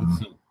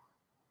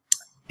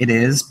 It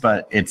is,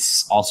 but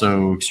it's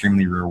also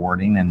extremely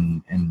rewarding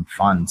and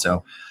fun.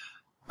 So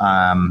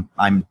I'm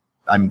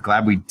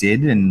glad we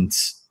did. And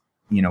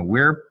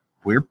we're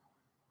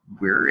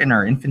in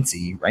our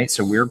infancy, right?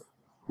 So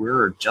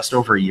we're just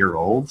over a year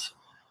old.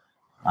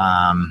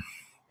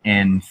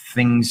 And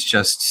things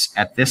just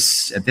at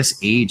this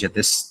age, at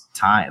this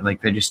time,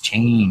 like, they just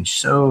change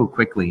so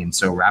quickly and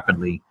so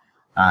rapidly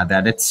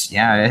that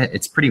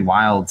it's pretty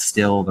wild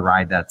still, the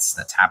ride that's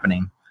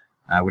happening,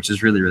 which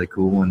is really, really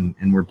cool.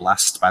 And we're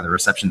blessed by the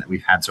reception that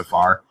we've had so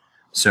far.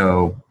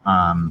 So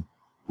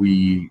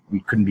we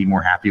couldn't be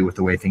more happy with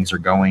the way things are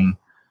going.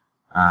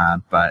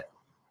 But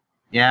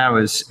yeah, it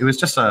was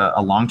just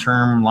a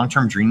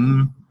long-term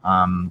dream.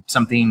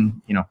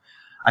 Something,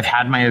 I've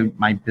had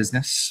my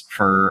business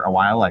for a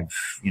while. I've,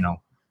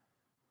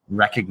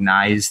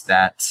 recognized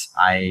that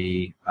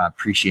I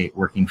appreciate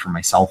working for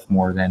myself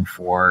more than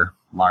for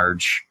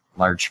large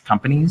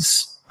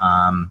companies.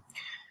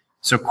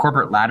 So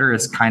corporate ladder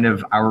is kind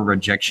of our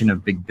rejection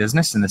of big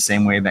business in the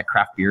same way that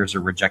craft beer is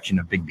a rejection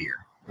of big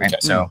beer. Right. Okay.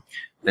 So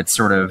that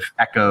sort of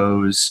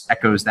echoes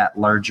that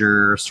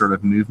larger sort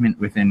of movement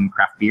within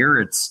craft beer.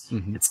 It's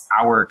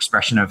our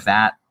expression of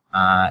that.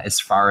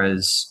 As far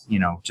as,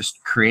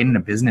 just creating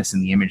a business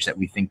in the image that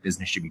we think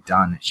business should be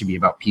done. It should be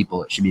about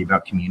people. It should be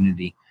about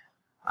community.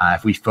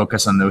 If we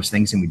focus on those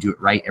things and we do it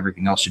right,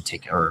 everything else should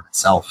take care of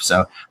itself.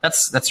 So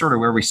that's sort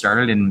of where we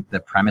started, and the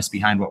premise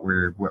behind what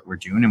we're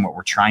doing and what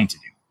we're trying to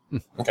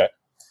do. Okay.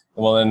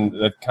 Well, then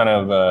that kind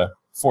of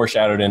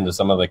foreshadowed into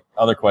some of the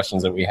other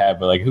questions that we have.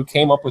 But like, who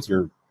came up with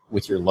your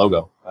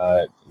logo?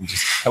 A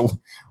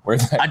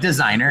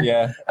designer.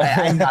 Yeah.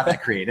 I'm not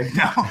that creative.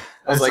 No. I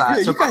was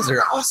like, you guys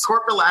are awesome.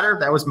 Corporate ladder.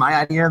 That was my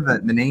idea. The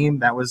name,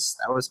 that was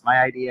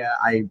my idea.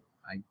 I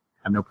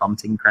have no problem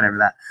taking credit for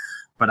that.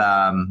 But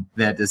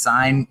the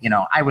design,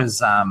 I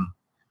was hung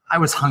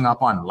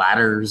up on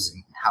ladders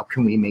and how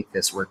can we make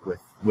this work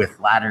with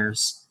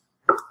ladders.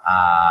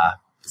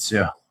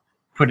 So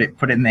put it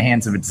in the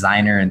hands of a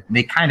designer, and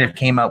they kind of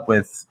came up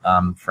with,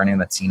 for anyone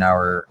that's seen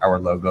our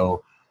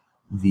logo,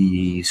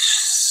 the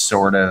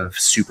sort of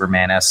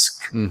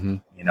Superman-esque,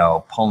 pulling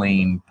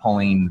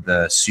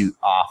the suit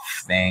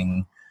off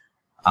thing,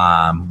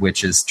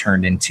 which has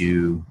turned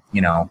into,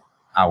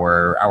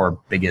 our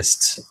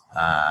biggest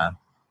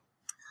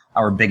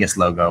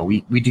logo.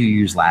 We do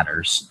use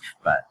ladders,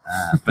 but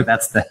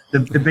that's the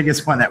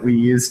biggest one that we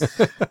use.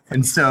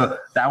 And so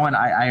that one,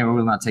 I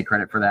will not take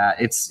credit for that.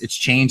 It's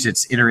changed.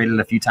 It's iterated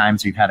a few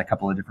times. We've had a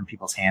couple of different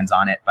people's hands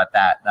on it, but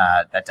that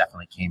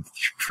definitely came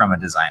from a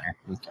designer.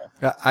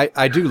 Okay.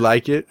 I do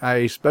like it. I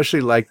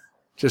especially like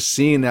just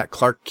seeing that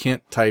Clark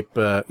Kent type,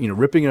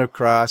 ripping it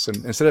across,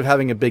 and instead of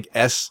having a big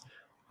S,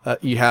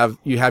 you have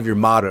your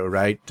motto,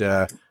 right?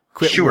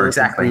 Quit sure,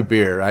 exactly. Brew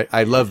beer.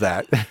 I love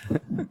that.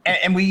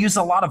 and we use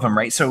a lot of them,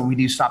 right? So we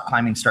do Stop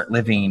Climbing, Start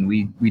Living.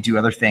 We do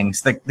other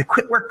things. The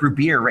Quit Work, Brew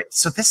Beer, right?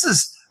 So this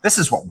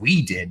is what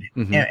we did.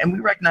 And we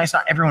recognize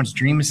not everyone's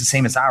dream is the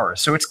same as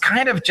ours. So it's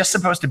kind of just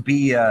supposed to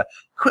be a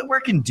quit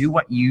work and do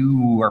what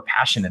you are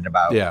passionate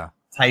about. Yeah.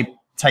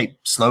 Type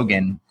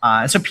slogan.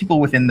 So people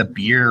within the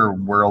beer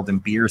world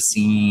and beer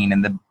scene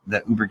and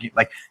the Uber,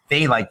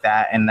 they like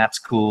that, and that's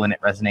cool, and it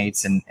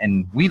resonates,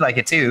 and we like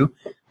it too,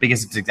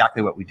 because it's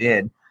exactly what we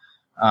did.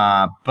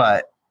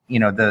 But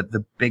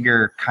the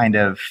bigger kind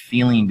of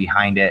feeling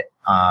behind it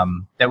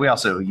that we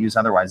also use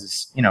otherwise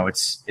is,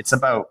 it's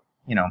about,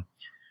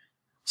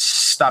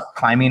 stop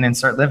climbing and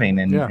start living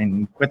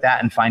and quit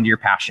that and find your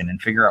passion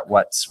and figure out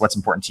what's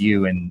important to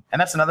you. And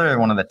that's another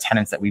one of the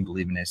tenets that we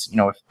believe in is,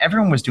 if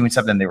everyone was doing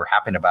something they were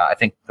happy about, I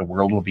think the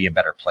world will be a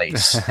better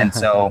place. And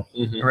so,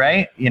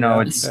 right.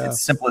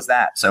 It's simple as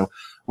that. So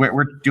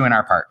we're doing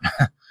our part.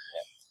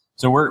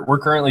 So we're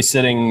currently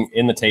sitting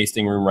in the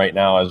tasting room right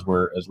now as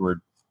we're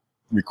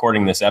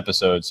recording this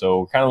episode. So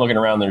we're kind of looking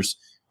around. There's,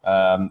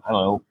 I don't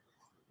know,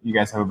 you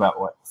guys have about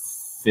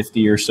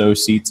 50 or so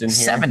seats in here?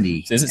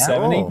 70. Is it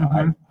 70?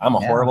 Oh, I'm a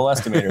horrible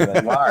estimator.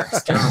 Then. You are.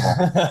 It's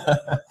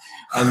terrible.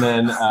 And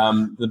then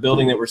the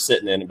building that we're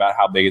sitting in, about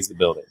how big is the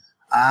building?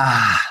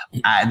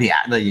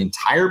 The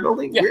entire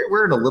building? Yeah.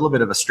 We're in a little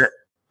bit of a strip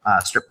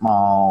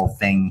mall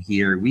thing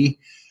here. We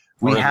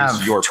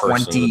have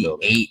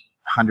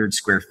 2,800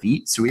 square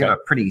feet. So we have a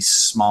pretty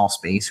small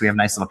space. We have a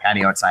nice little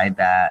patio outside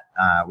that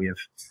we have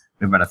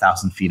about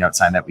 1,000 feet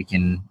outside that we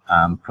can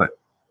put,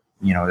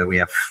 that we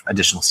have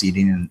additional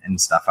seating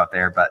and stuff out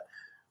there. But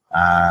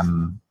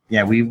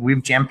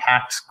we've jam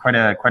packed quite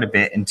a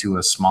bit into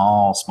a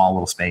small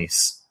little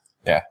space.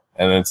 Yeah,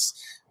 and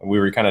we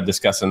were kind of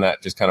discussing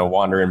that, just kind of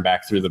wandering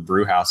back through the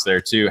brew house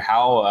there too.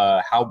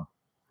 How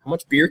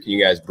much beer can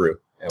you guys brew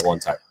at one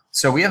time?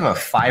 So we have a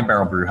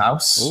 5-barrel brew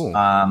house,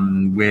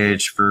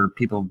 which for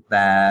people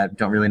that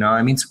don't really know,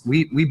 it means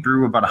we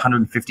brew about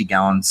 150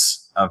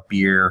 gallons of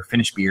beer,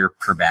 finished beer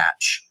per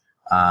batch.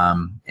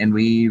 And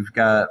we've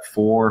got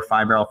 4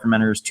 5-barrel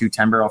fermenters, 2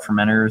 10-barrel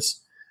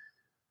fermenters.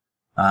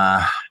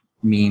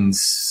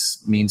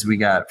 Means we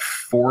got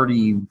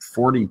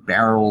 40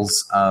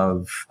 barrels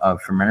of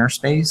fermenter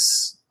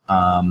space.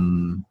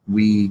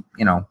 We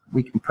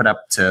can put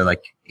up to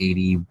like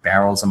 80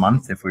 barrels a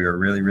month if we were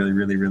really, really,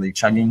 really, really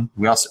chugging.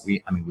 We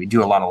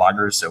do a lot of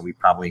lagers, so we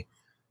probably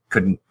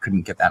couldn't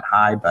get that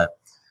high, but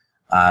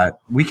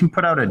we can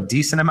put out a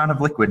decent amount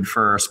of liquid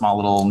for a small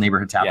little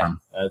neighborhood tap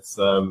room. That's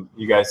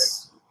you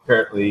guys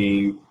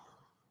currently.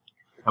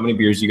 How many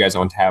beers do you guys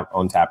on tap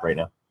right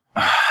now?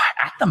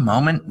 At the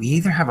moment, we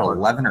either have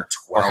 11 or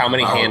 12. Or how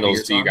many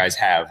handles do you guys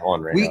have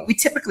on right now? We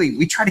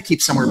typically try to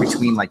keep somewhere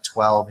between like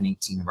 12 and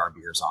 18 of our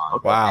beers on.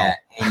 Wow, at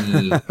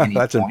any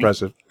that's point.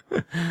 impressive.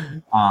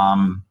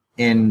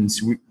 And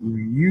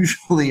we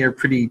usually are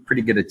pretty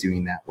good at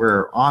doing that.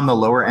 We're on the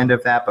lower end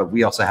of that, but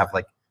we also have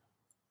like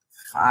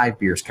 5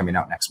 beers coming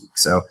out next week.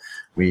 So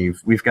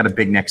we've got a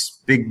big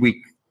week,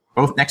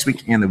 both next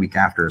week and the week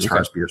after, as far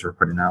as beers we're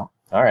putting out.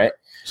 All right.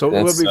 So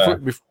I was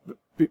going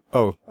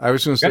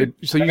to say.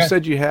 So you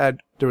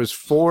said there was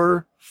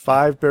 4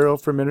 5-barrel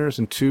fermenters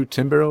and 2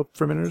 10-barrel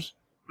fermenters.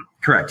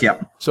 Correct.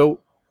 Yep. So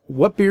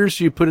what beers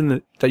do you put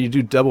in that you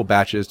do double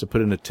batches to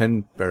put in the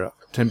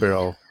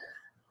 10-barrel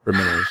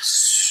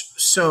fermenters?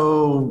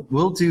 So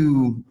we'll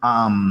do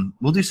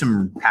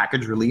some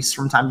package release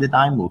from time to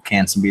time. We'll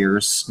can some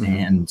beers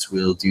and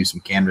we'll do some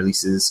can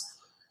releases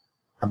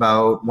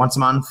about once a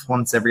month,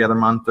 once every other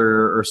month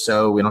or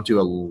so. We don't do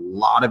a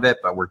lot of it,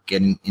 but we're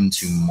getting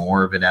into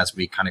more of it as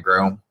we kind of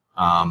grow.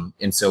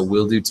 And so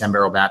we'll do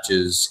 10-barrel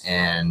batches,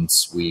 and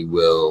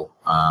we'll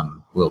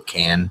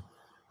can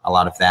a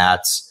lot of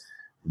that.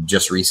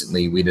 Just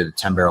recently, we did a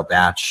 10-barrel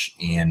batch,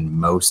 and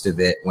most of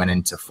it went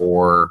into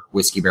 4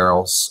 whiskey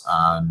barrels,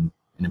 an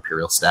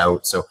Imperial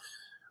Stout. So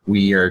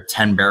we are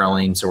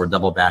 10-barreling, so we're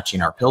double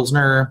batching our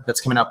Pilsner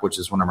that's coming up, which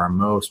is one of our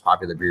most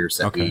popular beers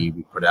that we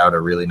put out, a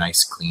really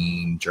nice,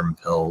 clean German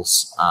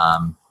Pils.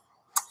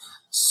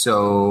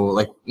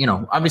 So,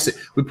 obviously,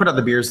 we put out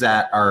the beers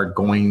that are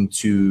going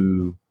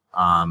to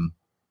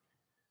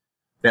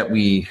that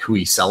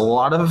we sell a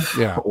lot of,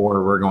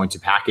 or we're going to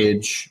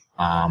package.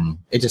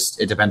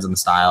 It depends on the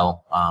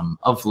style.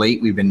 Of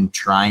late, we've been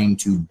trying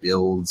to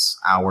build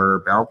our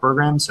barrel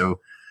program,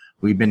 so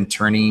we've been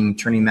turning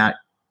that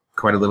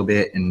quite a little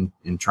bit and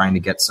trying to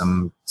get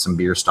some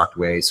beer stocked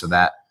away so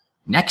that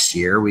next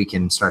year we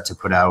can start to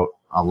put out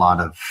a lot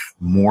of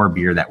more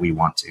beer that we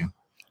want to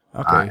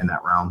in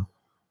that realm.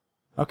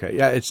 Okay.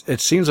 Yeah.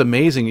 It seems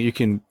amazing that you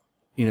can,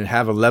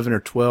 have 11 or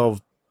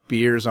 12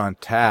 beers on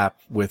tap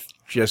with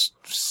just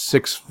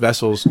 6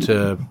 vessels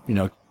to,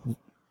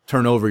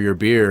 turn over your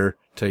beer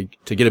to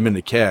get them in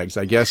the kegs,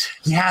 I guess.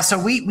 Yeah, so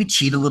we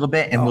cheat a little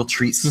bit, and we'll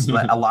treat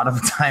a lot of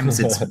the times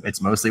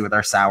it's mostly with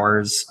our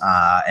sours,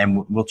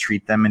 and we'll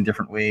treat them in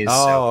different ways.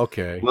 Oh, so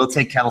okay. We'll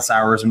take kettle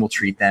sours and we'll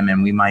treat them,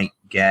 and we might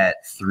get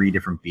 3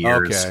 different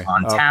beers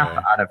on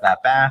tap out of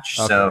that batch.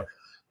 Okay. So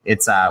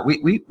it's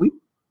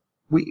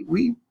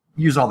we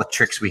use all the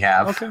tricks we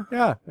have. Okay,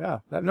 yeah.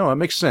 It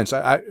makes sense.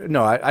 I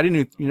didn't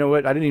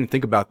even, I didn't even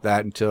think about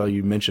that until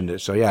you mentioned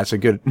it. So yeah, it's a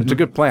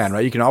good plan,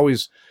 right? You can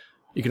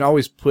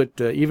always put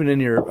even in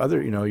your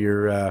other,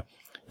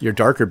 your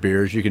darker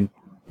beers, you can,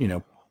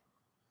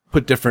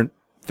 put different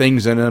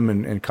things in them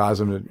and cause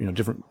them to,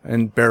 different,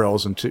 and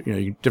barrels and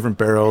different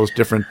barrels,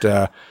 different,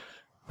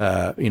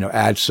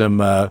 add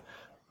some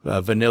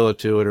vanilla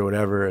to it or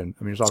whatever. And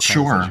I mean, there's all kinds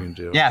of things you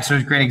can do. Yeah. So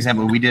it's a great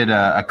example. We did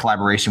a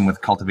collaboration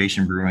with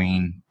Cultivation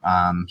Brewing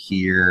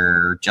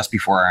here just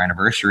before our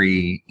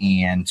anniversary,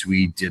 and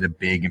we did a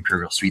big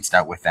Imperial Sweet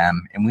Stout with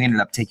them, and we ended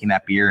up taking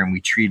that beer and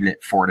we treated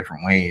it 4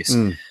 different ways.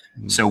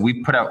 So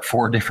we put out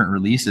 4 different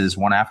releases,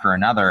 one after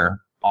another,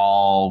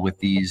 all with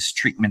these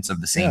treatments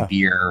of the same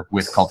beer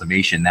with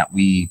cultivation that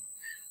we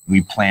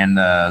plan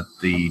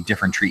the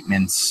different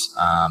treatments,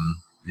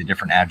 the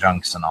different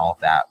adjuncts and all of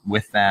that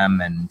with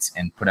them,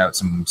 and put out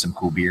some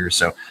cool beers.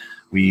 So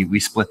we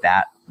split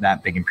that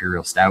big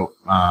Imperial Stout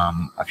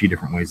a few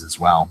different ways as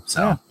well.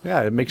 So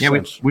yeah, it makes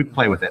sense. We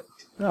play with it.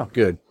 Oh,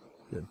 good.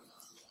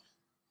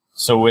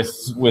 So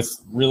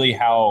with really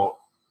how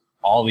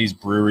all these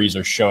breweries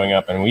are showing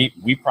up, and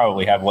we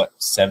probably have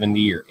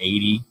 70 or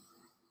 80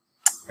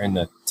 in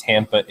the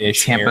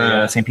Tampa-ish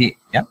area. St. Pete.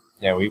 Yep.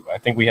 Yeah, I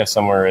think we have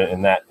somewhere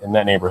in that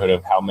neighborhood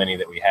of how many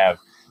that we have.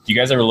 Do you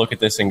guys ever look at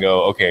this and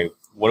go, okay,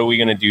 what are we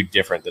going to do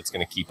different that's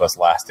going to keep us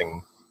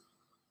lasting,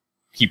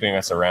 keeping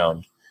us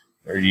around?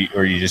 Or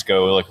you just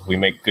go, look, if we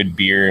make good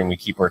beer and we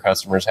keep our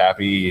customers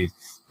happy,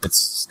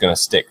 it's going to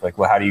stick. Like,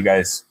 well, how do you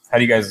guys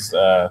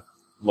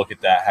look at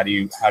that? How do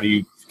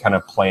you kind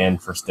of plan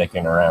for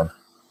sticking around?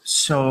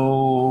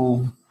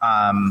 So,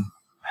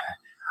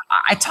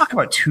 I talk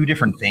about 2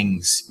 different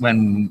things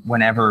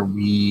whenever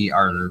we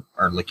are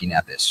looking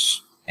at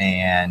this,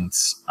 and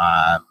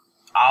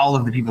all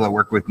of the people that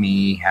work with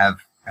me have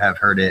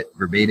heard it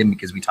verbatim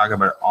because we talk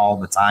about it all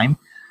the time.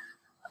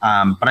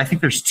 But I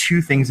think there's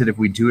 2 things that if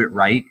we do it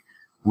right,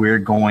 we're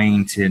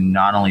going to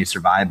not only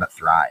survive but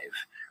thrive.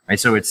 Right.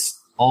 So it's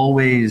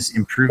always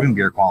improving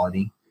beer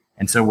quality,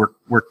 and so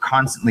we're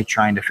constantly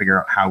trying to figure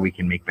out how we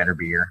can make better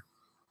beer.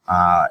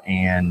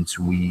 And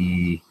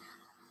we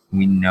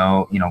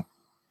know,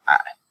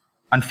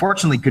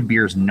 unfortunately, good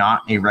beer is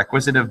not a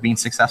requisite of being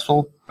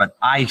successful, but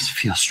I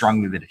feel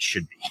strongly that it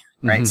should be,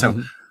 right?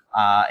 So,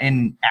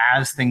 and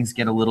as things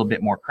get a little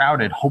bit more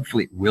crowded,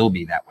 hopefully it will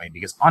be that way,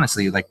 because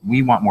honestly, like,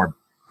 we want more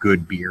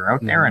good beer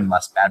out there and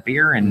less bad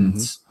beer and,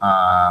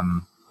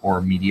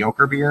 or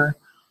mediocre beer.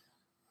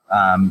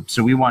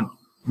 So we want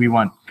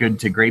good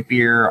to great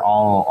beer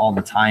all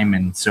the time.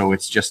 And so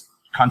it's just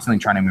constantly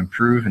trying to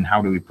improve, and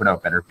how do we put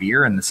out better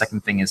beer? And the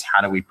second thing is, how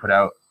do we put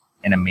out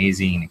an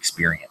amazing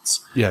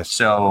experience? Yes.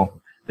 So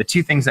the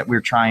 2 things that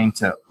we're trying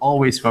to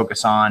always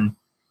focus on,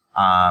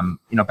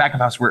 back of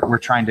house, we're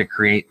trying to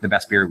create the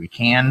best beer we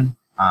can.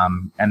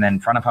 And then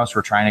front of house,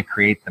 we're trying to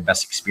create the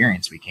best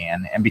experience we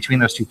can. And between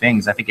those 2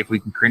 things, I think if we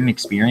can create an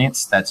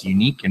experience that's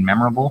unique and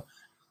memorable,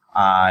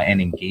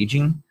 and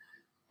engaging,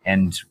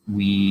 and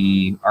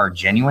we are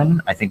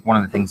genuine, I think one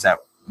of the things that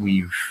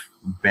we've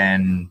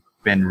been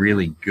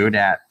really good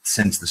at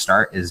since the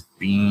start is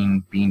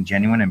being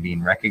genuine and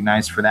being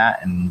recognized for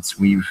that. And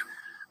we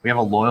have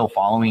a loyal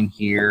following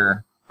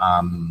here.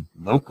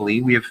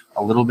 Locally, we have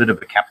a little bit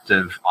of a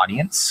captive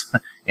audience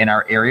in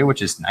our area,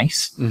 which is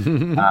nice.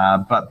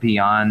 But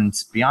beyond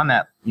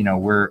that,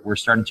 we're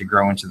starting to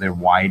grow into the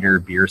wider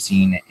beer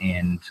scene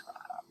and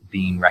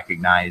being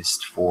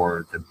recognized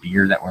for the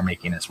beer that we're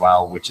making as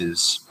well, which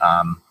is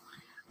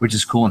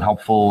cool and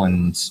helpful.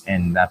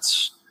 And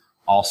that's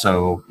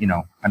also,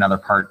 another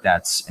part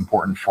that's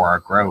important for our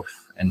growth.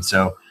 And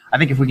so I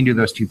think if we can do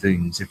those 2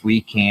 things, if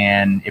we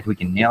can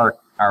nail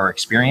our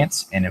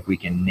experience, and if we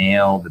can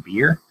nail the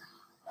beer,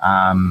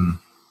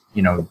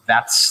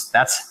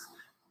 that's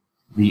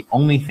the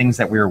only things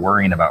that we're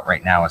worrying about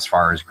right now as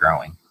far as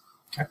growing.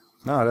 Okay.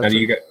 No, I was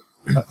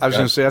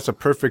going to say that's a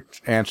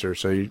perfect answer.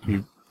 So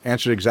you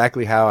answered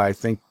exactly how I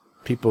think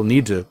people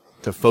need to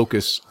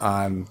focus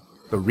on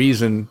the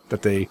reason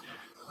that they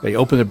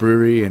open the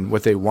brewery and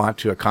what they want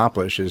to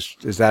accomplish is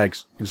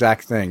that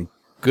exact thing.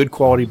 Good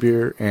quality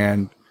beer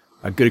and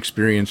a good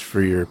experience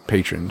for your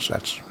patrons.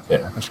 That's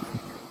good.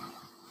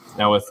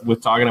 Now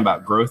with talking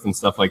about growth and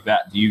stuff like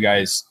that, do you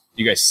guys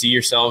see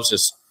yourselves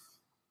just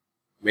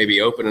maybe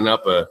opening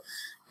up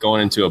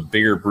going into a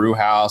bigger brew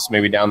house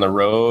maybe down the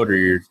road, or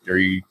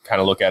you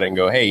kind of look at it and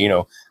go, hey,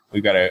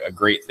 we've got a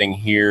great thing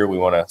here. We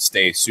want to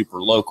stay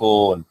super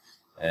local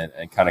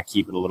and kind of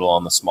keep it a little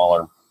on the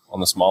smaller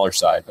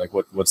side. Like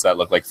what's that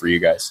look like for you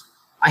guys?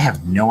 I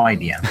have no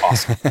idea.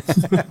 Awesome.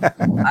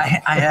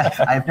 I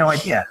have no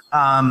idea.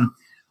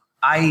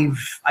 I've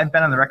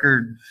been on the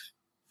record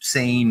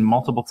saying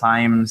multiple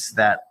times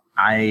that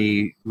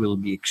I will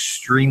be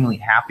extremely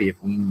happy if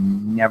we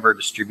never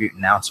distribute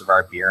an ounce of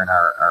our beer in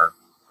our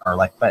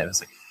life. But it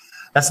was like,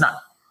 that's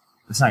not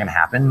going to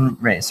happen,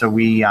 right? So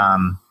we're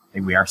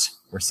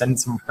sending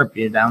some of our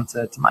beer down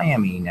to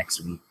Miami next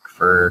week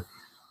for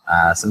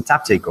some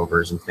tap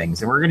takeovers and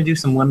things, and we're going to do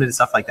some limited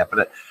stuff like that.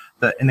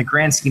 But in the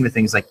grand scheme of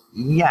things,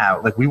 we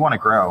want to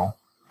grow.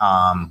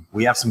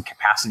 We have some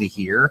capacity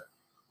here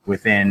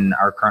within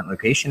our current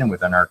location and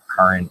within our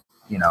current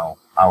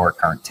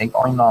tank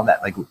volume and all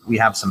that. Like, we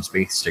have some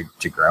space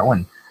to grow,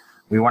 and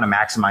we want to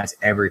maximize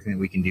everything that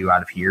we can do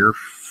out of here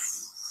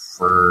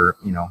for,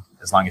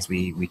 as long as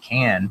we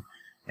can.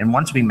 And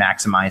once we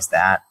maximize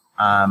that,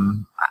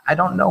 I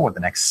don't know what the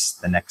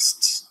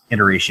next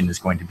iteration is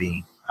going to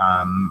be.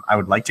 I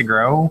would like to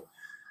grow.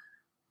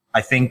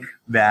 I think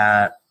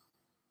that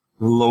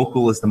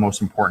local is the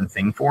most important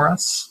thing for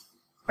us.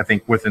 I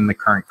think within the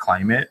current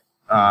climate,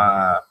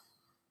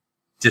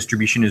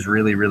 distribution is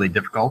really, really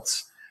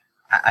difficult.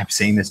 I'm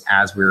saying this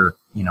as we're,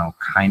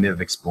 kind of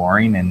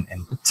exploring and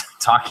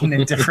talking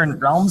in different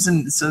realms.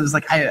 And so it's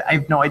like, I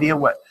have no idea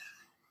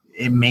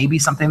it may be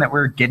something that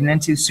we're getting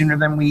into sooner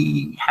than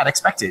we had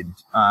expected.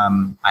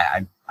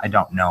 I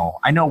don't know.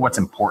 I know what's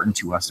important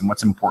to us, and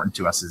what's important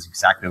to us is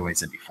exactly what I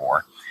said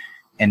before.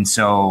 And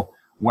so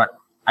what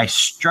I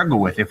struggle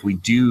with if we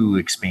do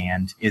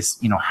expand is,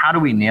 how do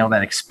we nail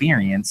that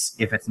experience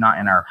if it's not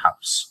in our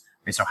house?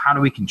 Okay, so how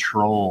do we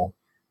control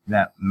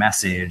that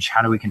message?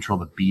 How do we control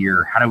the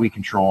beer? How do we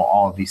control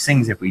all of these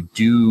things if we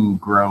do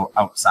grow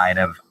outside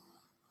of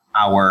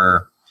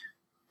our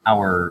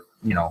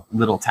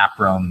little tap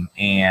room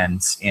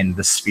and in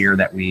the sphere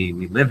that we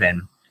live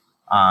in?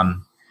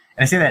 And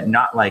I say that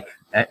not like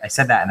I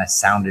said that and I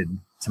sounded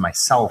to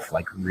myself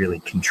like really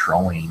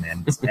controlling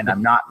and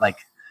I'm not like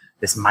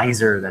this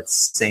miser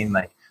that's saying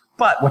like,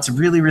 but what's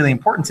really, really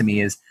important to me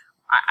is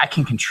I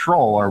can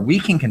control, or we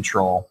can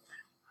control,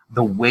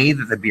 the way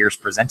that the beer is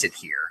presented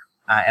here.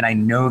 And I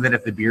know that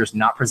if the beer is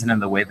not presented in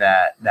the way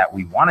that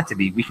we want it to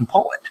be, we can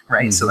pull it,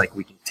 right? Mm-hmm. So like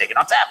we can take it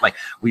off tap. Like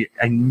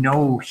I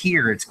know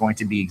here it's going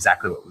to be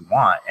exactly what we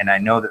want. And I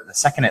know that the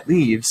second it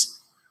leaves,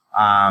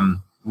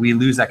 we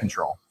lose that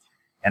control.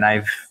 And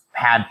I've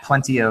had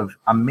plenty of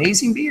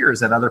amazing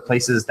beers at other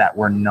places that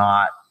were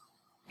not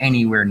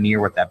anywhere near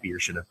what that beer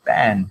should have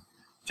been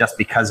just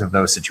because of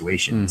those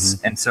situations.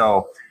 Mm-hmm. And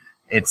so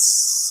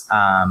it's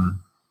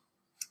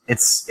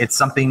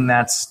something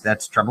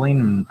that's troubling,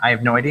 and I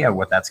have no idea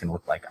what that's going to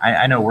look like.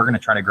 I know we're going to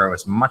try to grow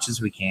as much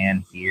as we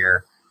can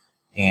here.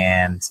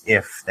 And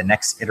if the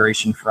next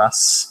iteration for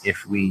us,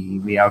 if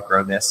we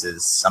outgrow this,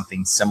 is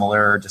something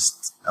similar,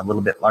 just a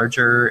little bit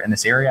larger in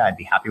this area, I'd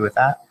be happy with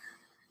that.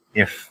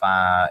 If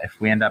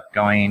we end up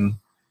going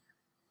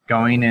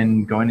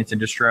into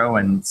distro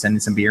and sending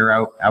some beer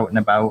out and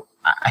about,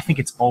 I think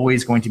it's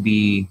always going to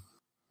be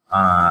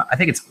about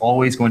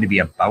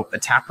the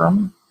tap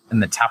room.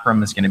 And the tap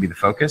room is going to be the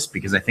focus,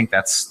 because I think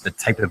that's the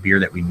type of beer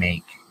that we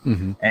make.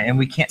 Mm-hmm. And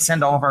we can't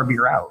send all of our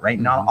beer out, right?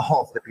 Mm-hmm. Not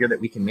all of the beer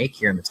that we can make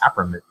here in the tap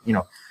room,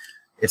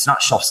 it's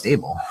not shelf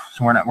stable.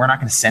 So we're not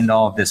going to send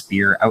all of this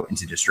beer out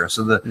into distro.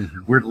 So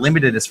we're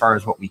limited as far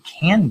as what we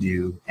can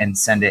do, and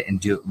send it and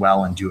do it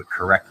well and do it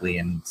correctly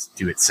and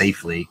do it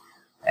safely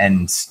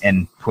and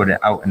put it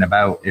out and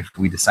about if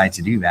we decide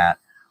to do that.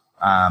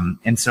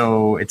 And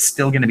so it's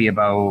still going to be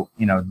about,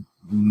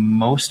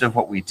 most of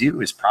what we do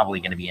is probably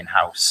going to be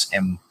in-house,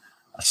 and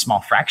a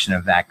small fraction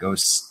of that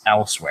goes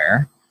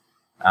elsewhere.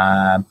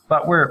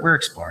 But we're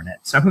exploring it.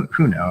 So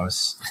who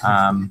knows?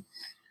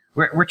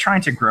 We're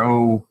trying to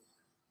grow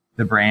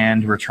the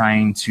brand. We're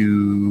trying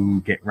to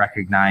get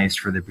recognized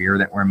for the beer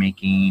that we're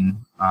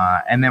making.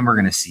 And then we're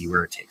going to see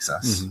where it takes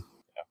us. Mm-hmm.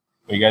 Yeah.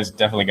 Well, you guys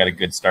definitely got a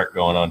good start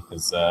going on,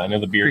 because I know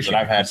the beers that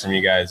I've had from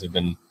you guys have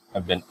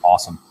been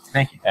awesome.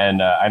 Thank you.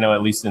 And I know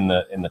at least in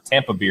the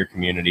Tampa beer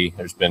community,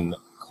 there's been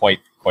quite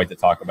the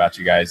talk about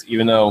you guys,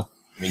 even though,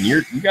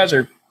 you guys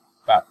are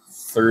about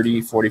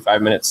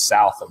 30-45 minutes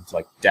south of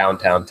like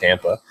downtown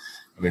Tampa.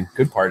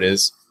 Good part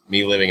is,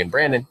 me living in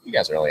Brandon, you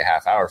guys are only a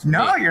half hour from me.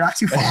 No, you're not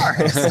too far.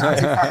 It's not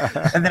too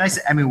far. And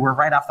then we're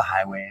right off the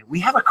highway.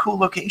 We have a cool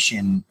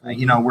location.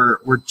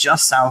 We're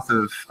just south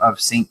of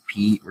St.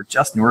 Pete. We're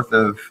just north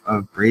of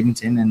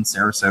Bradenton and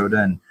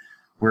Sarasota, and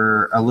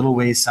we're a little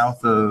ways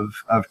south of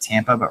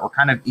Tampa, but we're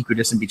kind of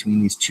equidistant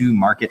between these two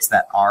markets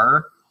that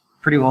are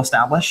pretty well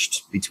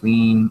established,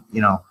 between,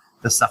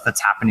 the stuff that's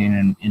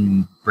happening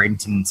in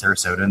Bradenton and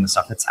Sarasota and the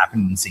stuff that's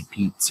happening in St.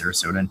 Pete,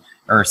 Sarasota,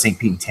 or St.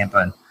 Pete and Tampa.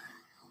 And,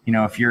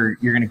 if you're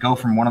going to go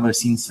from one of those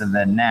scenes to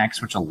the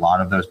next, which a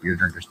lot of those beer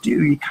drinkers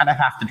do, you kind of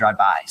have to drive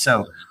by.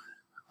 So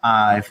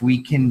if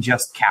we can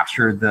just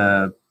capture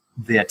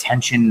the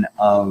attention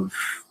of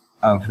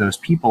those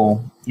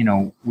people,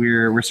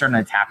 we're starting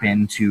to tap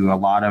into a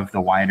lot of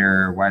the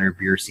wider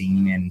beer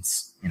scene, and,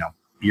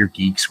 beer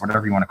geeks,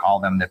 whatever you want to call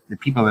them, the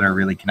people that are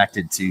really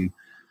connected to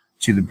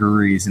the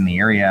breweries in the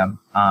area.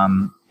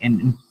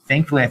 And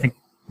thankfully, I think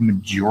the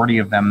majority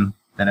of them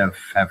that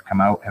have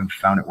come out have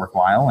found it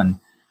worthwhile.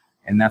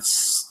 And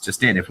that's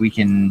just it. If we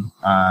can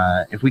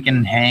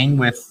hang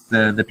with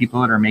the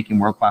people that are making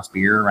world-class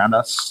beer around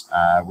us,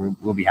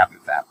 we'll be happy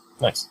with that.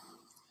 Nice.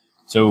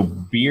 So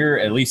beer,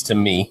 at least to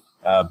me,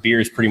 beer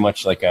is pretty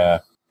much like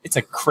it's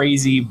a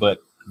crazy but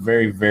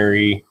very,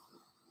 very,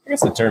 I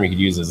guess the term you could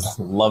use is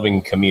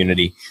loving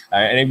community.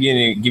 And I'm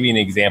going to give you an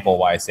example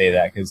why I say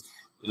that, because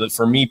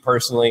for me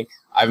personally,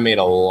 I've made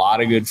a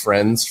lot of good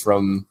friends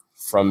from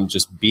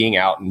just being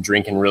out and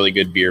drinking really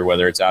good beer,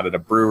 whether it's out at a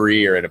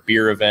brewery or at a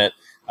beer event.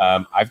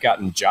 I've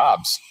gotten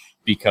jobs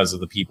because of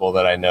the people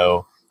that I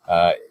know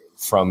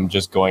from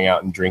just going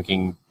out and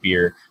drinking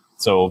beer.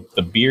 So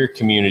the beer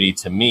community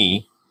to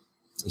me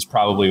is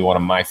probably one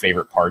of my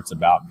favorite parts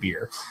about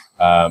beer,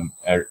 and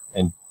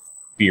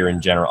beer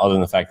in general, other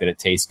than the fact that it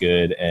tastes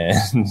good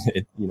and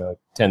it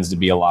tends to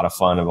be a lot of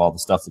fun of all the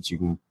stuff that you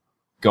can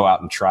go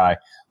out and try.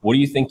 What do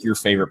you think your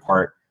favorite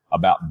part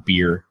about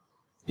beer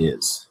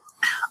is?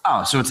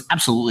 Oh, so it's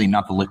absolutely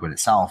not the liquid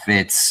itself.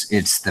 It's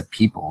the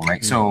people,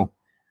 right? So,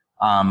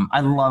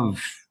 I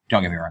love,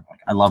 don't get me wrong, like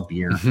I love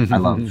beer. I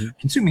love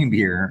consuming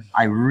beer.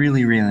 I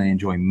really, really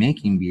enjoy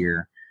making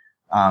beer.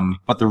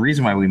 But the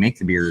reason why we make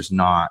the beer is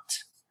not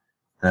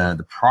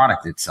the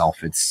product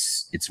itself.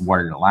 It's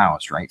what it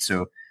allows, right?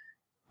 So,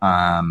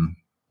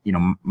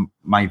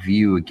 my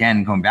view,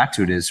 again, going back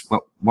to it, is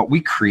what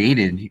we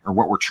created, or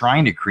what we're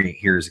trying to create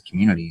here as a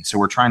community. So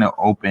we're trying to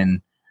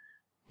open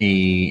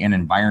an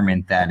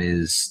environment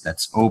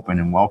that's open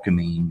and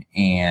welcoming,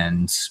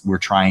 and we're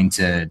trying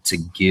to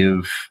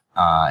give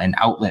an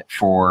outlet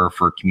for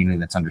a community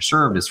that's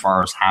underserved, as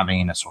far as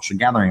having a social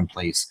gathering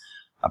place,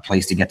 a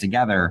place to get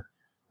together,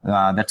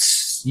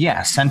 that's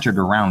centered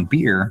around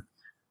beer,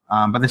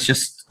 but it's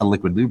just a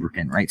liquid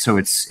lubricant, right? So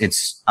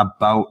it's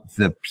about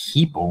the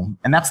people,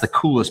 and that's the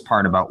coolest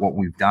part about what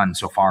we've done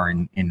so far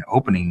in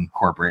opening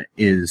corporate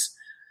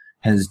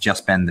has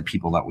just been the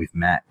people that we've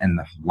met and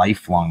the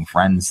lifelong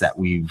friends that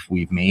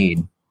we've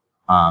made.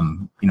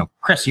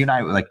 Chris, you and I,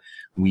 like,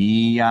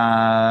 we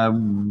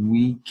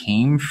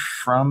came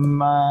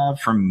from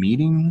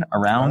meeting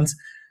around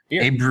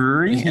beer. A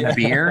brewery and a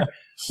beer,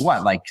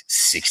 like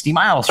 60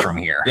 miles from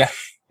here. Yeah.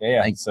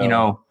 Like,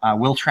 so,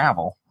 we'll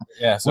travel.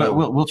 Yeah. So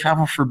We'll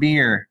travel for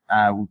beer.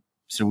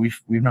 So we've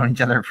known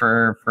each other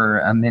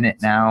for a minute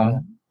now.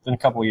 It's been a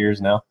couple of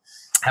years now.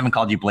 Haven't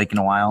called you Blake in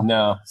a while.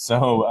 No.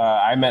 So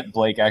I met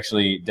Blake,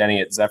 actually, Denny,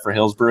 at Zephyr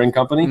Hills Brewing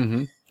Company.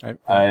 Mm-hmm. Right.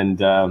 And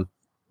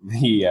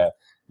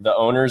the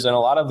owners and a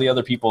lot of the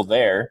other people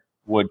there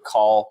would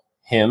call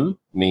him,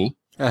 me,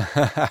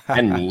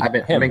 and me. I've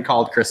been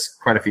called Chris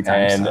quite a few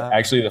times. And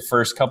actually, the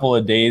first couple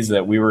of days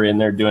that we were in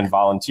there doing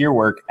volunteer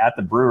work at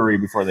the brewery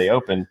before they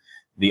opened,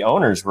 the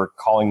owners were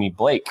calling me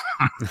Blake.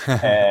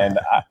 And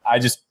I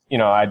just,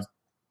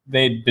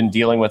 they'd been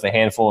dealing with a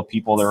handful of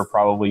people. There were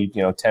probably,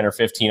 10 or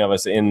 15 of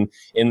us in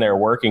there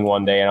working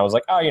one day. And I was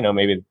like,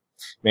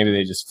 maybe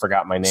they just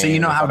forgot my name. So you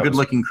know how good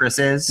looking Chris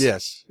is?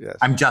 Yes.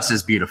 I'm just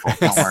as beautiful.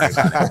 Don't worry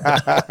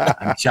about it.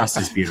 I'm just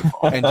as beautiful.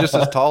 And just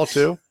as tall,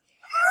 too?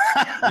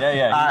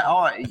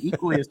 Yeah.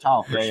 Equally as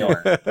tall, for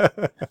sure.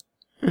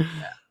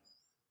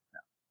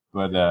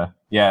 But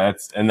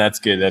that's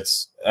good.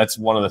 That's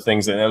one of the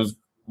things that was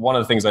one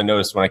of the things I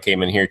noticed when I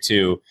came in here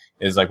too,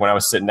 is like when I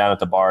was sitting down at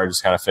the bar,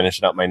 just kind of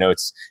finishing up my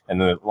notes,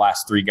 and the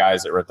last three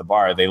guys that were at the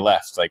bar, they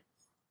left. Like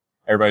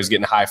everybody was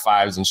getting high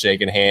fives and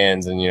shaking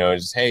hands, and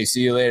just, hey,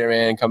 see you later,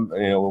 man. Come,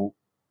 we'll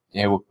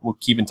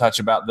keep in touch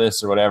about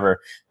this or whatever.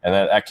 And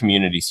that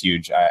community's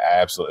huge. I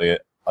absolutely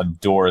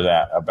adore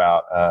that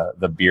about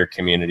the beer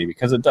community,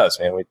 because it does,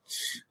 man. We,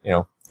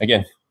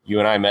 again, you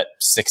and I met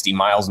 60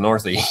 miles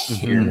north of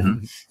here,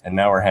 and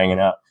now we're hanging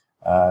out,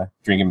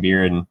 drinking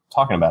beer and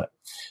talking about it.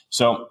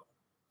 So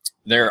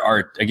there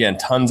are, again,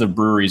 tons of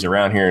breweries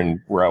around here, and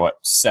we're at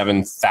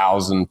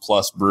 7,000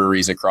 plus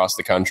breweries across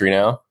the country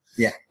now.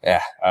 Yeah.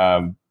 Yeah.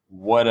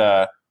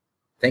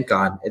 Thank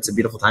God. It's a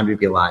beautiful time to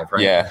be alive,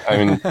 right? Yeah. I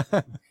mean,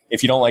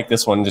 if you don't like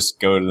this one, just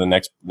go to the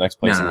next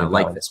place. No,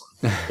 like this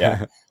one.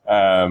 Yeah.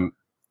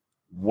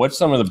 What's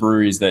some of the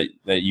breweries that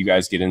you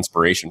guys get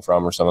inspiration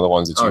from, or some of the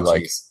ones that you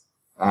like?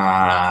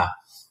 Yeah.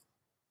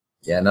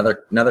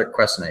 Another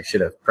question I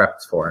should have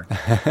prepped for.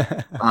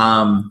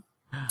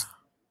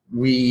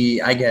 We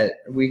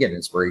get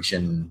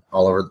inspiration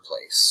all over the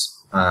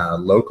place.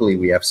 Locally,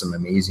 we have some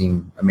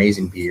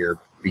amazing beer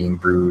being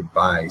brewed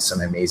by some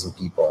amazing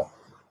people.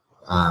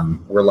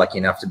 We're lucky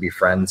enough to be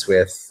friends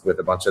with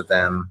a bunch of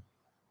them.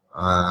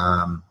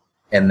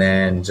 And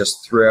then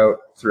just throughout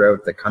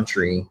the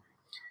country,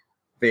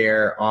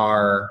 there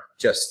are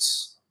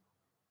just,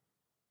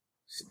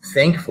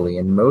 thankfully,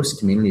 in most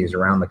communities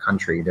around the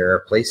country, there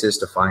are places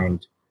to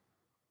find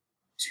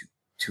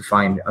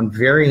on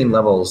varying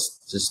levels,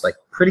 just like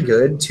pretty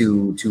good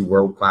to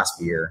world-class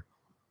beer,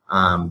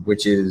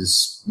 which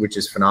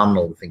is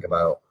phenomenal to think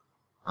about.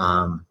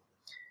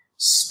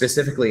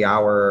 Specifically,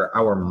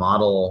 our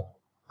model,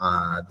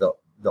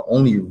 the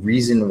only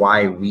reason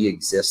why we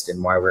exist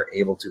and why we're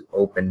able to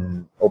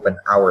open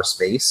our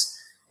space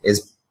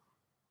is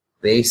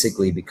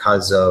basically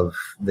because of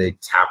the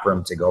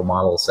taproom to go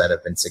models that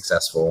have been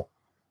successful,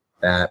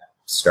 that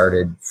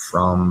started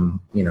from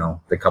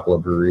the couple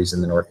of breweries in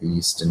the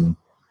Northeast and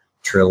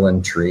Trill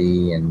and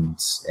Tree and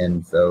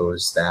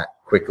those that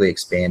quickly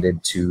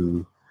expanded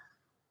to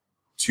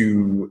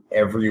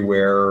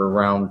everywhere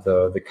around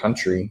the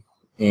country.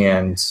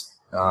 And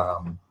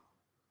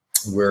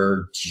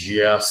we're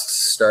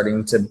just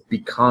starting to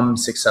become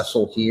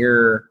successful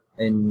here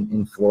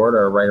in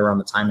Florida right around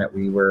the time that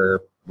we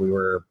were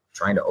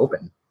trying to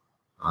open.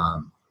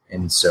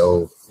 And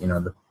so,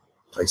 the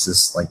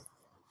places like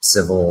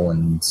Civil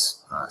and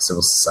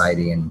Civil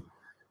Society and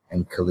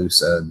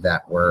Calusa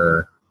that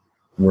were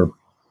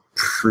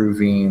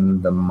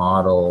proving the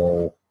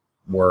model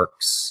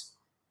works.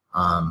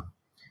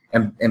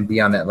 And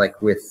beyond that, like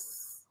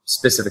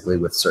specifically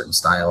with certain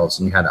styles,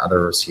 and you had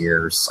others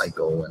here,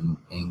 Cycle and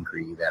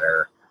Angry, that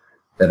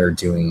are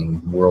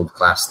doing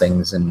world-class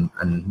things in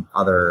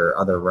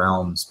other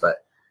realms. But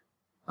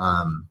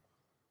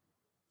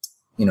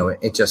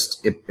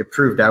it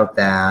proved out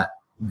that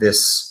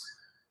this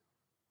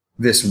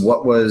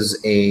what was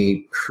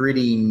a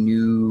pretty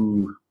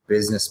new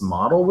business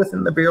model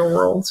within the beer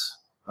world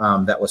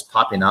that was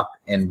popping up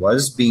and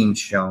was being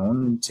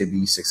shown to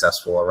be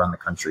successful around the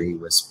country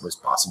was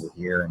possible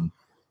here,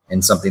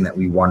 and something that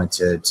we wanted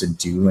to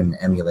do and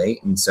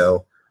emulate. And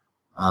so,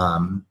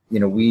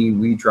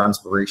 we draw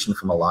inspiration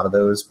from a lot of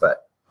those,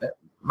 but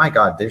my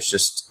God, there's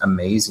just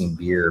amazing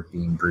beer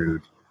being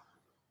brewed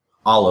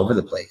all over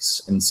the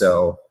place. And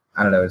so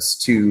I don't know, it's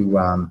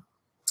too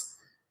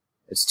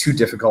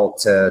difficult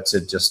to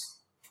just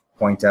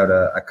point out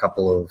a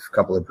couple of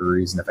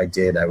breweries. And if I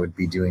did, I would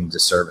be doing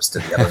disservice to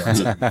the other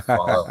ones that we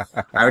follow.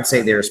 I would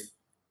say there's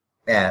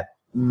at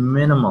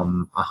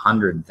minimum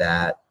 100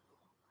 that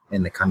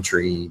in the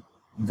country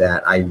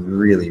that I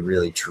really,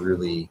 really,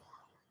 truly,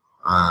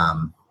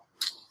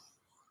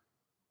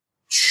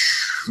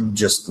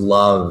 just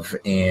love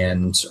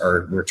and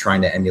we're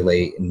trying to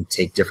emulate and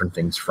take different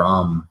things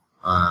from,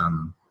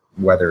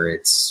 whether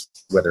it's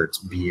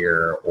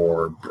beer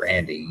or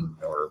branding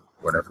or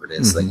whatever it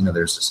is. Mm-hmm.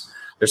 There's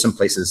some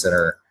places that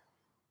are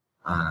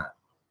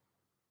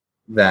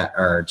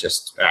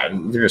just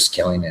they're just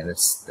killing it.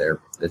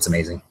 It's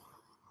amazing.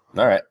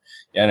 All right.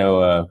 Yeah, I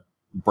know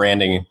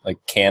branding, like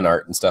can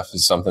art and stuff,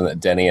 is something that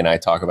Denny and I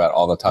talk about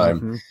all the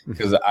time,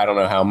 because I don't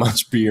know how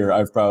much beer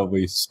I've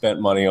probably spent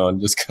money on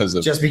just because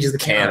of the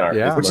can art,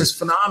 yeah. which is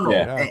phenomenal.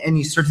 Yeah. And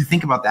you start to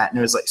think about that, and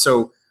it was like,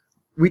 so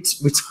we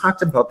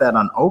talked about that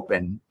on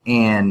Open,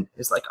 and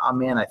it's like, oh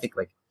man, I think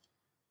like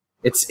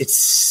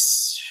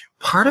it's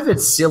part of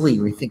it's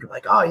silly. We think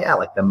like, oh yeah,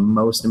 like the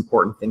most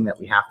important thing that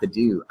we have to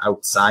do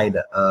outside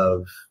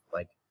of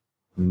like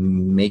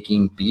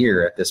making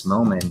beer at this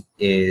moment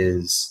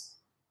is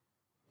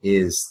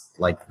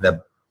like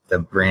the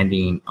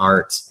branding,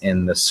 art,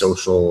 and the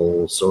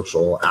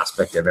social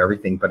aspect of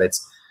everything. But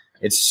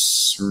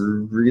it's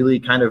really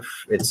kind of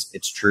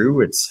it's true.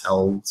 It's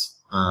held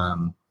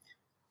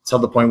to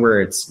the point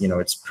where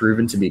it's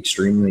proven to be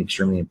extremely,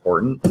 extremely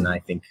important. And I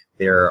think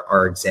there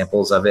are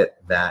examples of it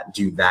that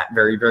do that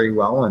very, very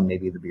well, and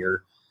maybe the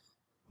beer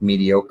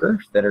mediocre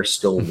that are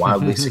still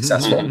wildly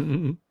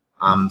successful.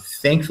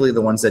 Thankfully,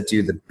 the ones that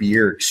do the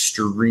beer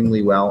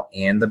extremely well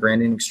and the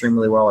branding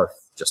extremely well are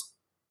just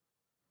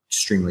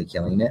extremely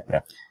killing it. Yeah.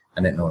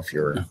 I didn't know if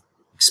you were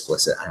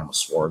explicit. I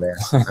almost swore there.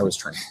 I was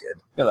trying to be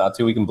good. Yeah, that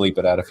too. We can bleep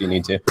it out if you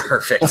need to.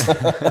 Perfect.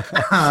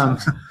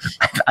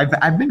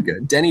 I've been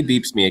good. Denny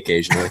beeps me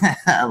occasionally.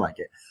 I like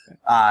it.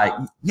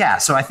 Yeah,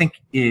 so I think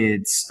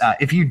it's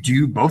if you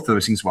do both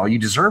those things well, you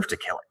deserve to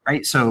kill it,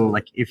 right? So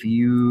like if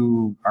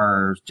you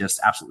are just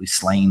absolutely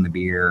slaying the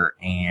beer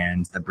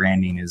and the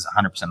branding is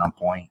 100% on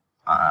point,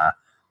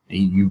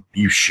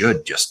 you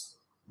should just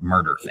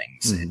murder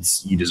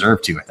things. You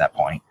deserve to at that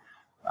point.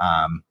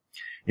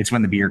 It's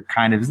when the beer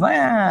kind of is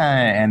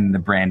and the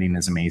branding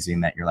is amazing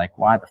that you're like,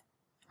 why the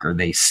fuck are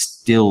they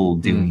still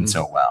doing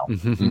so well?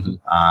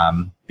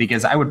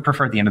 Because I would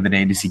prefer at the end of the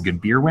day to see good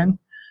beer win.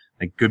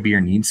 Like good beer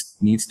needs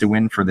to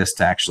win for this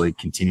to actually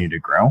continue to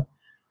grow.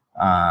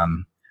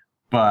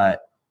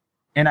 But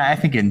I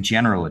think in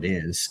general it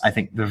is. I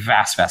think the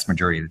vast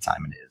majority of the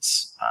time it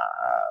is.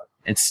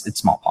 It's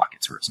small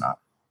pockets where it's not.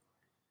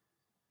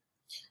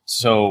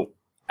 So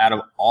out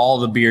of all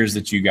the beers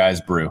that you guys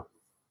brew,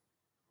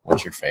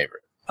 what's your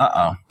favorite?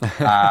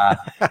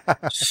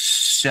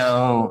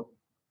 So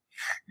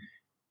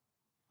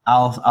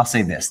I'll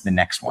say this: the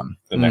next one.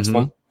 The next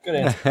one. Good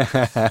answer.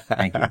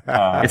 Thank you.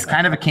 It's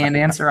kind of a canned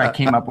answer. I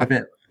came up with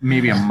it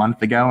maybe a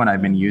month ago, and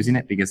I've been using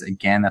it because,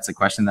 again, that's a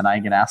question that I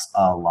get asked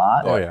a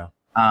lot. Oh yeah.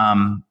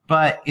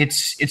 But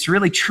it's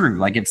really true.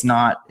 Like it's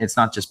not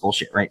just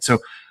bullshit, right? So,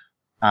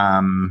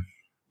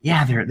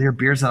 yeah, there are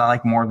beers that I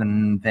like more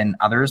than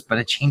others, but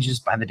it changes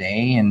by the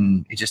day,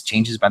 and it just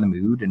changes by the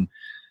mood. And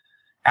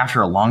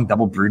after a long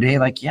double brew day,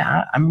 like,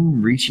 yeah,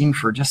 I'm reaching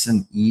for just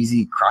an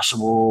easy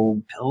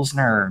crushable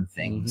Pilsner and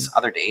things.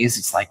 Other days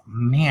it's like,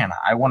 man,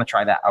 I want to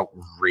try that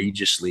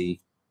outrageously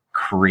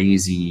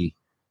crazy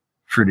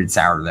fruited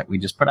sour that we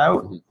just put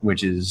out,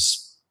 which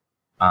is,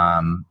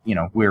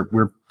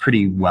 we're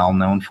pretty well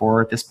known for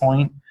at this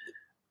point.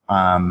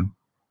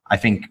 I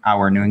think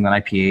our New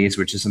England IPAs,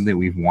 which is something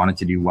we've wanted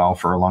to do well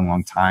for a long,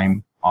 long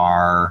time,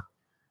 are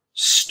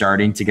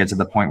starting to get to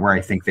the point where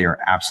I think they are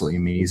absolutely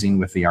amazing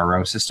with the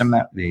RO system,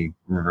 that the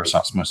reverse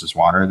osmosis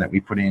water that we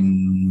put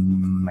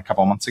in a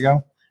couple of months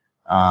ago.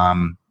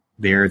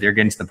 They're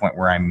getting to the point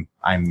where I'm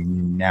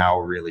now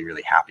really,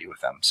 really happy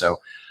with them. So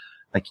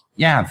like,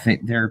 yeah,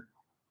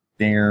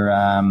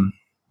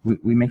 we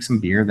make some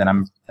beer that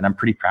I'm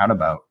pretty proud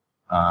about.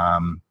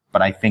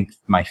 But I think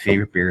my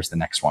favorite beer is the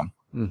next one.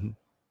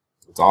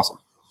 It's awesome.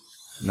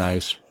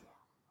 Nice.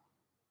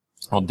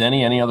 Well,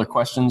 Denny, any other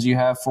questions you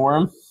have for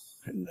him?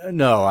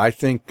 No, I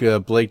think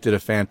Blake did a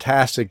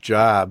fantastic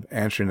job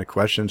answering the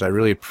questions. I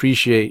really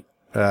appreciate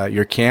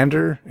your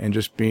candor and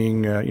just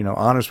being,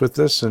 honest with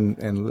us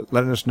and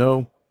letting us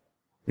know,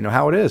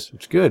 how it is.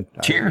 It's good.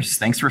 Cheers.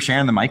 Thanks for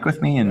sharing the mic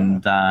with me,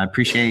 and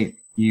appreciate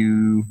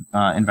you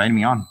inviting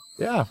me on.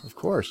 Yeah, of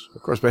course.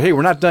 But hey,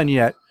 we're not done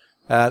yet.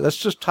 let's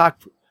just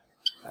talk.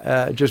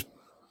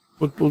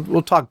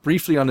 We'll talk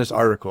briefly on this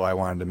article I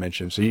wanted to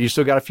mention. So you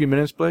still got a few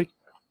minutes, Blake?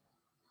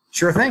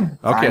 Sure thing.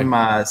 Okay.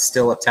 I'm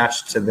still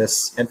attached to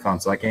this headphone,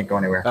 so I can't go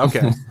anywhere.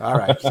 Okay. All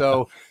right.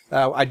 So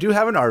I do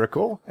have an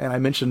article, and I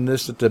mentioned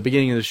this at the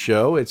beginning of the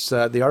show. It's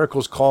the article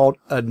is called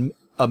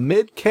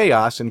 "Amid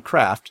Chaos in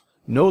Craft,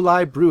 No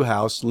Lie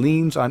Brewhouse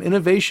Leans on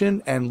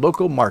Innovation and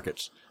Local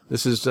Markets."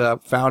 This is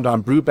found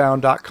on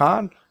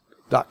brewbound.com.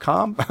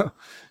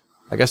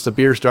 I guess the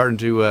beer's starting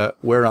to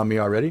wear on me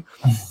already.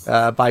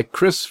 By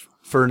Chris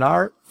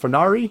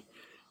Furnari.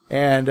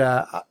 And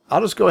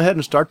I'll just go ahead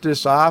and start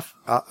this off.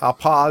 I'll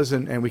pause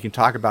and we can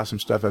talk about some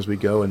stuff as we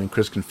go, and then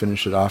Chris can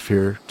finish it off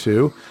here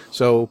too.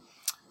 So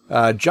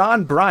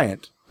John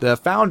Bryant, the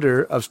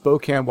founder of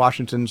Spokane,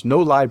 Washington's No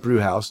Lie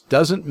Brewhouse,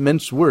 doesn't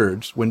mince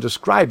words when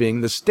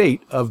describing the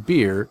state of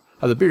the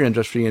beer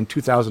industry in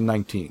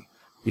 2019.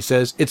 He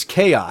says, it's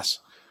chaos.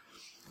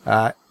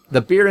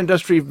 The beer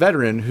industry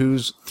veteran,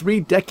 whose 3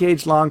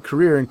 decades-long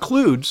career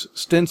includes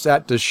stints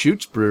at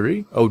Deschutes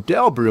Brewery,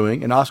 Odell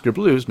Brewing, and Oscar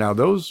Blues. Now,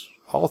 those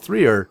all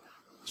 3 are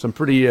some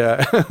pretty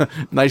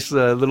nice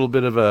little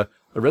bit of a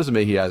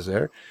resume he has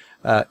there,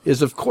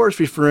 is, of course,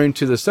 referring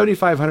to the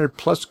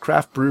 7,500-plus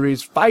craft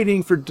breweries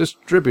fighting for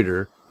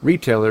distributor,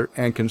 retailer,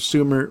 and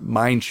consumer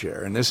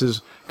mindshare. And this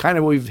is kind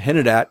of what we've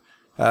hinted at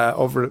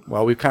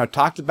we've kind of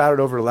talked about it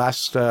over the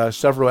last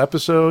several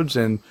episodes,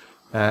 and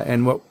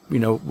what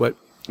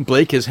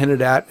Blake has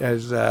hinted at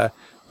as,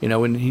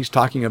 when he's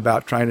talking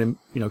about trying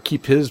to,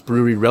 keep his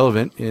brewery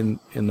relevant in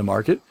the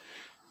market.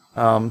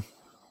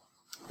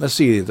 Let's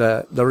see,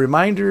 the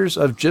reminders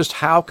of just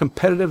how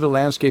competitive the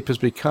landscape has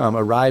become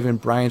arrive in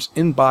Bryant's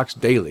inbox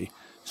daily. It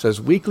says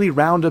weekly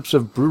roundups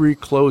of brewery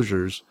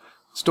closures,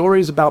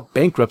 stories about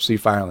bankruptcy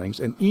filings,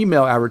 and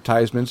email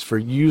advertisements for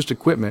used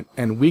equipment,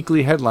 and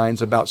weekly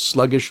headlines about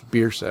sluggish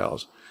beer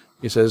sales.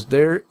 He says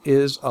there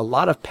is a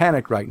lot of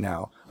panic right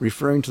now,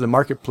 referring to the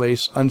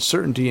marketplace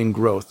uncertainty and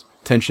growth,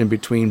 tension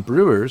between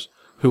brewers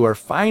who are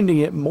finding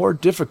it more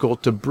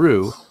difficult to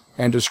brew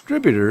and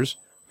distributors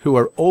who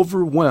are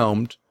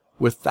overwhelmed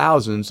with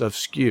thousands of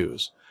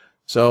SKUs.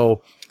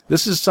 So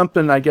this is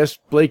something, I guess,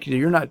 Blake,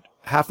 you're not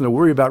having to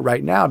worry about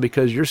right now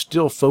because you're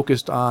still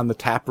focused on the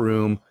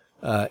taproom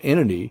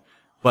entity.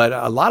 But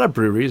a lot of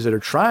breweries that are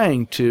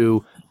trying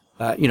to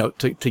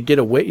get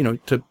away,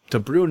 to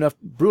brew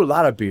a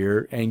lot of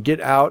beer and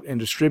get out and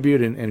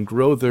distribute and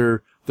grow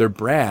their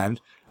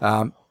brand,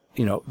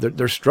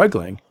 they're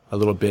struggling a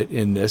little bit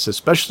in this,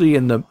 especially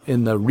in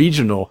the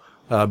regional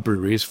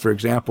breweries. For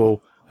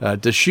example,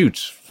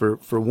 Deschutes,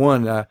 for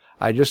one,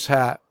 I just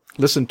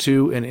listened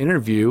to an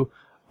interview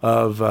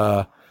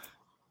of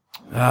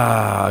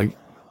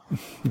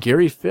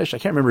Gary Fish. I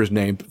can't remember his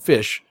name,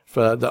 Fish,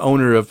 the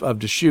owner of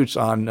Deschutes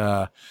on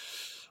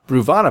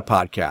Brewvana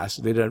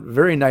podcast. They did a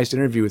very nice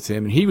interview with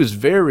him, and he was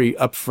very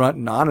upfront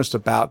and honest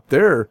about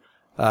their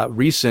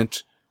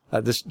recent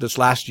this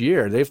last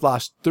year. They've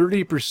lost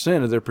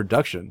 30% of their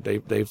production.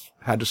 They've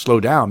had to slow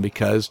down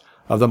because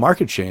of the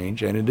market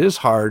change, and it is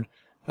hard,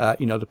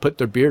 to put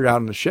their beer out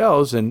on the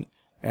shelves and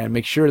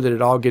make sure that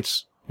it all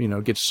gets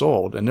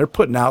sold. And they're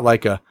putting out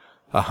like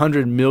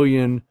 100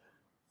 million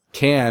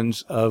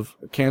cans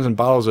and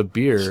bottles of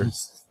beer.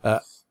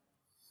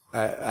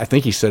 I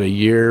think he said a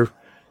year.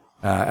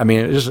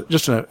 It's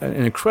just an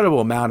incredible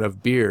amount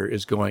of beer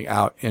is going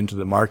out into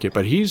the market,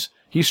 but he's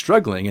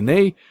struggling. And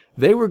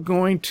they were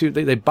going to,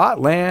 they bought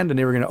land and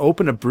they were going to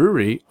open a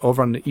brewery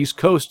over on the East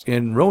Coast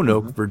in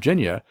Roanoke,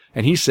 Virginia.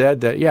 And he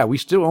said that, yeah, we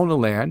still own the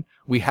land.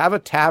 We have a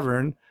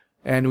tavern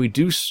and we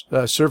do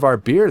serve our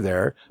beer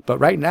there. But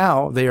right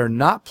now they are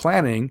not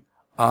planning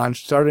on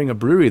starting a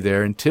brewery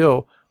there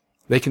until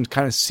they can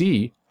kind of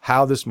see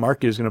how this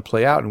market is going to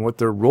play out and what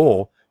their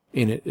role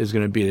in it is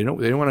going to be. They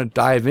don't want to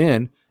dive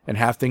in and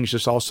have things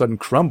just all of a sudden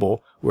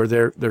crumble where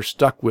they're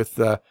stuck with,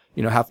 having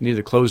to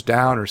either close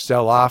down or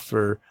sell off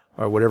or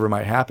whatever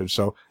might happen.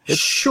 So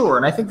sure.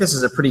 And I think this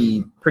is a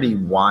pretty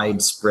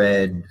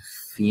widespread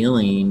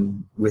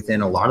feeling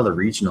within a lot of the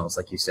regionals,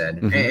 like you said.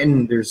 Mm-hmm.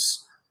 And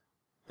there's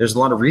a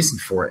lot of reason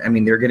for it. I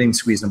mean, they're getting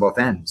squeezed on both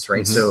ends,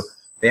 right? Mm-hmm. So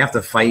they have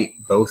to fight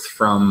both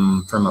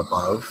from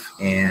above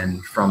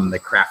and from the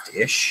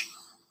craft-ish,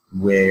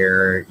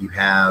 where you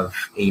have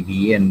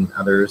AB and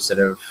others that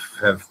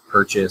have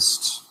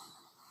purchased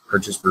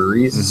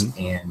breweries mm-hmm.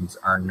 and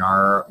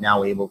are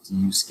now able to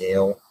use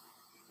scale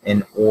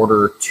in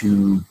order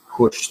to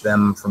push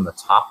them from the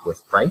top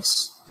with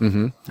price.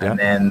 Mm-hmm. Yeah. And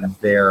then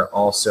they're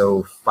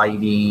also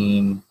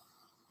fighting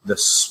the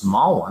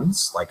small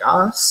ones like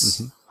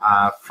us mm-hmm.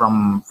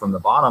 From the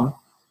bottom,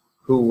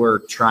 who were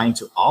trying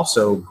to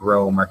also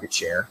grow market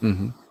share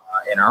mm-hmm.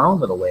 In our own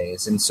little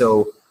ways. And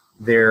so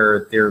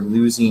they're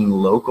losing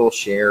local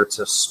share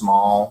to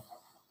smaller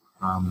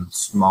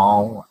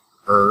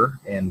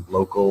and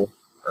local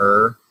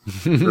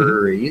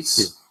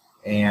breweries,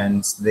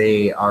 and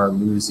they are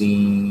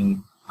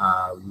losing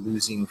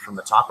from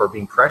the top, or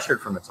being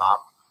pressured from the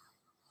top,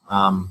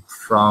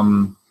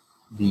 from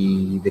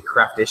the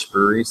craftish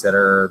breweries that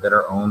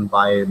are owned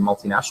by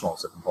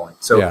multinationals at the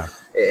point. So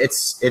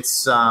This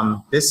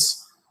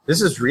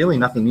is really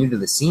nothing new to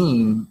the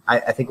scene.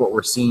 I think what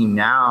we're seeing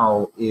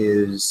now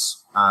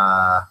is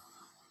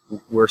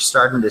we're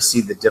starting to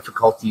see the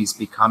difficulties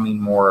becoming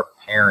more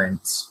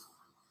apparent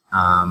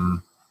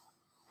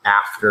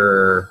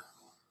after,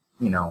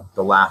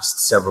 the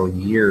last several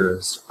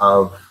years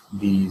of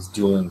these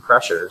dueling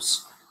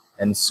pressures.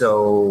 And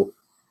so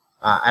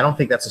I don't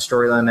think that's a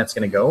storyline that's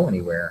going to go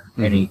anywhere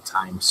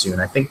anytime soon.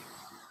 I think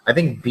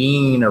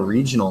being a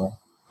regional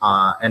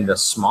and a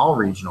small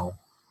regional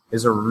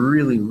is a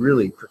really,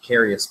 really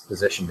precarious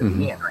position to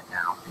be in right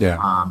now.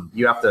 Yeah.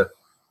 You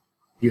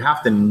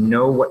have to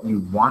know what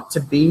you want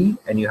to be,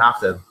 and you have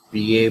to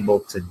be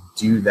able to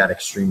do that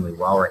extremely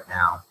well right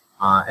now.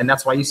 And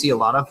that's why you see a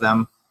lot of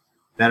them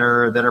that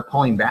are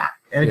pulling back.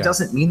 And it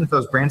doesn't mean that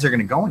those brands are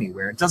going to go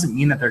anywhere. It doesn't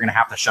mean that they're going to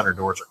have to shutter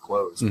doors or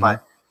close,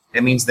 but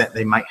it means that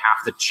they might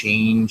have to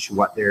change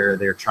what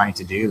they're trying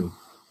to do.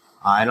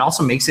 It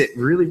also makes it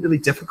really, really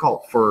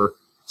difficult for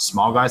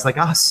small guys like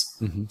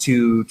us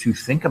to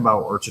think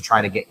about or to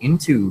try to get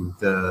into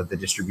the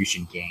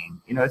distribution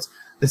game.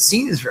 The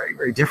scene is very,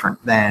 very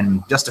different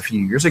than just a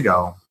few years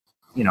ago.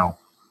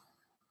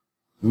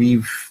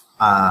 We've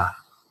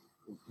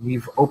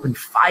opened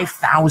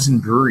 5,000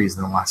 breweries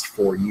in the last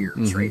 4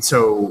 years, right?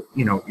 So,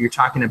 you're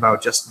talking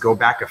about just go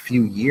back a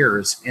few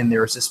years and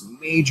there's this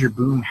major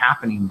boom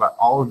happening, but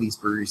all of these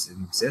breweries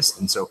didn't exist.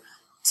 And so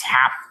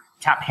tap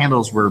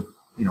handles were,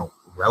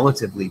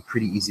 relatively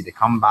pretty easy to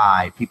come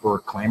by. People were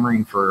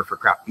clamoring for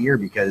craft beer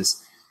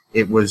because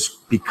it was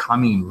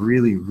becoming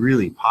really,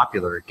 really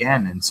popular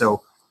again. And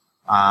so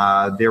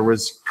there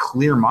was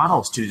clear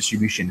models to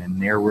distribution,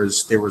 and there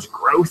was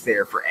growth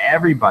there for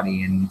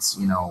everybody. And,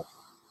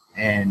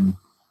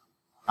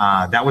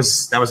 that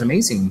was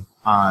amazing.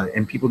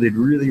 And people did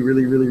really,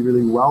 really, really,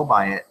 really well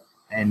by it.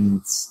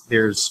 And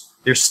there's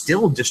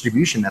still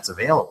distribution that's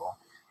available.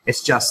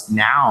 It's just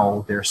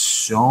now there's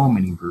so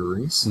many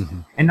breweries,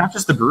 and not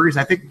just the breweries.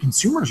 I think the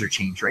consumers are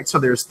changed, right? So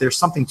there's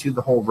something to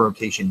the whole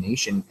Rotation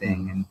Nation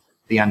thing and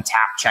the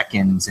Untapped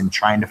check-ins and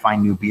trying to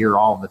find new beer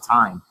all the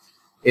time.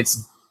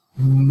 It's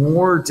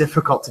more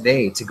difficult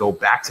today to go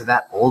back to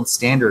that old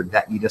standard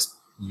that you just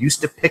used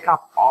to pick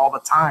up all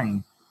the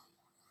time,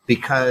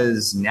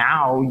 because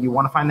now you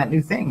want to find that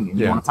new thing, and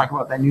you want to talk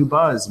about that new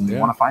buzz, and you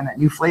want to find that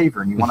new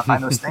flavor, and you want to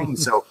find those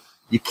things. So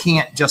you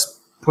can't just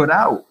put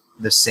out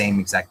the same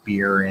exact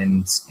beer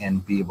and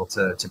be able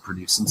to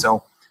produce. And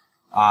so,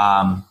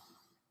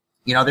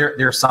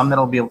 there are some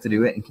that'll be able to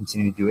do it and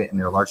continue to do it, and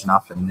they're large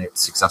enough and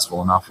it's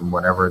successful enough and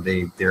whatever,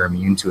 they're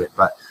immune to it.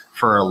 But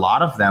for a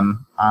lot of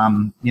them,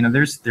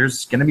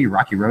 there's going to be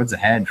rocky roads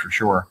ahead for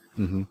sure.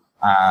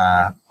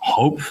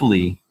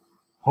 Hopefully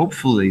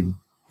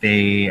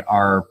they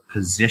are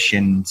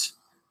positioned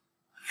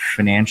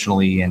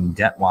financially and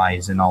debt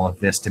wise and all of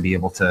this to be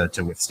able to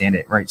withstand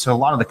it, right? So a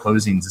lot of the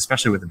closings,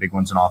 especially with the big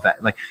ones and all of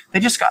that, like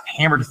they just got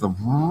hammered at the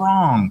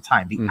wrong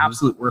time, the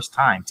absolute worst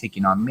time,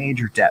 taking on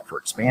major debt for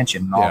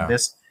expansion and all of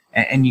this,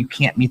 and you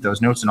can't meet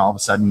those notes, and all of a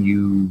sudden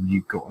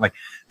you go, like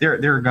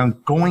there are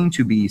going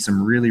to be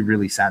some really,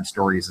 really sad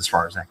stories as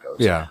far as that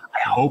goes. I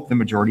hope the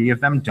majority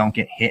of them don't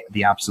get hit at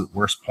the absolute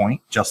worst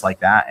point just like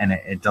that, and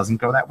it doesn't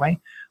go that way.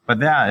 But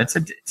it's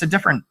a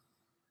different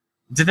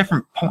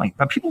point,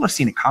 but people have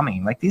seen it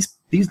coming. Like these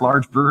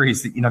large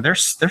breweries, they're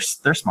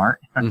smart.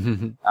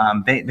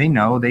 They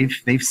know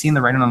they've seen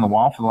the writing on the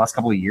wall for the last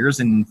couple of years,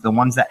 and the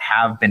ones that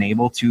have been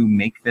able to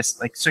make this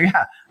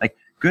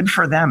good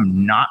for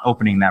them not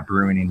opening that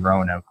brewing in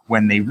Roanoke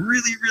when they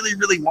really, really,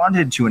 really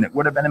wanted to, and it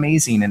would have been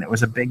amazing, and it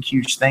was a big,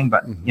 huge thing.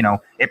 But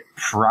it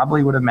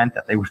probably would have meant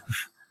that they would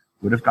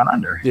have gone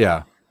under.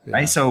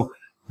 Right. So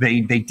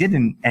they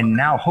didn't, and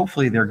now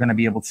hopefully they're going to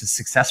be able to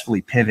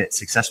successfully pivot,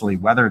 successfully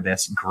weather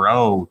this,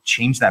 grow,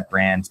 change that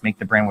brand, make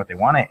the brand what they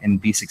want it, and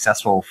be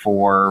successful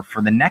for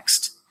the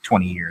next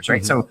 20 years,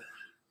 right? So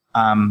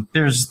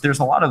there's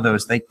a lot of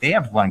those. They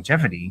have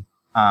longevity.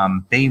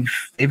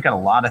 They've got a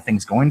lot of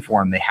things going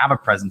for them. They have a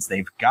presence.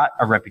 They've got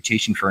a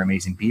reputation for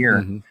amazing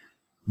beer.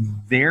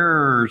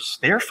 They're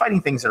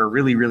fighting things that are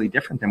really, really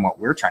different than what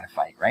we're trying to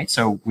fight, right?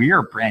 So we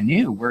are brand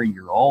new. We're a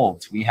year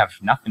old. We have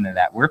nothing of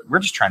that. We're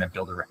just trying to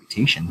build a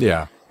reputation.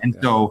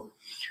 So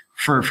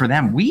for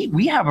them,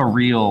 we have a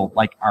real,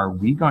 like, are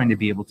we going to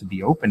be able to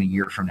be open a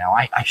year from now?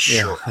 I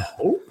sure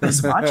hope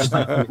as much.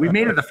 Like, we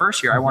made it the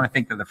first year. I want to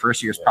think that the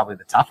first year is probably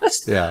the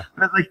toughest.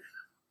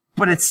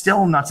 But it's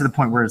still not to the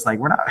point where it's like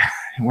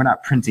we're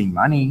not printing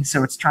money.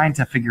 So it's trying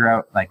to figure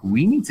out, like,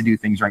 we need to do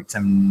things right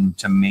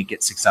to make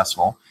it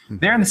successful.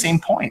 They're in the same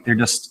point.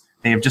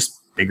 They have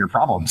just bigger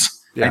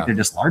problems. Like, they're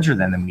just larger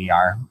than we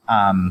are.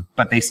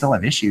 But they still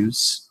have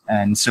issues.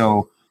 And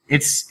so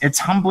it's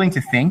humbling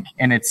to think,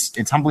 and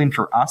it's humbling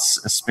for us,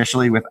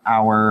 especially with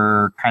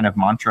our kind of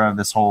mantra of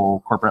this whole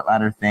corporate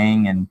ladder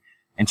thing and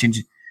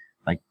changing,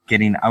 like,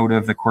 getting out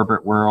of the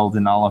corporate world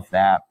and all of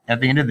that.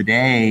 At the end of the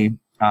day,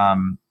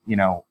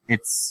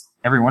 it's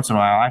every once in a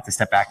while I have to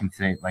step back and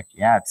say, like,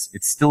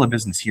 it's still a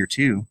business here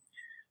too.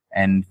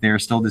 And there are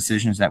still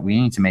decisions that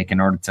we need to make in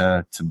order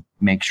to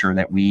make sure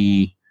that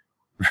we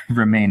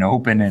remain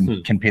open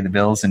and can pay the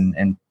bills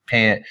and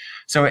pay it.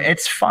 So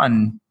it's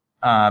fun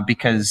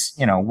because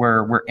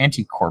we're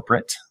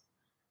anti-corporate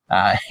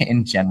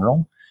in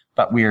general,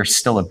 but we are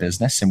still a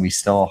business, and we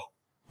still,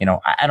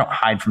 I don't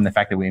hide from the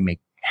fact that we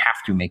have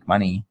to make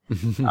money.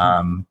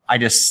 I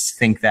just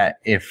think that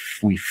if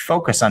we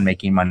focus on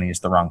making money, is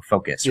the wrong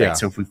focus, right? Yeah.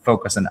 So if we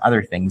focus on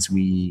other things,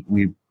 we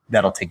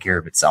that'll take care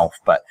of itself.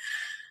 But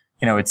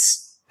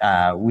it's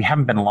we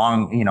haven't been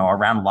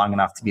around long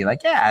enough to be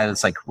like, yeah,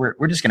 it's like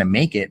we're just gonna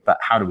make it, but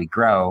how do we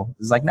grow?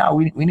 It's like, no,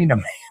 we need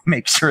to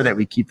make sure that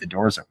we keep the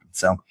doors open.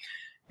 So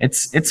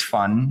it's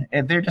fun.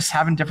 They're just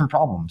having different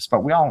problems,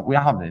 but we all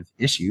have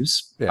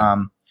issues.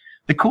 Yeah.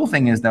 The cool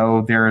thing is,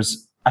 though,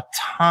 there's a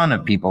ton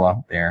of people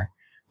out there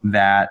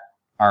that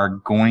are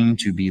going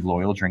to be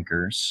loyal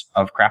drinkers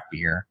of craft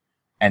beer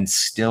and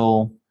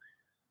still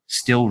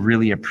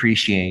really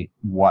appreciate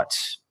what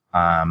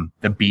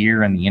the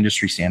beer and the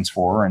industry stands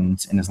for. And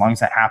as long as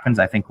that happens,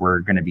 I think we're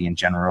going to be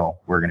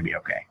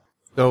okay.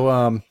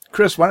 So,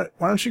 Chris, why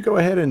don't you go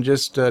ahead and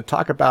just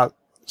talk about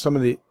some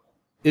of the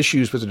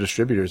issues with the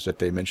distributors that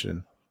they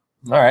mentioned?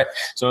 All right.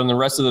 So in the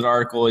rest of the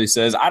article, he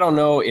says, I don't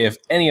know if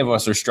any of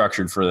us are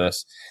structured for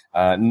this.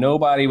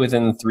 Nobody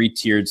within the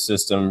three-tiered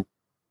system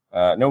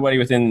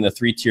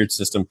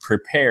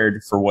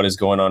prepared for what is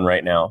going on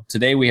right now.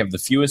 Today, we have the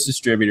fewest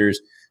distributors,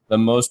 the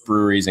most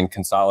breweries, and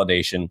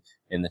consolidation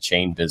in the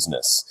chain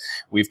business.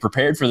 We've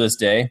prepared for this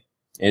day.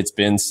 It's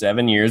been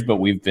 7 years, but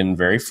we've been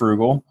very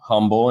frugal,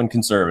 humble, and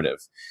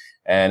conservative.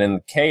 And in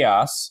the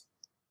chaos,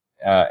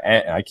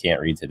 I can't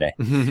read today.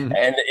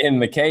 And in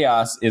the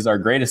chaos is our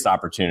greatest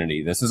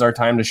opportunity. This is our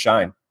time to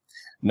shine.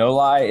 No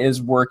Lie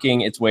is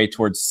working its way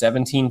towards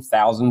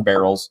 17,000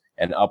 barrels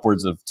and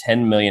upwards of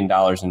 $10 million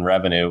in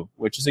revenue,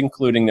 which is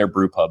including their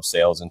brew pub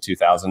sales in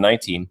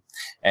 2019.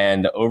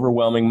 And the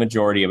overwhelming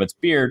majority of its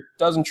beer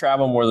doesn't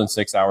travel more than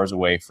 6 hours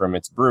away from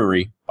its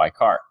brewery by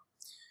car.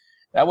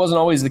 That wasn't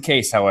always the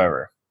case,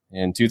 however.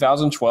 In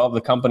 2012,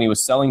 the company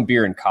was selling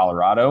beer in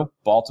Colorado,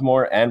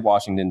 Baltimore, and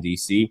Washington,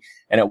 D.C.,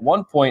 and at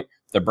one point,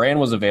 the brand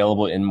was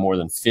available in more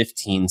than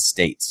 15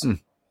 states.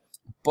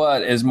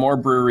 But as more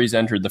breweries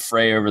entered the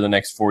fray over the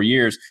next 4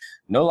 years,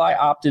 No Lie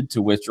opted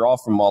to withdraw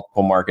from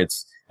multiple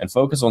markets and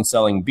focus on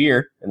selling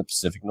beer in the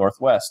Pacific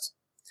Northwest.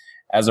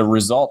 As a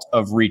result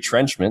of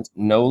retrenchment,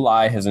 No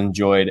Lie has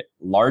enjoyed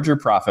larger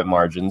profit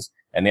margins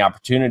and the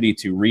opportunity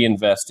to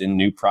reinvest in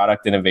new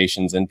product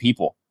innovations and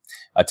people.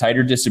 A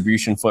tighter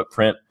distribution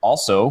footprint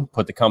also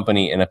put the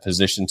company in a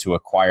position to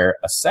acquire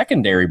a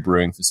secondary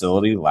brewing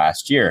facility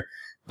last year,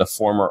 the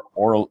former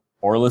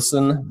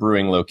Orleson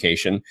brewing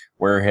location,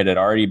 where it had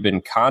already been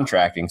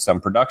contracting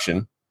some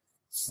production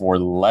for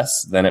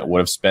less than it would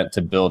have spent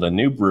to build a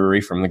new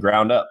brewery from the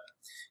ground up.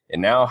 It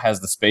now has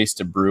the space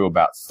to brew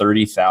about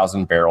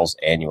 30,000 barrels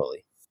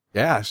annually.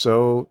 Yeah,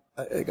 so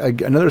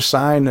another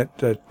sign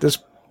that this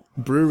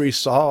brewery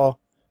saw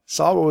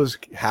what was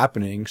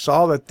happening,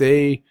 saw that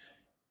they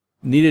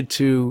needed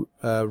to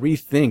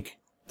rethink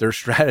their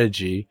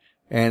strategy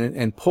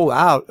and pull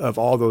out of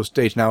all those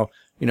states. Now,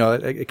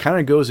 it kind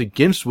of goes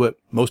against what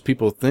most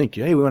people think.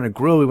 Hey, we want to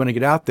grow, we want to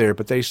get out there,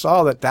 but they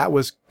saw that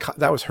was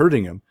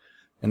hurting them,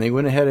 and they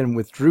went ahead and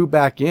withdrew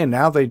back in.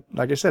 Now they,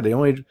 like I said, they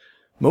only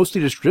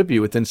mostly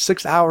distribute within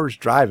 6 hours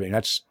driving.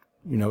 That's,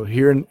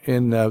 here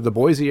in the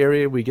Boise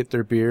area, we get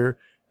their beer.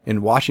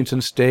 In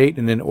Washington State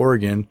and in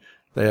Oregon,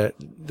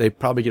 they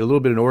probably get a little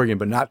bit in Oregon,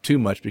 but not too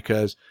much,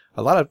 because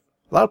a lot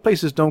of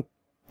places don't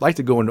like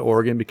to go into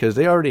Oregon because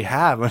they already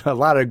have a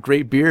lot of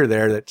great beer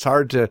there that's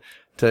hard to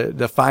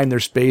find their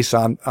space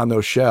on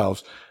those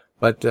shelves.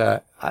 But I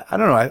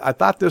don't know. I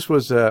thought this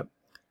was a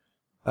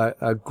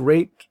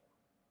great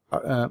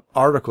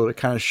article that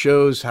kind of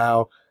shows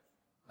how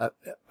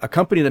a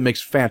company that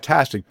makes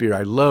fantastic beer.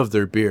 I love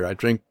their beer. I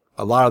drink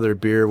a lot of their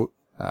beer.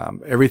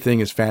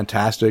 Everything is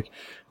fantastic.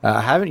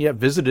 I haven't yet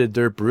visited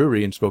their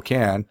brewery in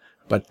Spokane,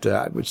 but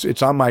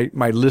it's on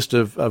my list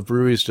of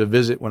breweries to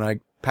visit when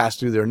I pass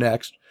through there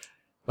next.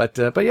 But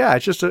yeah,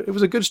 it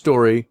was a good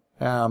story.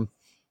 And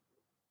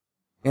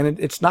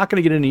it's not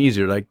going to get any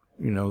easier. Like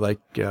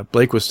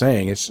Blake was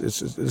saying, this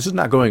is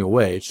not going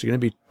away. It's going to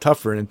be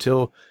tougher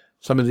until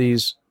some of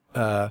these,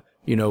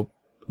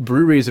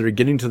 breweries that are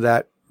getting to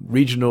that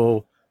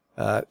regional,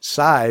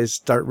 size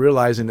start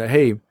realizing that,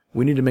 hey,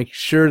 we need to make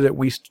sure that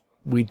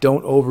we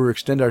don't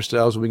overextend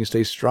ourselves, we can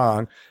stay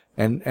strong.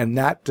 And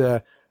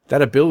that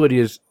ability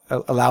has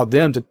allowed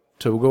them to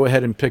go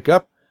ahead and pick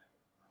up,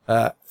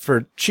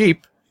 for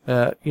cheap,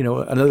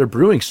 another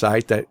brewing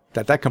site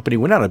that company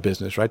went out of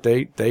business, right?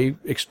 They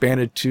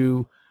expanded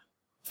too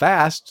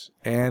fast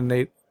and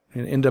they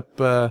end up,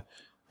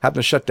 having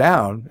to shut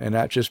down, and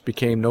that just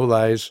became No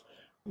Lie's,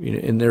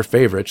 in their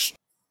favorites.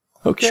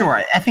 Okay.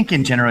 Sure. I think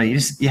in general,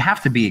 you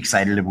have to be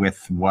excited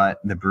with where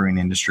the brewing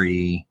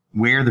industry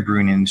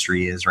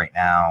is right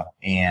now.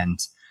 And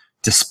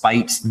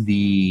despite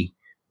the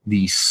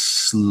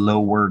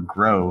slower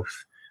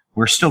growth,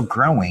 we're still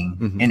growing.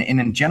 Mm-hmm. And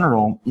in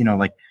general,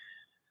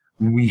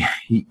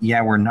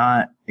 we're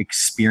not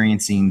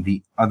experiencing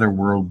the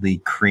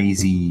otherworldly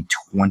crazy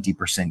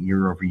 20%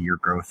 year over year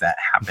growth that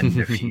happened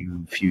a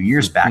few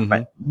years back,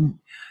 but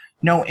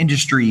no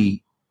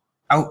industry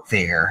out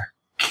there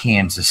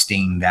can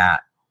sustain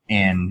that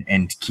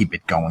and keep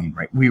it going,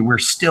 right? We're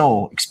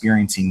still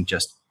experiencing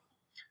just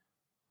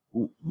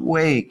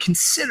way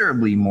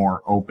considerably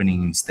more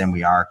openings than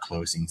we are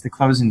closings. The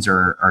closings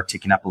are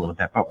ticking up a little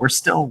bit, but we're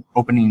still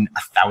opening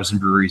 1,000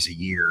 breweries a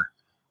year.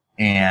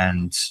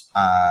 And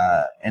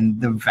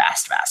the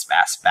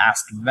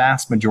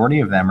vast majority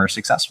of them are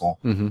successful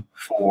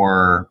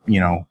for,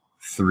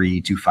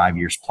 3 to 5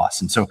 years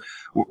plus. And so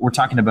we're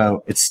talking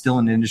about, it's still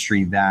an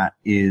industry that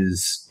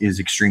is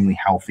extremely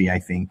healthy, I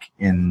think,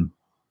 in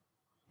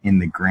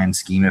the grand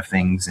scheme of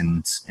things,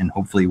 and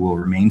hopefully will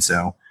remain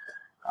so.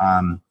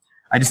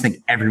 I just think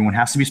everyone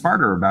has to be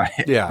smarter about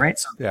it, right?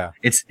 So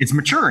it's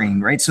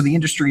maturing, right? So the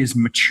industry is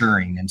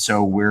maturing, and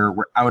so we're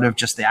out of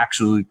just the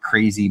absolute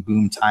crazy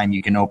boom time.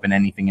 You can open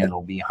anything and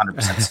it'll be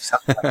 100%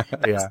 successful.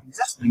 That doesn't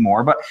exist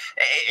anymore, but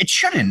it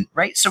shouldn't,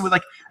 right? So we're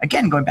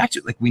again, going back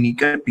to it, we need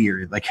good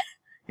beer.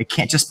 It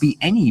can't just be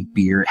any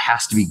beer; it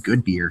has to be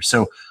good beer.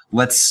 So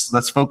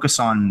let's focus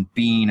on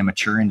being a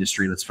mature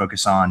industry. Let's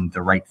focus on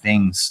the right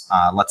things.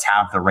 Let's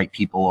have the right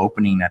people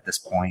opening at this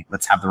point.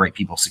 Let's have the right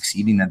people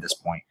succeeding at this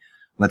point.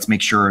 Let's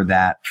make sure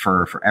that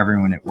for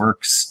everyone it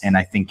works. And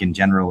I think in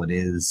general it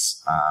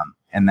is.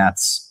 And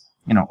that's,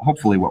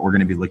 hopefully what we're going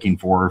to be looking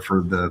for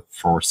the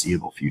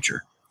foreseeable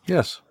future.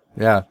 Yes.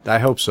 Yeah, I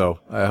hope so.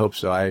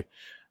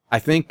 I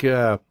think,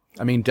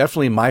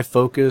 definitely my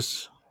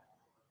focus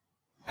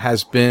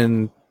has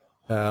been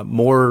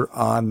more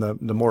on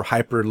the more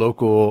hyper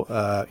local,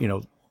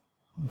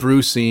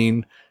 brew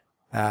scene.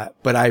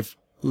 But I've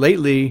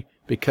lately,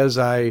 because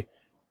I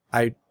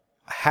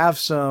have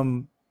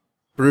some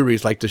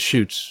breweries like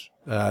Deschutes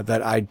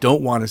that I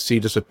don't want to see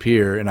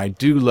disappear, and I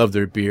do love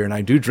their beer and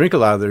I do drink a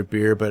lot of their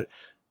beer, but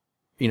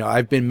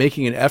I've been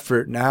making an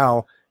effort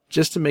now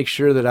just to make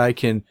sure that I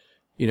can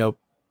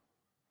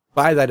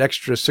buy that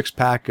extra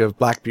 6-pack of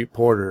Black Butte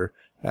Porter,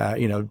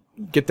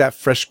 get that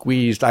fresh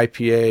squeezed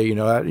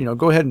IPA,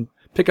 go ahead and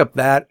pick up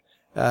that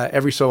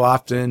every so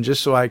often,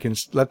 just so I can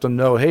let them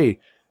know, hey,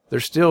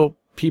 there's still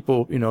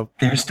people,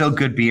 there's still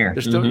good beer.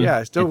 There's still,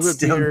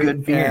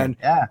 good beer. And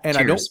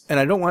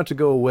I don't want it to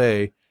go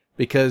away,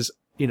 because,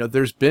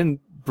 there's been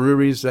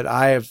breweries that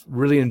I have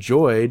really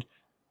enjoyed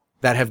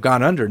that have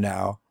gone under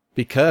now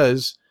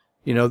because,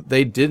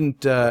 they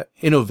didn't,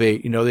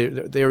 innovate.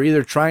 They were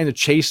either trying to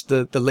chase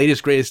the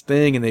latest, greatest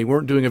thing, and they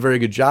weren't doing a very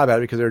good job at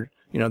it because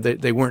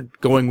they weren't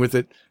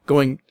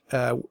going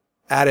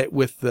at it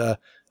with the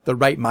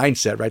right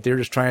mindset, right? They were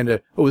just trying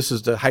to, this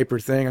is the hyper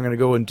thing. I'm going to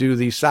go and do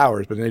these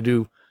sours, but then they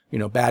do,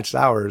 bad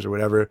sours or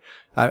whatever.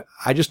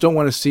 I just don't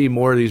want to see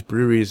more of these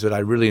breweries that I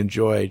really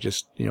enjoy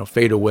just,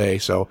 fade away.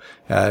 So,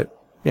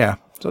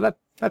 so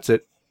that's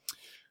it.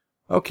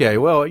 Okay.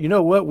 Well, you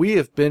know what? We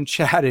have been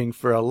chatting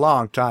for a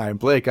long time.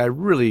 Blake, I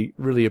really,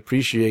 really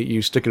appreciate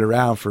you sticking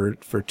around for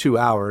 2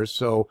 hours.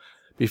 So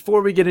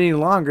before we get any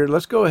longer,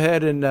 let's go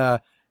ahead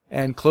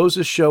and close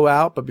this show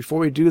out. But before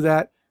we do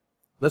that,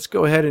 let's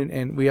go ahead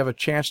and we have a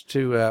chance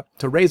to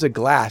raise a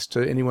glass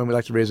to anyone we'd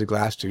like to raise a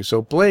glass to.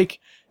 So Blake,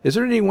 is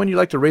there anyone you'd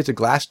like to raise a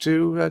glass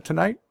to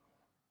tonight?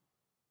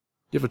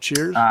 Give a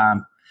cheers.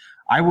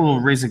 I will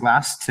raise a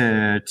glass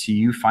to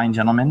you fine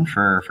gentlemen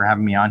for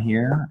having me on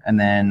here, and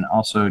then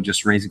also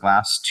just raise a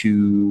glass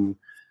to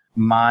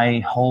my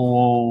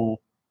whole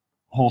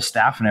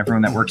staff and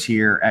everyone that works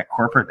here at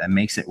corporate that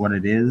makes it what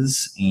it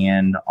is,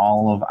 and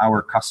all of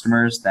our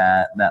customers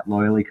that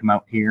loyally come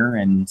out here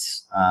and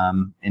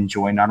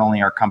enjoy not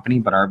only our company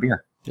but our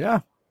beer. Yeah,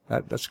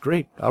 that's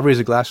great. I'll raise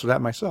a glass for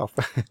that myself.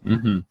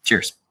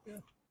 Cheers.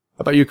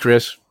 How about you,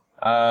 Chris?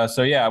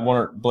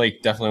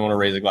 Blake, definitely want to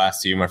raise a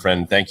glass to you, my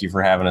friend. Thank you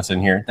for having us in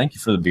here. Thank you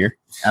for the beer.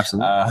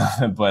 Absolutely.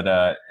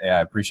 I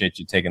appreciate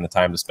you taking the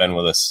time to spend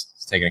with us.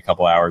 It's taking a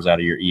couple hours out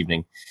of your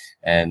evening.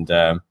 And,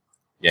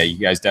 you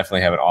guys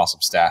definitely have an awesome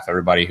staff.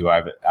 Everybody who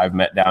I've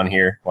met down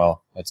here,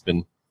 well,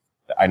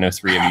 I know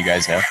 3 of you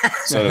guys now.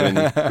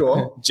 So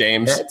cool.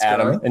 James,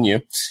 Adam, and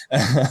you.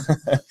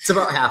 It's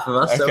about half of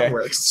us, so it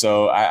works.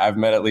 So I've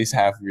met at least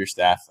half of your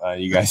staff.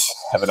 You guys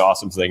have an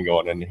awesome thing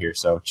going in here.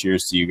 So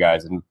cheers to you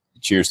guys, and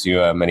cheers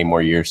to many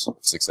more years of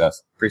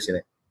success. Appreciate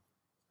it.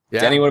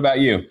 Yeah. Danny, what about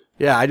you?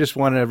 Yeah, I just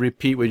want to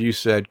repeat what you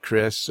said,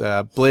 Chris.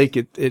 Blake,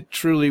 it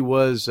truly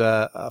was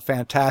a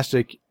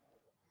fantastic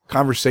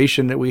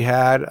conversation that we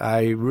had.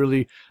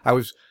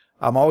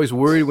 I'm always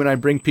worried when I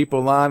bring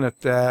people on if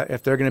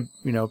they're going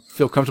to,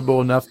 feel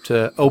comfortable enough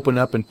to open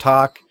up and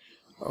talk,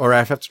 or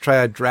I have to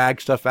try to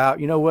drag stuff out.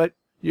 You know what?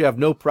 You have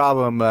no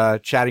problem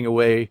chatting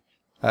away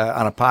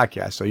on a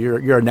podcast. So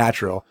you're a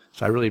natural.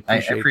 So I really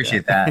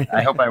appreciate that.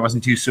 I hope I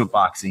wasn't too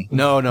soapboxy.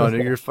 No,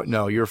 you're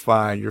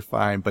fine. You're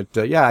fine. But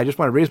I just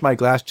want to raise my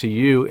glass to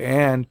you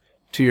and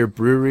to your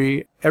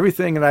brewery.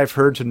 Everything that I've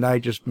heard tonight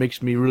just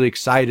makes me really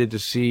excited to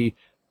see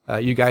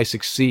you guys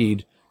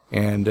succeed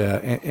and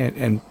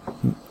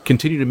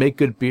continue to make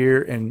good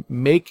beer and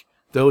make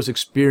those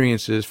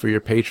experiences for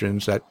your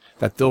patrons that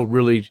they'll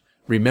really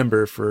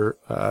remember for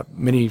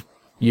many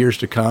years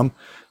to come.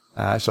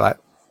 So I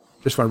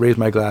just want to raise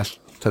my glass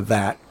to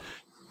that.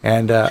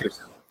 And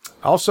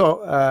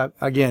also,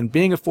 again,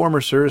 being a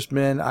former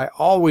serviceman, I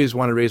always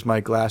want to raise my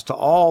glass to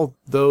all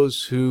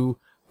those who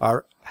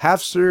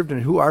have served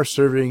and who are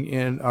serving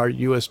in our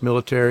U.S.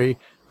 military.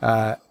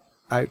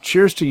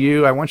 Cheers to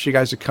you. I want you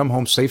guys to come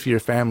home safe to your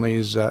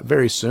families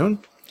very soon.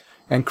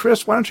 And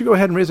Chris, why don't you go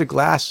ahead and raise a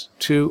glass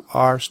to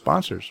our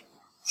sponsors?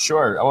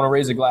 Sure. I want to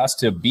raise a glass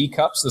to B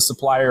Cups, the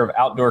supplier of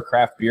outdoor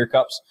craft beer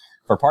cups,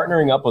 for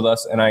partnering up with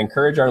us. And I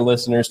encourage our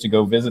listeners to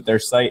go visit their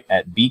site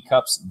at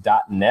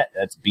bcups.net.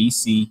 That's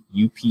BCUPS.net.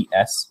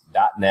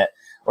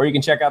 Or you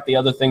can check out the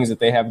other things that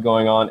they have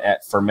going on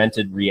at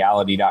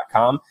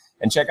fermentedreality.com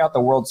and check out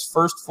the world's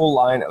first full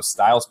line of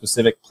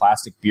style-specific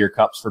plastic beer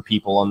cups for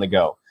people on the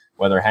go.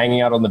 Whether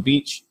hanging out on the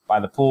beach, by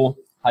the pool,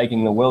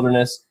 hiking the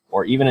wilderness,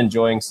 or even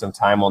enjoying some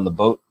time on the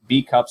boat,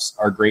 B Cups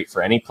are great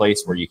for any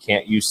place where you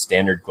can't use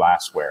standard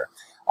glassware.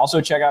 Also,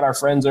 check out our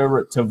friends over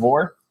at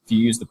Tavour. If you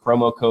use the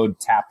promo code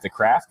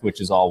TAPTheCraft, which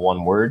is all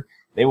one word,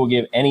 they will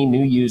give any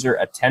new user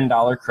a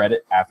 $10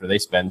 credit after they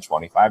spend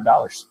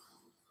 $25.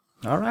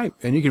 All right.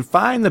 And you can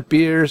find the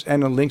beers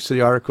and the links to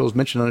the articles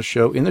mentioned on the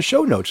show in the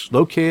show notes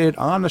located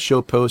on the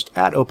show post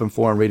at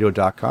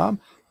openforumradio.com.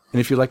 And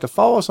if you'd like to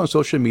follow us on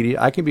social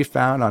media, I can be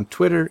found on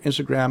Twitter,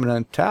 Instagram, and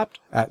Untapped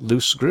at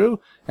Loose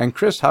Screw. And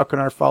Chris, how can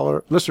our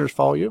listeners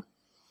follow you?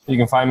 You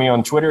can find me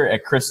on Twitter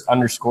at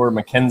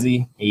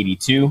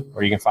Chris_McKenzie82,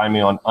 or you can find me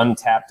on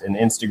Untapped and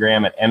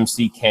Instagram at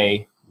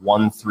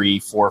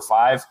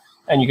MCK1345.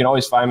 And you can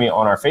always find me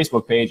on our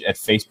Facebook page at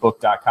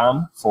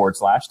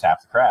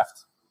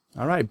facebook.com/tapthecraft.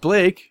 All right,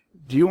 Blake,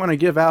 do you want to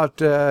give out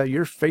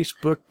your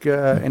Facebook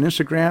and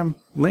Instagram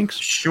links?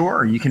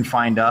 Sure. You can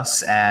find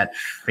us at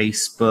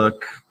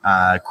Facebook,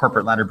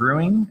 Corporate Ladder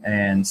Brewing,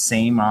 and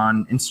same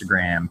on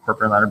Instagram,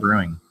 Corporate Ladder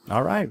Brewing.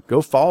 All right,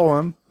 go follow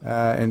them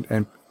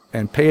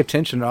and pay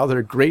attention to all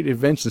their great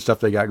events and stuff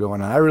they got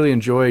going on. I really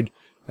enjoyed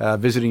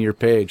visiting your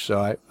page,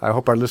 so I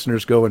hope our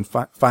listeners go and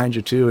find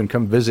you too and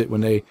come visit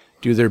when they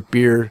do their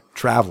beer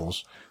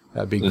travels.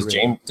 That'd be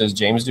great. Does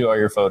James do all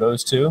your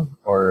photos too,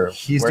 or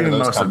he's doing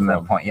most of them at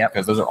that point? Yep,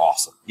 because those are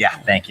awesome. Yeah,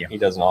 thank you. He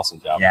does an awesome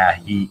job. Yeah,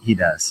 he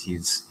does.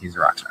 He's a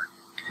rock star.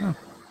 Huh.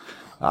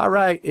 All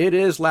right, it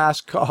is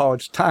last call.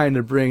 It's time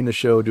to bring the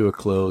show to a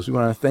close. We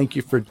want to thank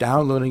you for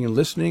downloading and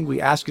listening. We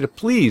ask you to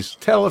please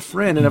tell a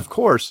friend, and of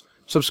course,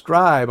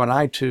 subscribe on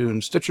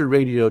iTunes, Stitcher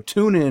Radio,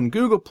 TuneIn,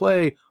 Google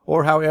Play,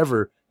 or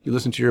however you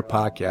listen to your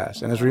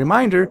podcast. And as a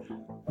reminder,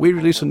 we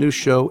release a new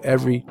show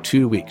every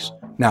 2 weeks.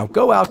 Now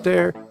go out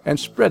there and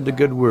spread the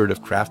good word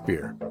of craft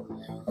beer.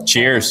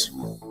 Cheers.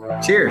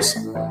 Cheers.